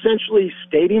not essentially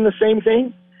stating the same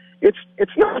thing?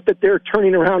 It's not that they're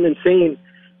turning around and saying,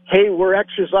 hey, we're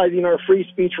exercising our free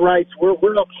speech rights,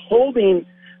 we're upholding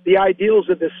the ideals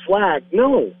of this flag.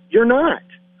 No, you're not.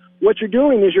 What you're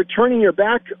doing is you're turning your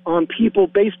back on people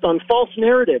based on false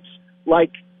narratives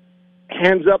like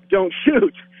hands up, don't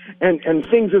shoot, and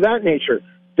things of that nature.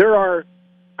 There are,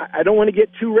 I don't want to get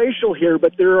too racial here,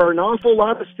 but there are an awful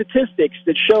lot of statistics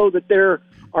that show that there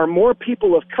are more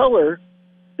people of color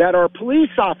that are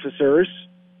police officers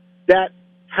that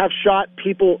have shot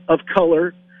people of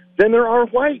color than there are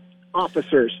white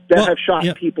officers that have shot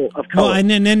people of color. Well, and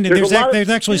then there's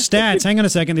actually stats. Hang on a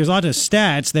second. There's a lot of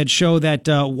stats that show that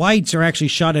whites are actually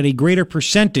shot at a greater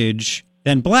percentage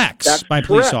than blacks by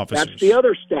police officers. That's the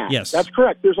other stat. Yes. That's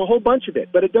correct. There's a whole bunch of it,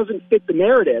 but it doesn't fit the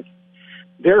narrative.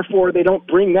 Therefore, they don't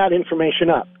bring that information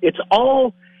up. It's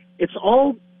all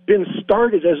been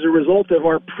started as a result of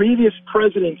our previous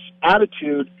president's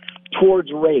attitude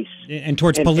towards race. And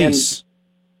towards police.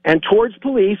 And towards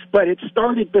police, but it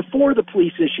started before the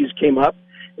police issues came up.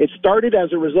 It started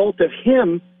as a result of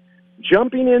him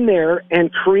jumping in there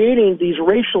and creating these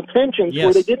racial tensions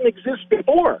where they didn't exist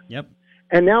before. Yep.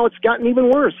 And now it's gotten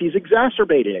even worse. He's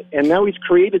exacerbated it. And now he's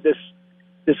created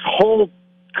this whole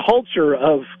culture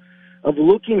of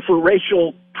looking for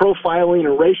racial profiling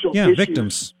or racial issues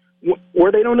victims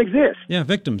where they don't exist. Yeah,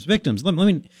 victims. Let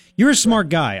me, you're a smart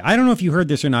guy. I don't know if you heard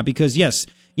this or not, because yes,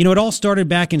 you know, it all started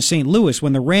back in St. Louis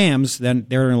when the Rams, then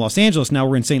they're in Los Angeles, now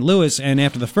we're in St. Louis, and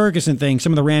after the Ferguson thing,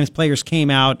 some of the Rams players came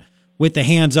out with the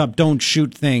hands up, don't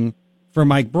shoot thing for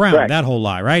Mike Brown, that whole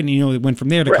lie, right? And, you know, it went from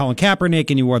there to Colin Kaepernick,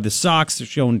 and you wore the socks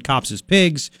showing cops as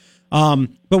pigs.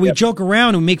 But we joke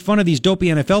around and make fun of these dopey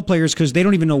NFL players because they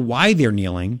don't even know why they're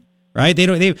kneeling. Right?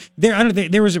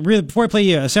 There was before I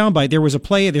play a soundbite, there's a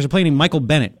play named Michael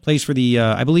Bennett, plays for the,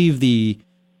 I believe the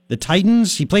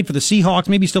Titans. He played for the Seahawks,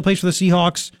 maybe still plays for the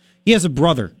Seahawks. He has a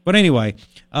brother. But anyway,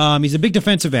 he's a big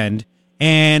defensive end.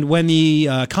 And when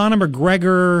the Conor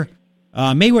McGregor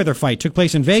Mayweather fight took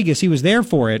place in Vegas, he was there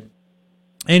for it.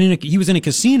 And he was in a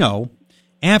casino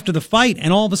after the fight,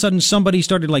 and all of a sudden somebody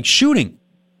started like shooting.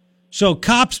 So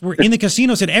cops were in the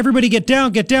casino, said, everybody get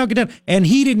down, get down, get down. And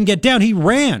he didn't get down, he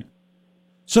ran.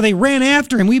 So they ran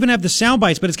after him. We even have the sound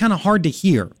bites, but it's kind of hard to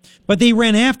hear. But they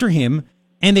ran after him,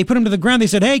 and they put him to the ground. They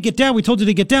said, hey, get down. We told you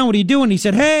to get down. What are you doing? He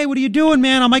said, hey, what are you doing,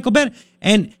 man? I'm Michael Bennett.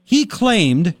 And he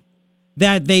claimed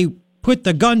that they put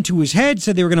the gun to his head,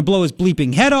 said they were going to blow his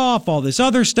bleeping head off, all this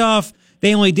other stuff.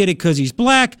 They only did it because he's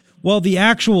black. Well, the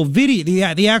actual video,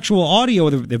 the actual audio,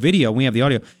 the video, we have the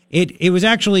audio, it was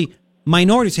actually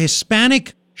minorities,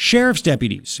 Hispanic sheriff's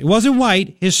deputies. It wasn't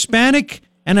white, Hispanic,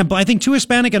 and I think 2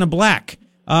 Hispanic and a black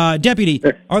deputy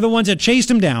are the ones that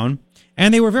chased him down,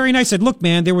 and they were very nice. Said, look,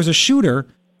 man, there was a shooter,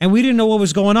 and we didn't know what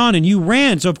was going on, and you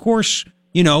ran, so of course,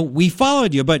 we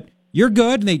followed you, but you're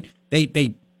good. And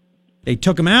they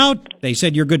took him out. They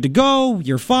said, you're good to go.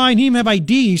 You're fine. He didn't have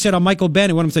ID. He said, I'm Michael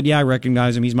Bennett. One of them said, yeah, I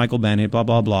recognize him. He's Michael Bennett, blah,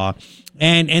 blah, blah.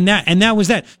 And that was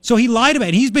that. So he lied about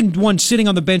it. He's been one sitting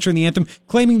on the bench during the anthem,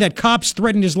 claiming that cops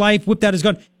threatened his life, whipped out his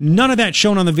gun. None of that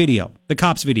shown on the video, the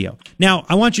cops video. Now,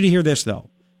 I want you to hear this, though.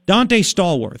 Dante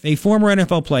Stallworth, a former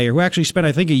NFL player who actually spent,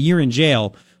 I think, a year in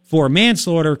jail for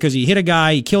manslaughter because he hit a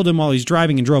guy, he killed him while he's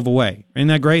driving and drove away. Isn't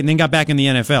that great? And then got back in the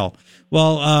NFL.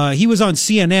 Well, he was on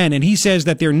CNN, and he says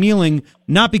that they're kneeling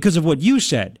not because of what you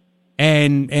said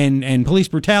and police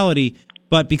brutality,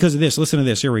 but because of this. Listen to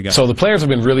this. Here we go. So the players have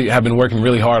been working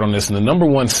really hard on this, and the number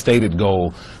one stated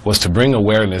goal was to bring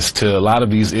awareness to a lot of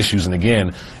these issues. And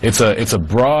again, it's a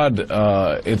broad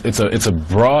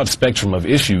spectrum of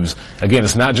issues. Again,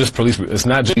 it's not just police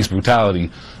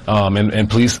brutality and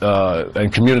police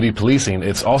and community policing.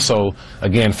 It's also,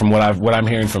 again, from what I'm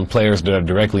hearing from players that are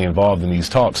directly involved in these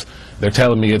talks, they're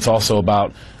telling me it's also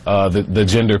about the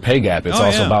gender pay gap. It's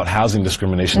also about housing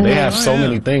discrimination. They have so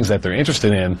many things that they're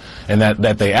interested in and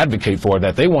that they advocate for,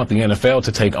 that they want the NFL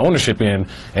to take ownership in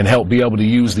and help be able to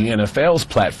use the NFL's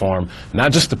platform,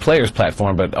 not just the players'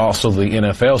 platform, but also the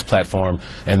NFL's platform.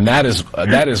 And that is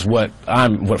what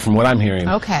from what I'm hearing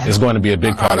is going to be a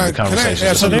big part of the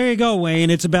conversation. So there you go,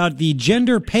 Wayne. It's about the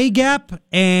gender pay gap.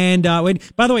 And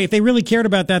by the way, if they really cared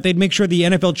about that, they'd make sure the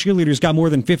NFL cheerleaders got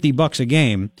more than $50 a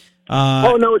game.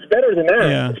 Oh, no, it's better than that.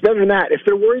 Yeah. It's better than that. If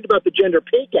they're worried about the gender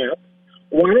pay gap,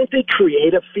 why don't they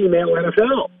create a female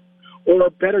NFL? Or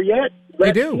better yet,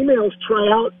 let females try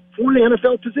out for the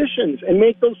NFL positions and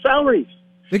make those salaries.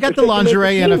 They got the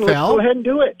lingerie NFL. Let's go ahead and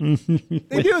do it.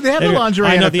 They do. They have the lingerie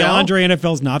NFL. I know the lingerie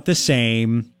NFL's not the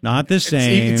same. Not the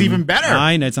same. It's even better.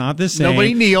 I know it's not the same.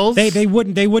 Nobody kneels. They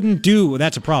wouldn't do.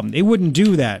 That's a problem. They wouldn't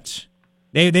do that.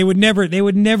 They would never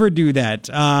do that.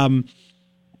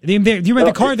 Do you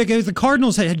remember the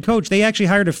Cardinals head coach? They actually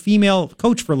hired a female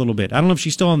coach for a little bit. I don't know if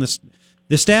she's still on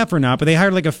the staff or not, but they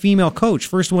hired like a female coach,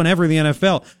 first one ever in the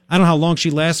NFL. I don't know how long she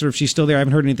lasted or if she's still there. I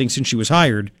haven't heard anything since she was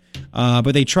hired.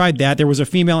 But they tried that. There was a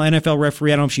female NFL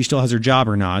referee. I don't know if she still has her job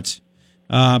or not.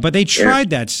 But they tried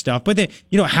that stuff. But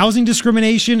housing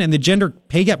discrimination and the gender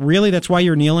pay gap. Really, that's why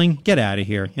you're kneeling? Get out of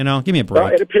here. Give me a break.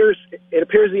 Well, it appears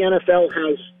the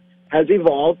NFL has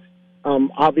evolved.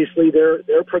 Obviously, they're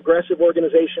a progressive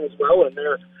organization as well, and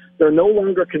they're no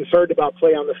longer concerned about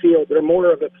play on the field. They're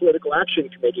more of a political action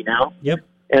committee now. Yep.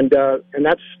 And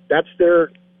that's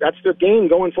their game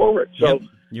going forward. So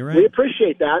you're right. We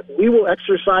appreciate that. We will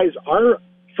exercise our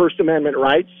First Amendment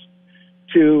rights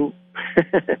to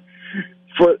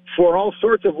for all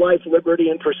sorts of life, liberty,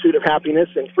 and pursuit of happiness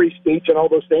and free speech and all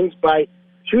those things by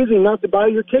choosing not to buy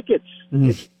your tickets.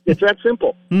 It's that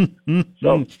simple.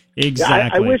 So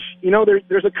exactly. I wish,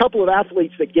 there's a couple of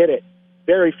athletes that get it.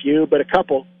 Very few, but a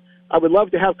couple. I would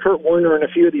love to have Kurt Warner and a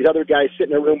few of these other guys sit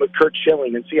in a room with Kurt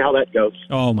Schilling and see how that goes.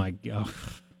 Oh, my God.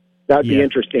 That'd be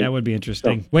interesting. That would be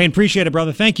interesting. So, Wayne, appreciate it,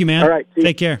 brother. Thank you, man. All right.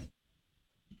 Take care.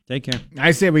 Take care.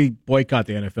 I say we boycott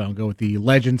the NFL and go with the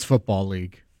Legends Football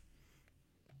League.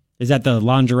 Is that the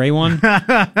lingerie one?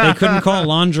 They couldn't call it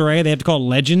lingerie. They had to call it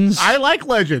Legends. I like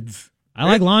Legends. I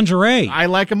like lingerie. I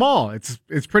like them all. It's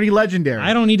pretty legendary.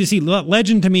 I don't need to see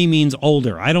legend. To me means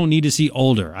older. I don't need to see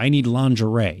older. I need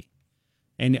lingerie,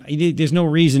 and there's no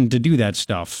reason to do that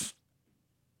stuff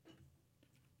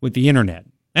with the internet.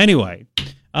 Anyway,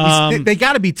 they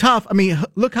got to be tough. I mean,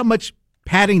 look how much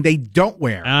padding they don't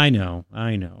wear. I know.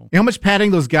 You know how much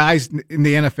padding those guys in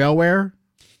the NFL wear?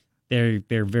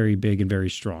 They're very big and very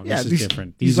strong. Yeah, this is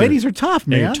different. These ladies are tough,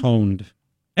 man. They're toned.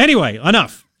 Anyway,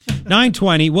 enough.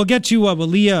 9:20. We'll get to what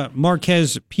Leah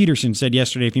Marquez Peterson said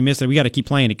yesterday. If you missed it, we got to keep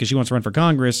playing it because she wants to run for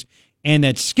Congress, and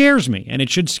that scares me. And it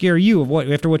should scare you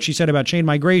after what she said about chain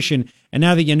migration. And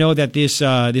now that you know that this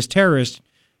terrorist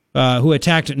who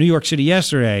attacked New York City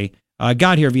yesterday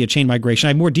got here via chain migration. I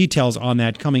have more details on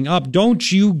that coming up.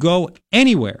 Don't you go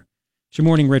anywhere. It's your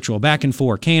morning ritual. Back and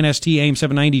forth. KNST AM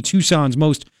 790, Tucson's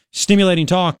most stimulating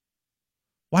talk.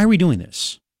 Why are we doing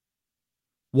this?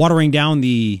 Watering down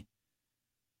the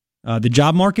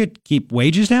job market? Keep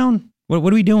wages down? What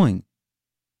are we doing?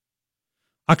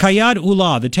 Akayad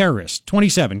Ullah, the terrorist,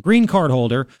 27, green card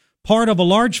holder, part of a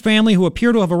large family who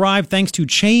appear to have arrived thanks to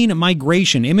chain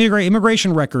migration.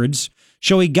 Immigration records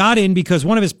show he got in because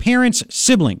one of his parents'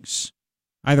 siblings,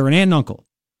 either an aunt and uncle,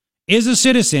 is a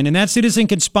citizen, and that citizen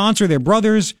can sponsor their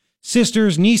brothers,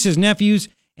 sisters, nieces, nephews,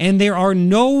 and there are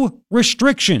no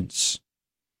restrictions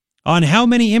on how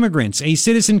many immigrants a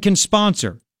citizen can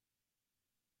sponsor.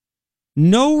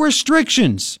 No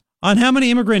restrictions on how many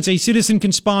immigrants a citizen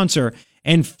can sponsor,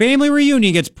 and family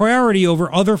reunion gets priority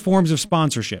over other forms of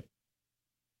sponsorship.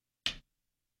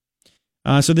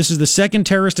 So this is the second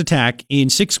terrorist attack in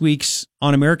 6 weeks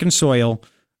on American soil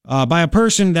by a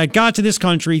person that got to this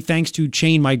country thanks to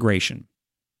chain migration.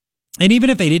 And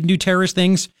even if they didn't do terrorist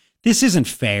things, this isn't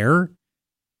fair.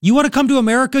 You want to come to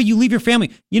America, you leave your family.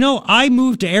 You know, I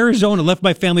moved to Arizona, left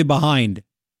my family behind.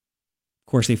 Of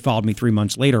course, they followed me 3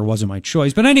 months later. It wasn't my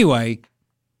choice. But anyway,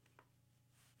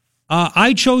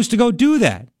 I chose to go do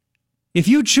that. If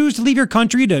you choose to leave your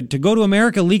country to go to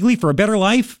America legally for a better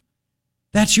life,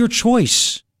 that's your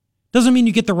choice. Doesn't mean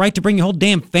you get the right to bring your whole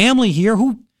damn family here.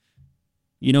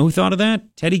 You know who thought of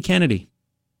that? Teddy Kennedy.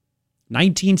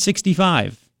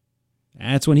 1965.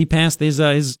 That's when he passed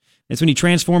that's when he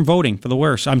transformed voting for the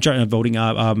worst.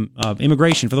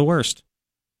 Immigration for the worst.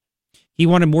 He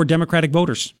wanted more Democratic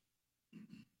voters.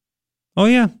 Oh,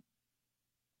 yeah.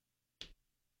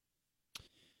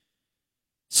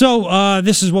 So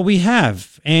this is what we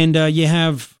have. And you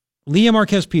have Leah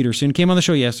Marquez Peterson came on the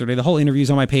show yesterday. The whole interview is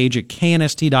on my page at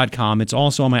knst.com. It's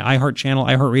also on my iHeart channel,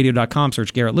 iHeartRadio.com.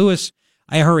 Search Garrett Lewis.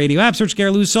 iHeartRadio app, search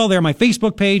Garrett Lewis. It's all there. My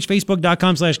Facebook page,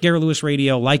 facebook.com/Garrett Lewis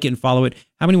Radio. Like it and follow it.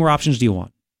 How many more options do you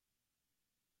want?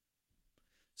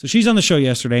 So she's on the show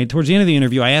yesterday. Towards the end of the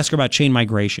interview, I asked her about chain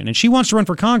migration. And she wants to run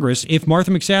for Congress if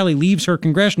Martha McSally leaves her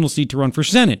congressional seat to run for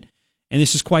Senate. And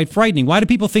this is quite frightening. Why do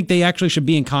people think they actually should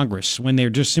be in Congress when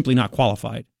they're just simply not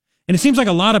qualified? And it seems like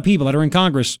a lot of people that are in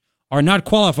Congress are not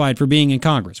qualified for being in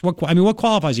Congress. What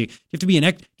qualifies you? You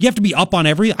have to be up on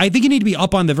I think you need to be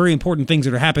up on the very important things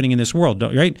that are happening in this world,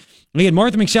 right? Again,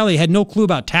 Martha McSally had no clue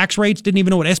about tax rates, didn't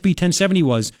even know what SB 1070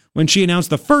 was when she announced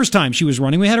the first time she was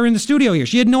running. We had her in the studio here.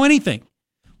 She didn't know anything.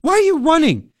 Why are you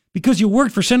running? Because you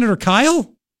worked for Senator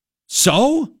Kyle?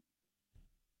 So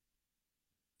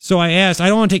I asked, I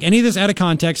don't want to take any of this out of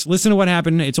context. Listen to what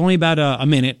happened. It's only about a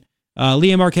minute.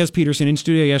 Leah Marquez Peterson in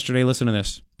studio yesterday. Listen to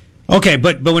this. Okay,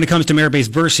 but when it comes to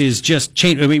merit-based versus just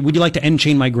chain, would you like to end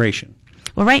chain migration?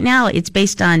 Well, right now it's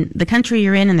based on the country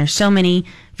you're in, and there's so many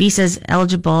visas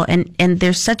eligible, and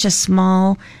there's such a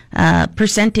small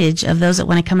percentage of those that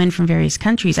want to come in from various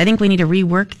countries. I think we need to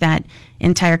rework that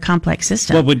entire complex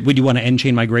system. Well, would you want to end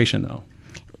chain migration, though?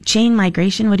 Chain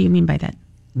migration? What do you mean by that?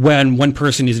 When one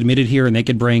person is admitted here and they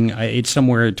could bring, it's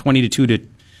somewhere 20 to 2 to...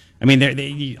 I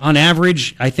mean, on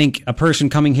average, I think a person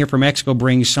coming here from Mexico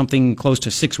brings something close to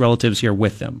 6 relatives here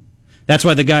with them. That's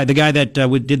why the guy that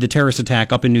did the terrorist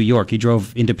attack up in New York, he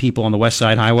drove into people on the West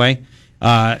Side Highway.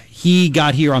 He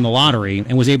got here on the lottery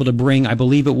and was able to bring, I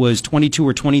believe it was 22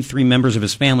 or 23 members of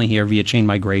his family here via chain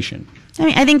migration. I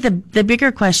mean, I think the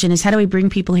bigger question is how do we bring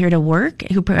people here to work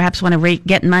who perhaps want to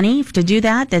get money to do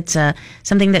that? That's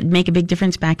something that make a big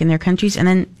difference back in their countries, and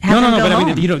then have them go home.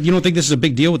 I mean, you don't think this is a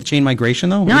big deal with the chain migration,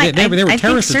 though? No, they were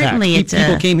terrorist attacks.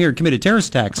 People came here and committed terrorist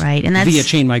attacks via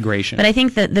chain migration. But I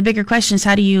think that the bigger question is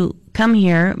how do you come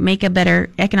here, make a better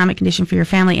economic condition for your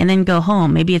family, and then go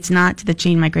home? Maybe it's not the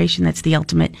chain migration that's the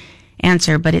ultimate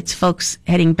answer, but it's folks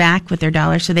heading back with their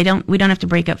dollars so we don't have to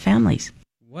break up families.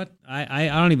 What? I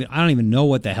don't even know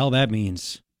what the hell that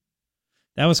means.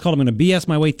 That was called, I'm going to BS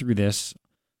my way through this.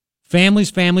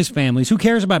 Families. Who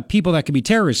cares about people that could be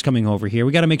terrorists coming over here?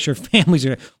 We got to make sure families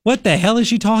are... What the hell is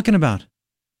she talking about?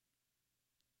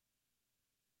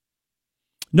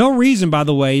 No reason, by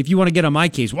the way, if you want to get on my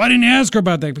case. Why didn't you ask her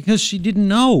about that? Because she didn't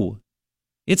know.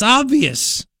 It's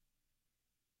obvious.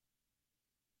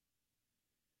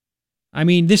 I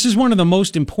mean, this is one of the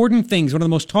most important things, one of the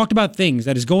most talked about things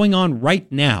that is going on right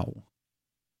now.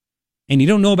 And you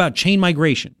don't know about chain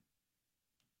migration.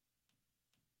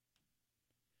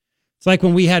 It's like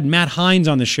when we had Matt Hines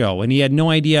on the show, and he had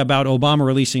no idea about Obama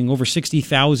releasing over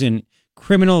 60,000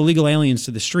 criminal illegal aliens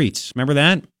to the streets. Remember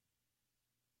that?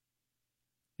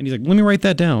 And he's like, let me write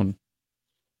that down.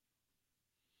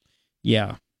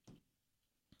 Yeah.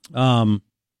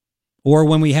 Or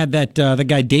when we had that the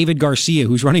guy David Garcia,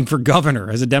 who's running for governor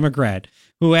as a Democrat,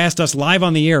 who asked us live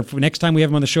on the air for next time we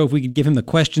have him on the show if we could give him the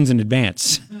questions in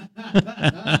advance.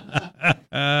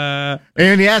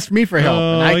 And he asked me for help,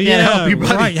 and I can't help you,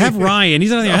 buddy. Right. Have Ryan.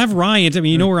 He's on the air. Have Ryan. I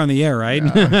mean, you know we're on the air, right?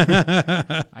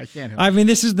 I can't help. I mean,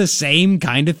 this is the same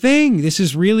kind of thing. This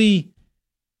is really,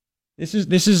 this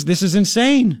is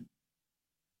insane.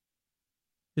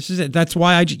 This is it. That's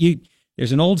why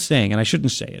there's an old saying, and I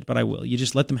shouldn't say it, but I will. You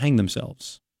just let them hang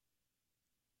themselves.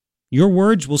 Your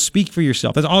words will speak for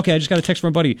yourself. That's okay. I just got a text from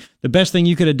a buddy. The best thing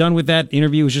you could have done with that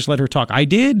interview was just let her talk. I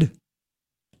did.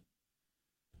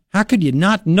 How could you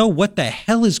not know what the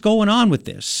hell is going on with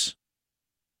this?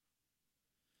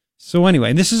 So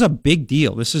anyway, this is a big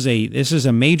deal. This is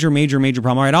a major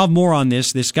problem. All right, I'll have more on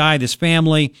this. This guy, this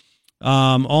family.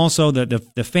 Also,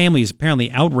 the family is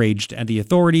apparently outraged at the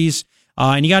authorities.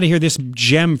 And you got to hear this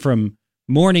gem from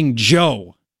Morning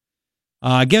Joe.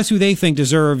 Guess who they think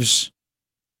deserves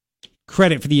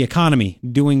credit for the economy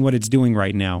doing what it's doing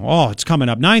right now? Oh, it's coming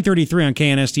up. 9:33 on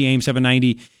KNST AM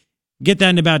 790. Get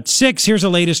that in about 6. Here's the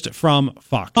latest from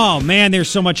Fox. Oh, man, there's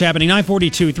so much happening.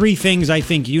 9:42. 3 things I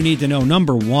think you need to know.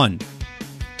 Number one,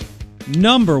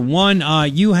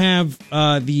 you have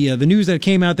the news that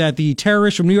came out that the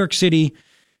terrorists from New York City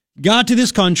got to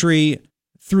this country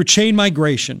through chain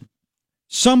migration.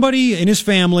 Somebody in his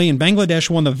family in Bangladesh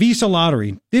won the visa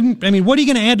lottery. What are you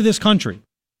going to add to this country?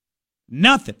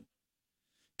 Nothing.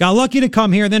 Got lucky to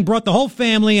come here, then brought the whole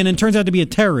family, and then turns out to be a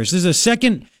terrorist. This is a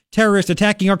second terrorist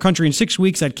attacking our country in 6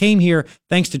 weeks that came here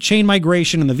thanks to chain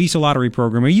migration and the visa lottery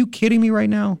program. Are you kidding me right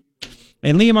now?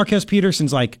 And Leah Marquez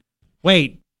Peterson's like,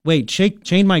 wait,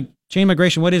 chain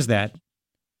migration, what is that?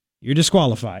 You're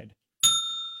disqualified.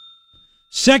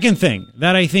 Second thing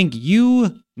that I think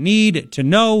you need to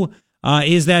know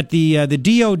is that the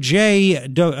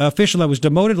DOJ official that was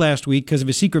demoted last week because of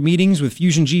his secret meetings with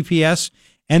Fusion GPS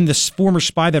and the former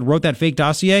spy that wrote that fake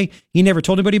dossier, he never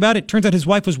told anybody about it. Turns out his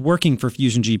wife was working for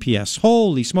Fusion GPS.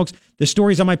 Holy smokes. The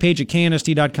story's on my page at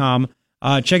knst.com.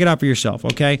 Check it out for yourself,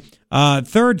 okay?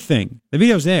 Third thing, the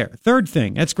video's there. Third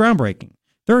thing, that's groundbreaking.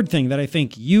 Third thing that I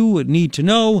think you need to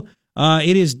know,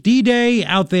 it is D-Day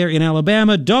out there in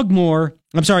Alabama. Doug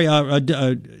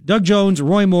Jones,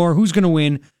 Roy Moore, who's going to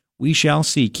win? We shall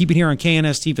see. Keep it here on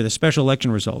KNST for the special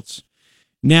election results.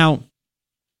 Now,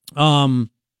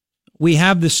 we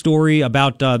have the story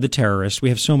about the terrorists. We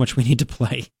have so much we need to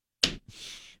play.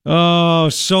 Oh,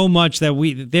 so much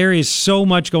there is so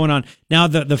much going on. Now,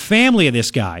 the family of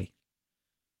this guy.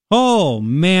 Oh,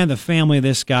 man, the family of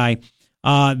this guy.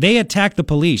 They attacked the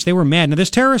police. They were mad. Now,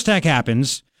 this terrorist attack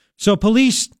happens, so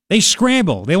police, they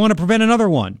scramble. They want to prevent another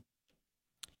one.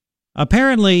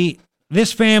 Apparently,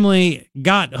 this family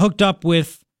got hooked up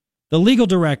with the legal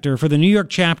director for the New York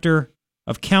chapter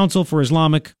of Council for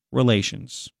Islamic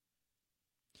Relations.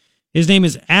 His name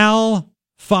is Al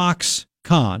Fox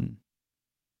Khan.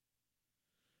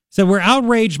 So we're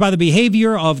outraged by the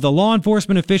behavior of the law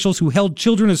enforcement officials who held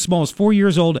children as small as 4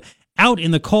 years old out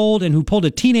in the cold and who pulled a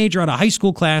teenager out of high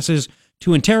school classes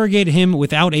to interrogate him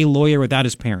without a lawyer, without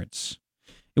his parents.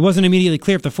 It wasn't immediately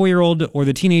clear if the 4-year-old or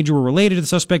the teenager were related to the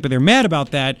suspect, but they're mad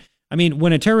about that. I mean,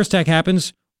 when a terrorist attack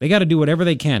happens, they got to do whatever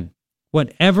they can.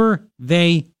 Whatever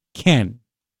they can.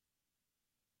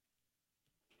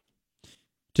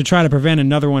 To try to prevent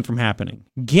another one from happening.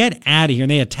 Get out of here.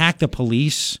 And they attack the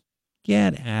police.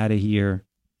 Get out of here.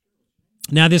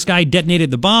 Now, this guy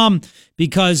detonated the bomb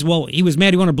because, well, he was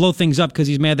mad. He wanted to blow things up because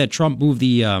he's mad that Trump moved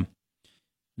the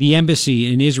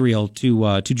embassy in Israel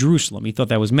to Jerusalem. He thought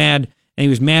that was mad. And he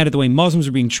was mad at the way Muslims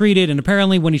were being treated. And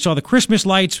apparently when he saw the Christmas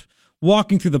lights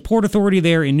walking through the Port Authority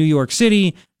there in New York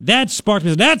City, that sparked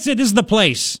him. That's it. This is the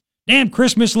place. Damn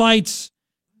Christmas lights.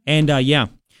 And, yeah,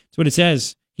 that's what it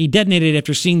says. He detonated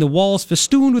after seeing the walls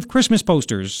festooned with Christmas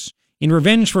posters in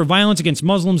revenge for violence against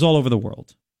Muslims all over the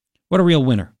world. What a real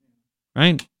winner,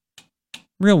 right?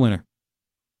 Real winner.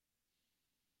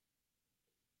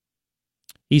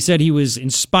 He said he was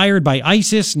inspired by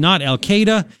ISIS, not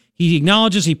Al-Qaeda. He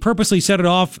acknowledges he purposely set it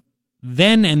off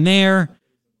then and there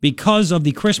because of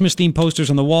the Christmas-themed posters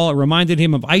on the wall. It reminded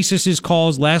him of ISIS's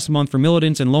calls last month for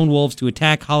militants and lone wolves to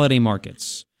attack holiday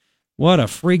markets. What a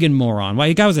friggin' moron. Why,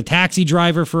 the guy was a taxi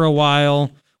driver for a while.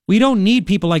 We don't need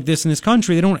people like this in this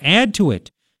country. They don't add to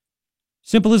it.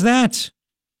 Simple as that.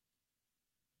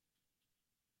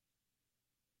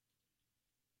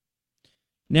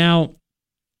 Now,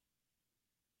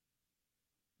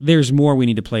 there's more we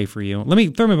need to play for you. Let me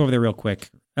throw them over there real quick.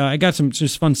 I got some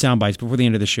just fun sound bites before the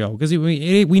end of the show because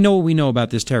we know what we know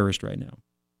about this terrorist right now.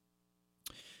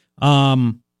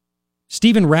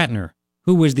 Stephen Ratner,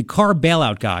 who was the car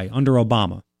bailout guy under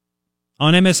Obama,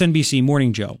 on MSNBC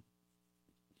Morning Joe,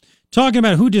 talking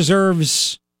about who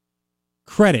deserves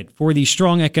credit for these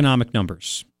strong economic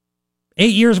numbers.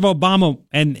 8 years of Obama,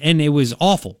 and it was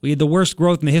awful. We had the worst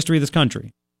growth in the history of this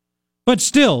country. But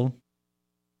still,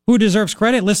 who deserves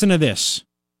credit? Listen to this.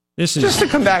 This is just to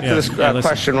come back to this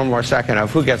question one more second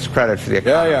of who gets credit for the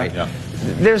economy.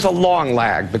 There's a long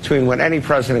lag between when any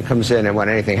president comes in and when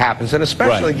anything happens, and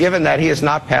especially given that he has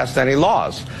not passed any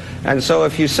laws. And so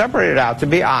if you separate it out, to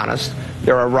be honest,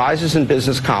 there are rises in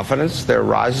business confidence, there are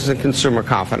rises in consumer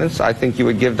confidence. I think you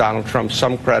would give Donald Trump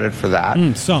some credit for that.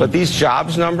 But these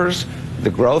jobs numbers, the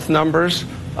growth numbers,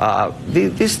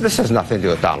 this has nothing to do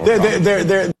with Donald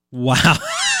Trump. Wow.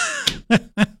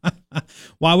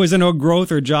 Why was there no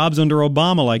growth or jobs under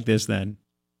Obama like this then?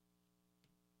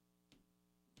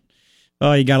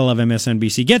 Oh, you gotta love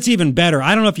MSNBC. Gets even better.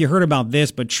 I don't know if you heard about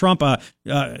this, but Trump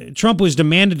was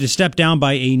demanded to step down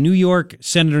by a New York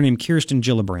senator named Kirsten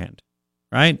Gillibrand.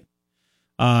 Right?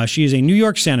 She is a New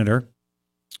York senator,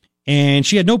 and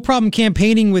she had no problem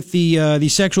campaigning with the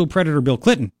sexual predator Bill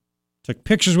Clinton. Took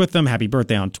pictures with him. Happy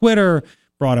birthday on Twitter.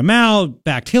 Brought him out.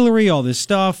 Backed Hillary. All this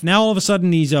stuff. Now all of a sudden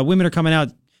these women are coming out.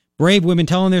 Brave women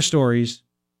telling their stories.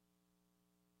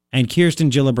 And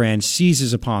Kirsten Gillibrand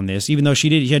seizes upon this, even though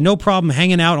she had no problem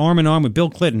hanging out arm in arm with Bill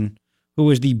Clinton, who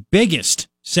was the biggest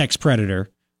sex predator,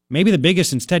 maybe the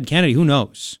biggest since Ted Kennedy, who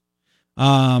knows.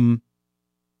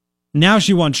 Now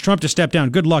she wants Trump to step down.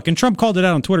 Good luck. And Trump called it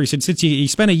out on Twitter. He said, since you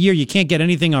spent a year, you can't get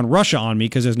anything on Russia on me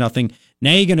because there's nothing.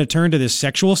 Now you're going to turn to this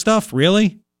sexual stuff? Really?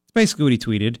 That's basically what he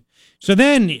tweeted. So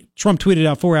then Trump tweeted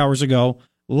out 4 hours ago,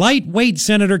 lightweight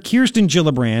Senator Kirsten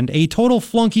Gillibrand, a total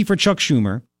flunky for Chuck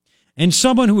Schumer, and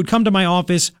someone who would come to my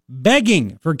office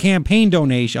begging for campaign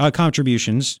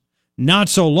contributions not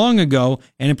so long ago,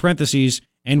 and in parentheses,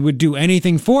 and would do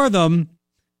anything for them,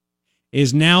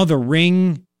 is now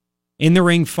in the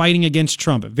ring fighting against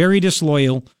Trump. Very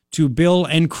disloyal to Bill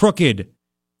and crooked.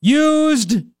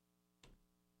 Used.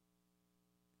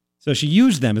 So she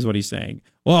used them is what he's saying.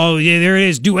 Well, yeah, there it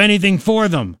is. Do anything for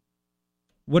them.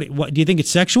 What do you think it's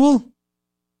sexual?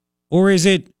 Or is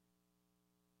it,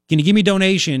 can you give me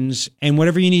donations and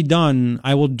whatever you need done,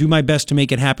 I will do my best to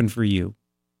make it happen for you.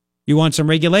 You want some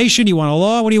regulation? You want a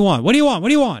law? What do you want? What do you want? What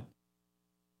do you want?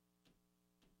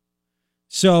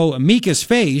 So Mika's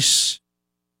face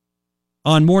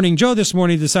on Morning Joe this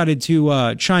morning decided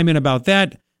to chime in about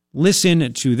that.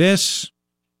 Listen to this.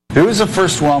 Who is the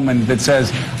first woman that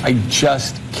says, I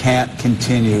just can't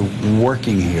continue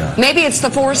working here? Maybe it's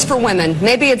the Force for Women.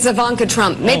 Maybe it's Ivanka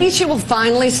Trump. Maybe she will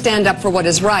finally stand up for what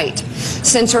is right.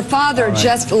 Since her father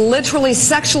just literally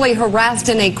sexually harassed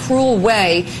in a cruel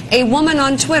way a woman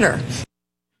on Twitter.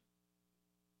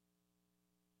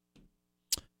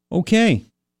 Okay.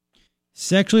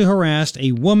 Sexually harassed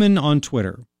a woman on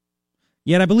Twitter.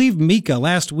 Yet I believe Mika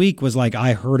last week was like,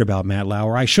 I heard about Matt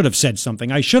Lauer. I should have said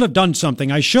something. I should have done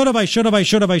something. I should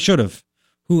have.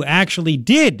 Who actually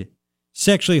did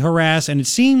sexually harass, and it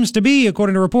seems to be,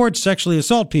 according to reports, sexually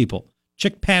assault people.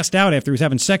 Chick passed out after he was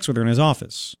having sex with her in his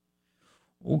office.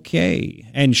 Okay.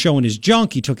 And showing his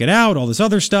junk. He took it out, all this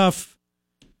other stuff.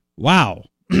 Wow.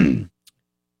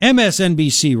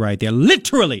 MSNBC right there.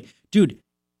 Literally. Dude,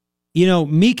 you know,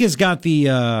 Mika's got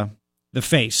the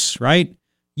face, right?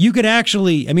 You could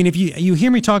actually, I mean, if you hear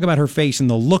me talk about her face and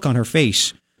the look on her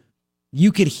face,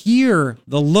 you could hear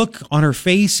the look on her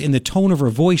face in the tone of her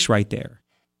voice right there.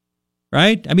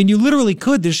 Right? I mean, you literally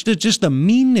could. There's just the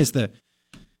meanness, the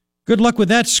good luck with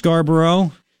that,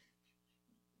 Scarborough.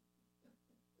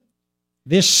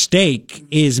 This steak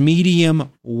is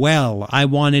medium well. I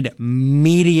wanted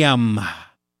medium.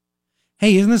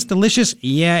 Hey, isn't this delicious?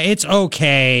 Yeah, it's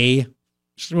okay.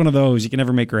 Just one of those. You can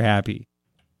never make her happy.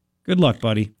 Good luck,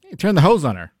 buddy. Hey, turn the hose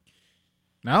on her.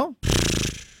 No?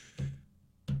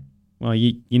 Well,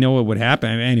 you know what would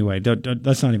happen. Anyway,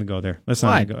 let's not even go there. Let's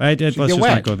not even go. Let's just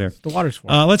not go there. The water's for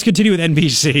let's continue with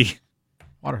NBC.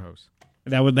 Water hose.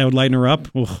 That would lighten her up?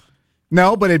 Ugh.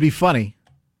 No, but it'd be funny.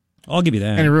 I'll give you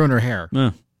that. And it'd ruin her hair.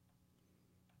 And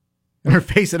her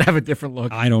face would have a different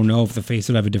look. I don't know if the face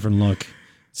would have a different look.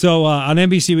 So on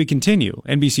NBC, we continue.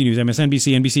 NBC News,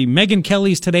 MSNBC, NBC. Megyn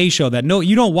Kelly's Today Show. That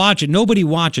you don't watch it. Nobody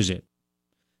watches it.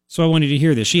 So I wanted to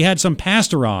hear this. She had some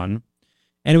pastor on,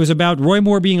 and it was about Roy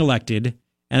Moore being elected.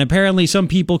 And apparently some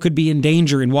people could be in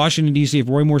danger in Washington, D.C. if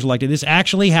Roy Moore's elected. This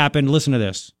actually happened. Listen to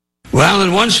this. Well,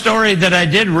 in one story that I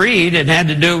did read, it had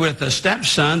to do with a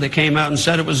stepson that came out and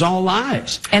said it was all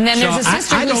lies. And then there's a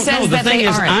sister who says that they aren't. The thing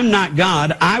is, I'm not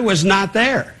God. I was not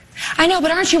there. I know, but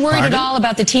aren't you worried at all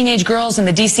about the teenage girls in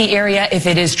the D.C. area if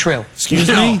it is true? Excuse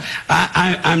me?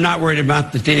 I'm not worried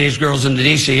about the teenage girls in the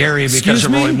D.C. area because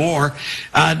of Roy Moore.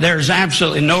 There's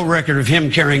absolutely no record of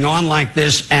him carrying on like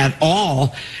this at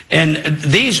all. And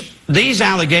these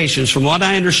allegations, from what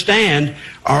I understand,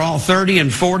 are all 30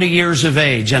 and 40 years of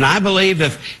age. And I believe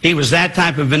if he was that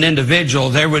type of an individual,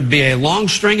 there would be a long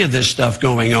string of this stuff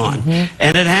going on. Mm-hmm.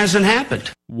 And it hasn't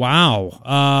happened.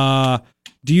 Wow.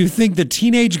 Do you think the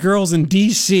teenage girls in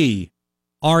D.C.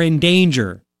 are in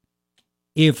danger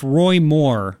if Roy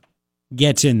Moore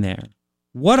gets in there?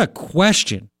 What a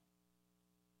question.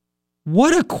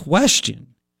 What a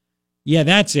question. Yeah,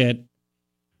 that's it.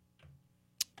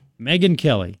 Megyn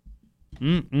Kelly.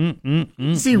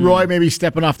 See Roy maybe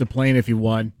stepping off the plane if he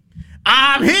won.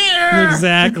 I'm here!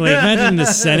 Exactly. Imagine in the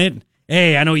Senate.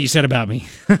 Hey, I know what you said about me.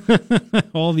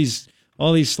 all these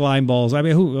slime balls. I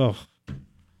mean, who... Oh.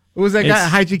 Who was that guy?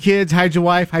 Hide your kids, hide your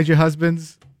wife, hide your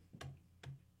husbands.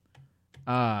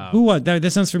 Who was that?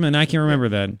 That sounds familiar. I can't remember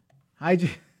that. Hide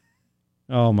your...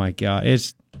 Oh my God!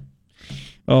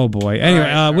 Oh boy.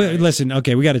 Anyway, listen.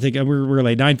 Okay, we got to take. We're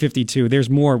late. 9:52. There's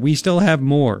more. We still have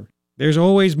more. There's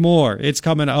always more. It's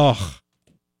coming. Oh,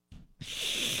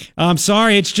 I'm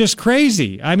sorry. It's just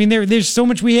crazy. I mean, there's so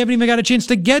much we haven't even got a chance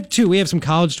to get to. We have some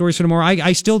college stories for tomorrow.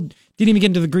 I still didn't even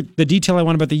get into the detail I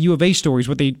want about the U of A stories.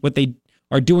 What they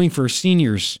are doing for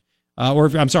seniors,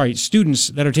 students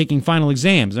that are taking final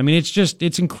exams. I mean,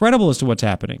 it's incredible as to what's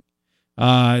happening.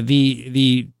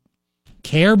 The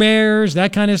Care Bears,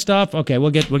 that kind of stuff. Okay,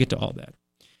 we'll get to all that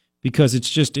because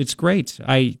it's great.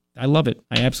 I love it.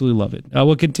 I absolutely love it.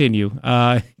 We'll continue.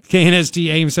 KNST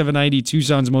AM 790,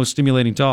 Tucson's most stimulating talk.